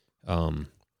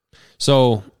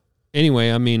 so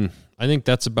anyway, I mean, I think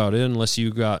that's about it, unless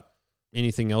you got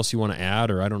anything else you want to add,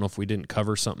 or I don't know if we didn't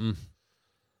cover something.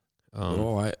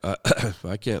 I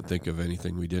can't think of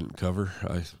anything we didn't cover.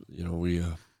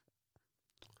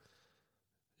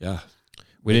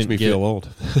 We didn't feel old.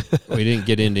 We didn't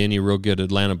get into any real good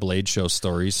Atlanta Blade Show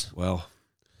stories. Well,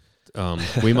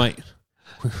 we might.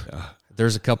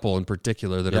 There's a couple in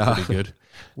particular that are pretty good.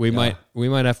 We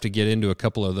might have to get into a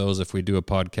couple of those if we do a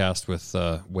podcast with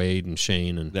Wade and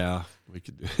Shane, and we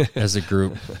could as a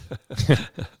group.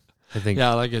 I think.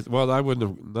 Yeah, I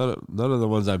wouldn't have. None of the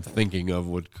ones I'm thinking of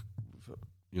would,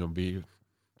 be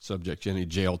subject to any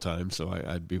jail time, so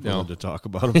I'd be willing to talk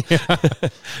about them. Yeah.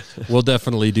 We'll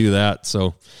definitely do that.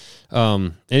 So,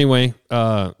 anyway,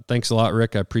 thanks a lot,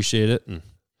 Rick. I appreciate it, and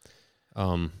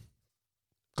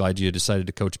glad you decided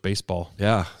to coach baseball.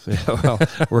 Yeah. Well,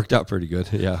 worked out pretty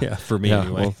good. Yeah, for me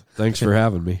anyway. Well, thanks for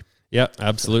having me. Yeah,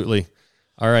 absolutely.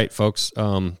 All right, folks.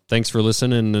 Thanks for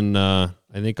listening, and I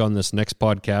think on this next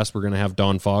podcast we're going to have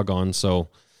Don Fogg on. So,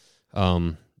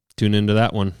 tune into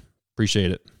that one.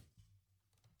 Appreciate it.